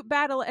the Supe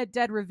battle at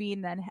Dead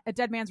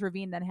Man's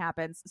Ravine then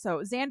happens. So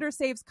Xander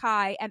saves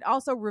Kai and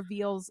also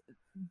reveals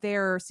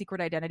their secret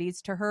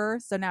identities to her.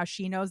 So now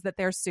she knows that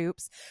they're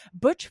Supes.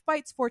 Butch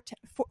fights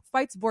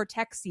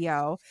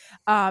Vortexio,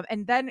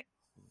 and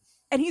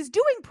he's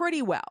doing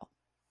pretty well.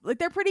 Like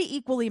they're pretty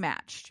equally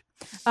matched.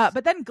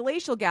 But then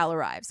Glacial Gal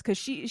arrives because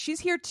she's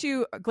here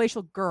to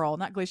Glacial Girl,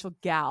 not Glacial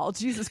Gal.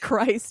 Jesus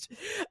Christ.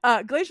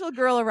 Glacial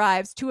Girl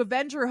arrives to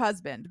avenge her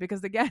husband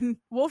because, again,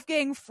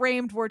 Wolfgang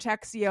framed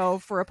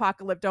Vortexio for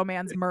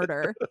Apocalyptoman's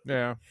murder.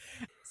 Yeah.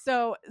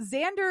 So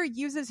Xander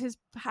uses his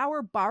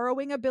power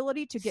borrowing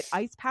ability to get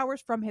ice powers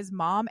from his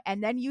mom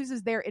and then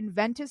uses their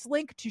Inventus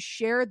link to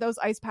share those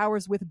ice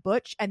powers with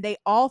Butch. And they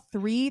all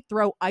three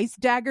throw ice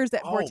daggers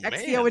at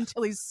Vortexio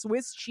until he's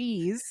Swiss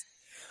cheese.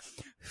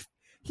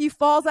 He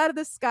falls out of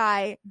the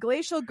sky.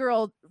 Glacial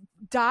Girl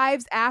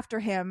dives after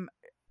him.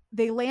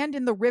 They land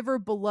in the river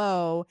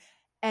below,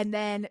 and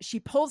then she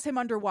pulls him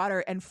underwater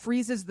and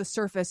freezes the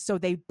surface so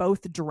they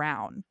both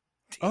drown.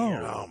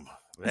 Damn.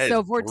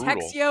 So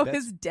Vortexio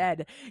is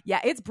dead. Yeah,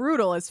 it's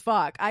brutal as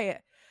fuck.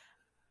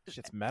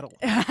 Shit's metal.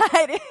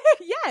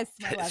 Yes,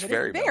 my love. It's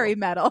very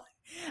metal.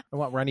 I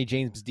want Ronnie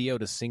James Dio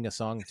to sing a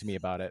song to me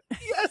about it.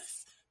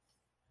 Yes.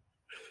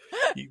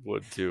 He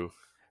would too.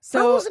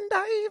 So, Frozen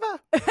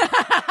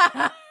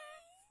Diva.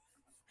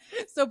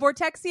 So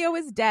Vortexio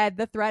is dead.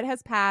 The threat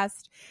has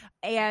passed,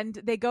 and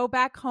they go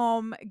back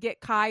home,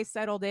 get Kai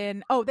settled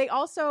in. Oh, they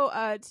also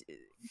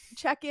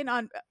check in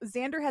on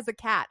Xander has a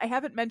cat. I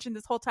haven't mentioned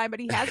this whole time,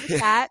 but he has a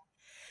cat.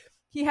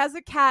 He has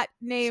a cat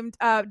named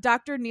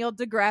Dr. Neil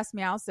deGrasse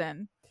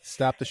Meowson.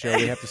 Stop the show.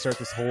 We have to start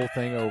this whole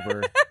thing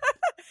over.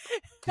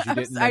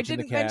 I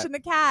didn't mention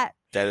the cat.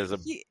 That is a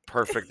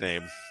perfect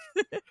name.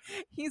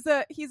 He's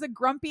a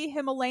grumpy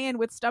Himalayan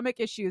with stomach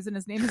issues, and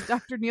his name is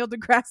Dr. Neil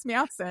deGrasse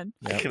Meowson.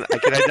 Yep. I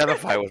can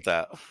identify with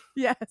that.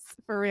 Yes,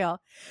 for real.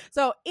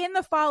 So in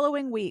the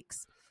following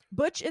weeks,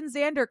 Butch and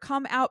Xander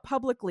come out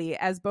publicly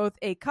as both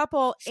a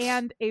couple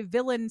and a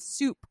villain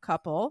Supe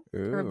couple,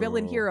 or a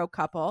villain hero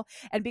couple,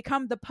 and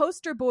become the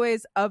poster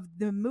boys of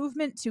the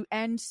movement to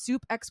end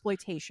Supe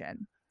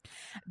exploitation.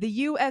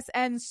 The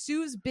USN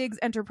sues Biggs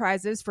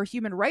Enterprises for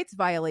human rights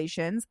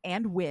violations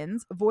and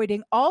wins,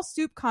 voiding all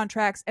Supe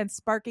contracts and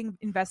sparking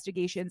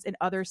investigations in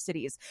other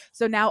cities.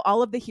 So now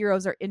all of the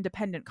heroes are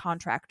independent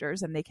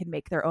contractors and they can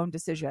make their own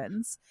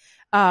decisions.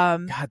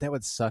 God, that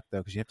would suck though,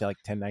 because you have to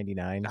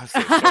 1099. So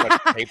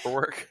much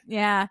paperwork.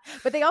 Yeah,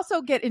 but they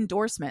also get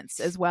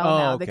endorsements as well.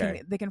 Now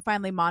they can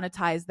finally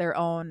monetize their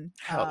own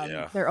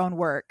their own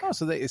work. Oh,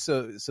 so they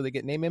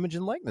get name, image,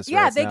 and likeness.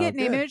 Yeah, they get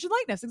name, image, and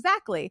likeness.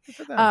 Exactly.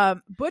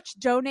 Butch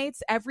donates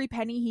every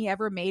penny he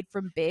ever made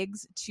from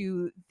Biggs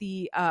to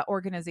the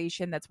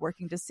organization that's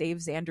working to save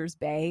Xander's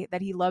Bay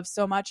that he loves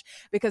so much,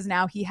 because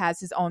now he has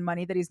his own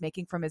money that he's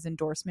making from his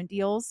endorsement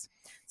deals.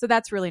 So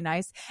that's really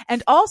nice.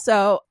 And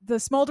also, the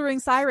Smoldering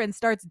Siren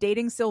starts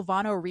dating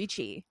Silvano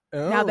Ricci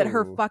now that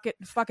her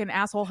fucking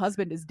asshole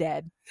husband is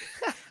dead.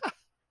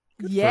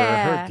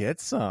 Yeah. For her, get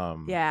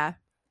some. Yeah.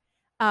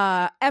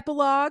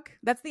 Epilogue.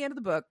 That's the end of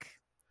the book.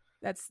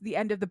 That's the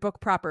end of the book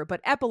proper.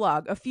 But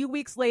epilogue. A few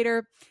weeks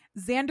later,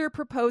 Xander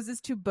proposes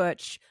to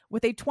Butch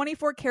with a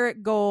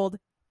 24-karat gold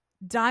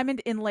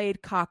diamond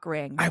inlaid cock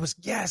ring. I was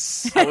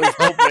hoping.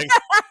 I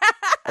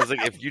was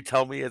like, if you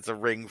tell me it's a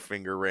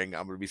finger ring,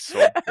 I'm going to be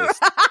so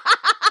pissed.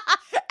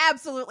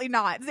 Absolutely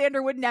not.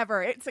 Xander would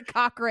never. It's a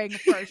cock ring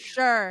for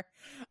sure.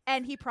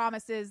 And he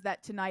promises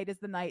that tonight is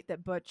the night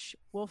that Butch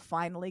will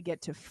finally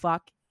get to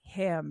fuck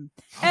him.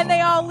 And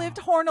they all lived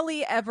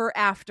hornily ever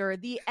after.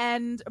 The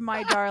end,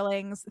 my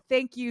darlings.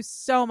 Thank you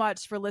so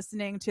much for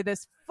listening to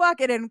this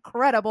fucking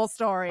incredible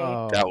story.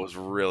 That was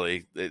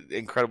really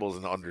incredible is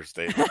an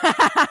understatement.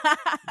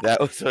 That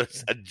was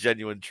a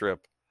genuine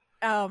trip.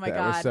 Oh my God.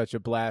 That was such a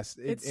blast.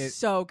 It's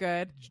so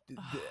good.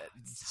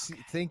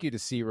 Thank you to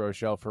C.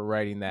 Rochelle for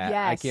writing that.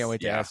 Yes. I can't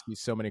wait to ask you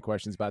so many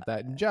questions about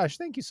that. And Josh,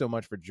 thank you so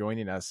much for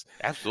joining us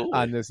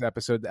on this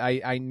episode.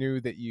 I knew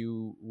that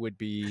you would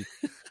be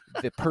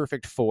the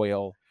perfect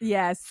foil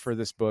for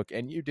this book,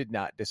 and you did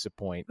not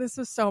disappoint. This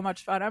was so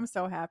much fun. I'm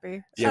so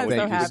happy. Yeah, I'm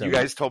so happy. You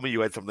guys told me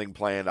you had something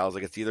planned. I was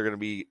like, it's either going to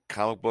be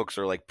comic books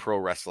or like pro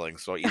wrestling.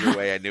 So either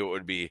way, I knew it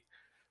would be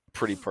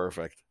pretty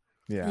perfect.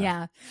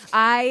 Yeah.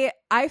 I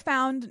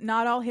found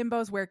Not All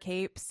Himbos Wear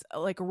Capes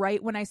like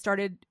right when I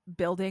started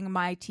building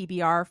my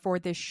TBR for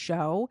this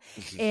show,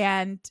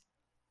 and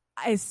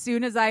as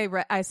soon as I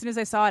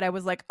saw it, I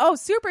was like, "Oh,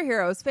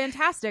 superheroes,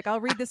 fantastic! I'll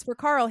read this for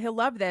Carl. He'll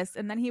love this."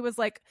 And then he was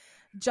like,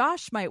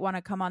 "Josh might want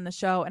to come on the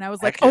show," and I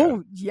was like,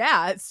 "Oh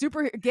yeah,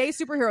 gay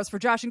superheroes for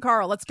Josh and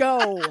Carl. Let's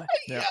go,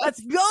 let's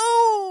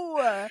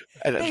go!"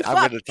 And I'm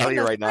going to tell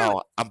you right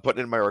now, I'm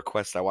putting in my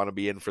request. I want to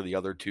be in for the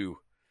other two.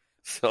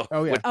 So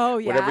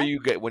whenever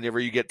you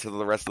get to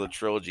the rest of the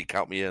trilogy,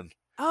 count me in.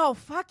 Oh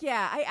fuck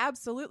yeah, I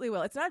absolutely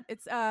will. It's a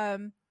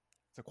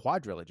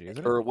quadrilogy, isn't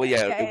it? It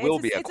will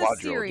be a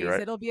quadrilogy, series. right?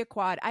 It'll be a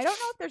quad. I don't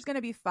know if there's going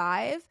to be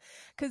 5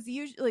 because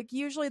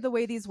usually the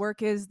way these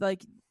work is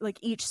like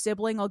each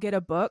sibling will get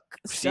a book.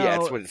 So yeah,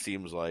 that's what it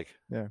seems like.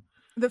 Yeah.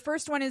 The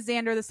first one is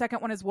Xander. The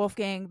second one is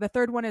Wolfgang. The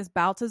third one is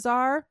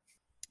Baltazar.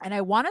 And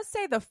I want to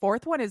say the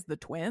fourth one is the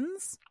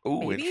twins.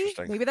 Oh,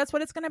 interesting. Maybe that's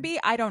what it's going to be.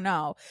 I don't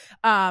know.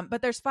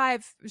 But there's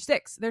 6.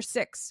 There's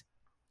 6.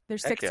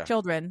 There's 6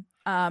 children.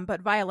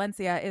 But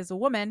Violencia is a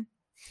woman,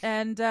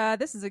 and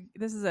this is a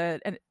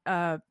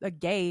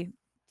gay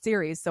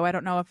series. So I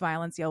don't know if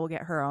Violencia will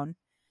get her own.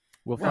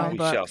 We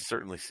shall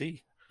certainly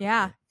see.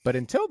 Yeah. But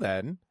until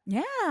then,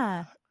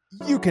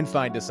 you can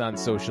find us on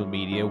social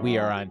media. We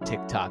are on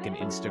TikTok and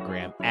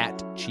Instagram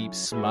at Cheap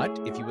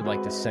Smut. If you would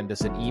like to send us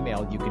an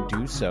email, you can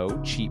do so,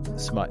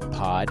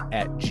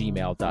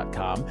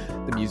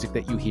 cheapsmutpod@gmail.com. The music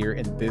that you hear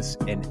in this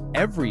and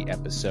every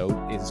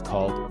episode is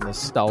called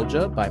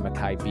Nostalgia by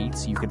Mackay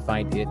Beats. You can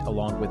find it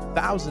along with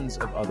thousands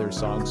of other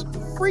songs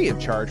free of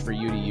charge for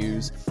you to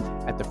use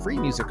at the Free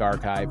Music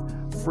Archive,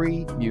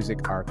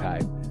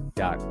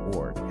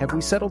 freemusicarchive.org. Have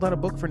we settled on a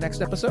book for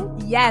next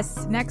episode?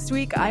 Yes. Next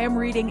week, I am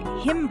reading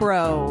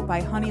Himbro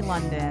by Honey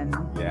London.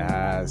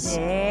 Yes.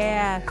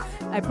 Yeah.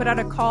 I put out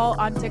a call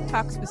on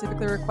TikTok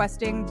specifically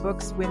requesting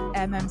books with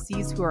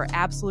MMCs who are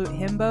absolute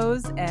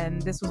himbos,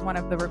 and this was one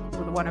of the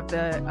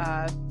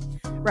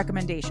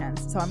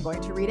recommendations. So I'm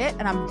going to read it,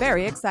 and I'm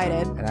very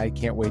excited. And I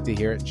can't wait to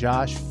hear it.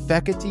 Josh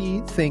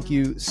Fekete, thank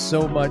you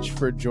so much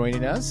for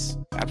joining us.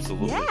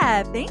 Absolutely.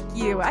 Yeah, thank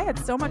you. I had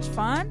so much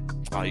fun.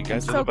 Oh, you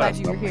guys are so the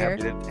best. Glad you were here.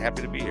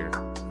 Happy to be here.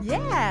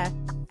 Yeah,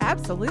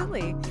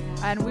 absolutely.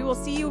 And we will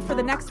see you for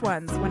the next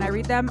ones. When I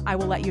read them, I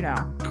will let you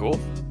know. Cool.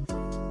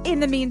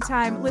 In the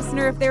meantime,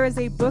 listener, if there is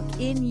a book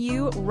in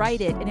you,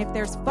 write it. And if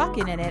there's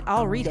fucking in it,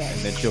 I'll read it. And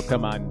then she'll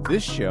come on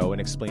this show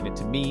and explain it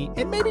to me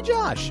and maybe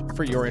Josh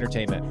for your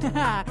entertainment.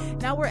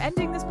 Now we're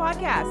ending this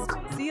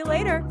podcast. See you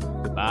later.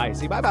 Goodbye.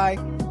 See you. Bye-bye.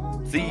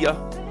 See ya.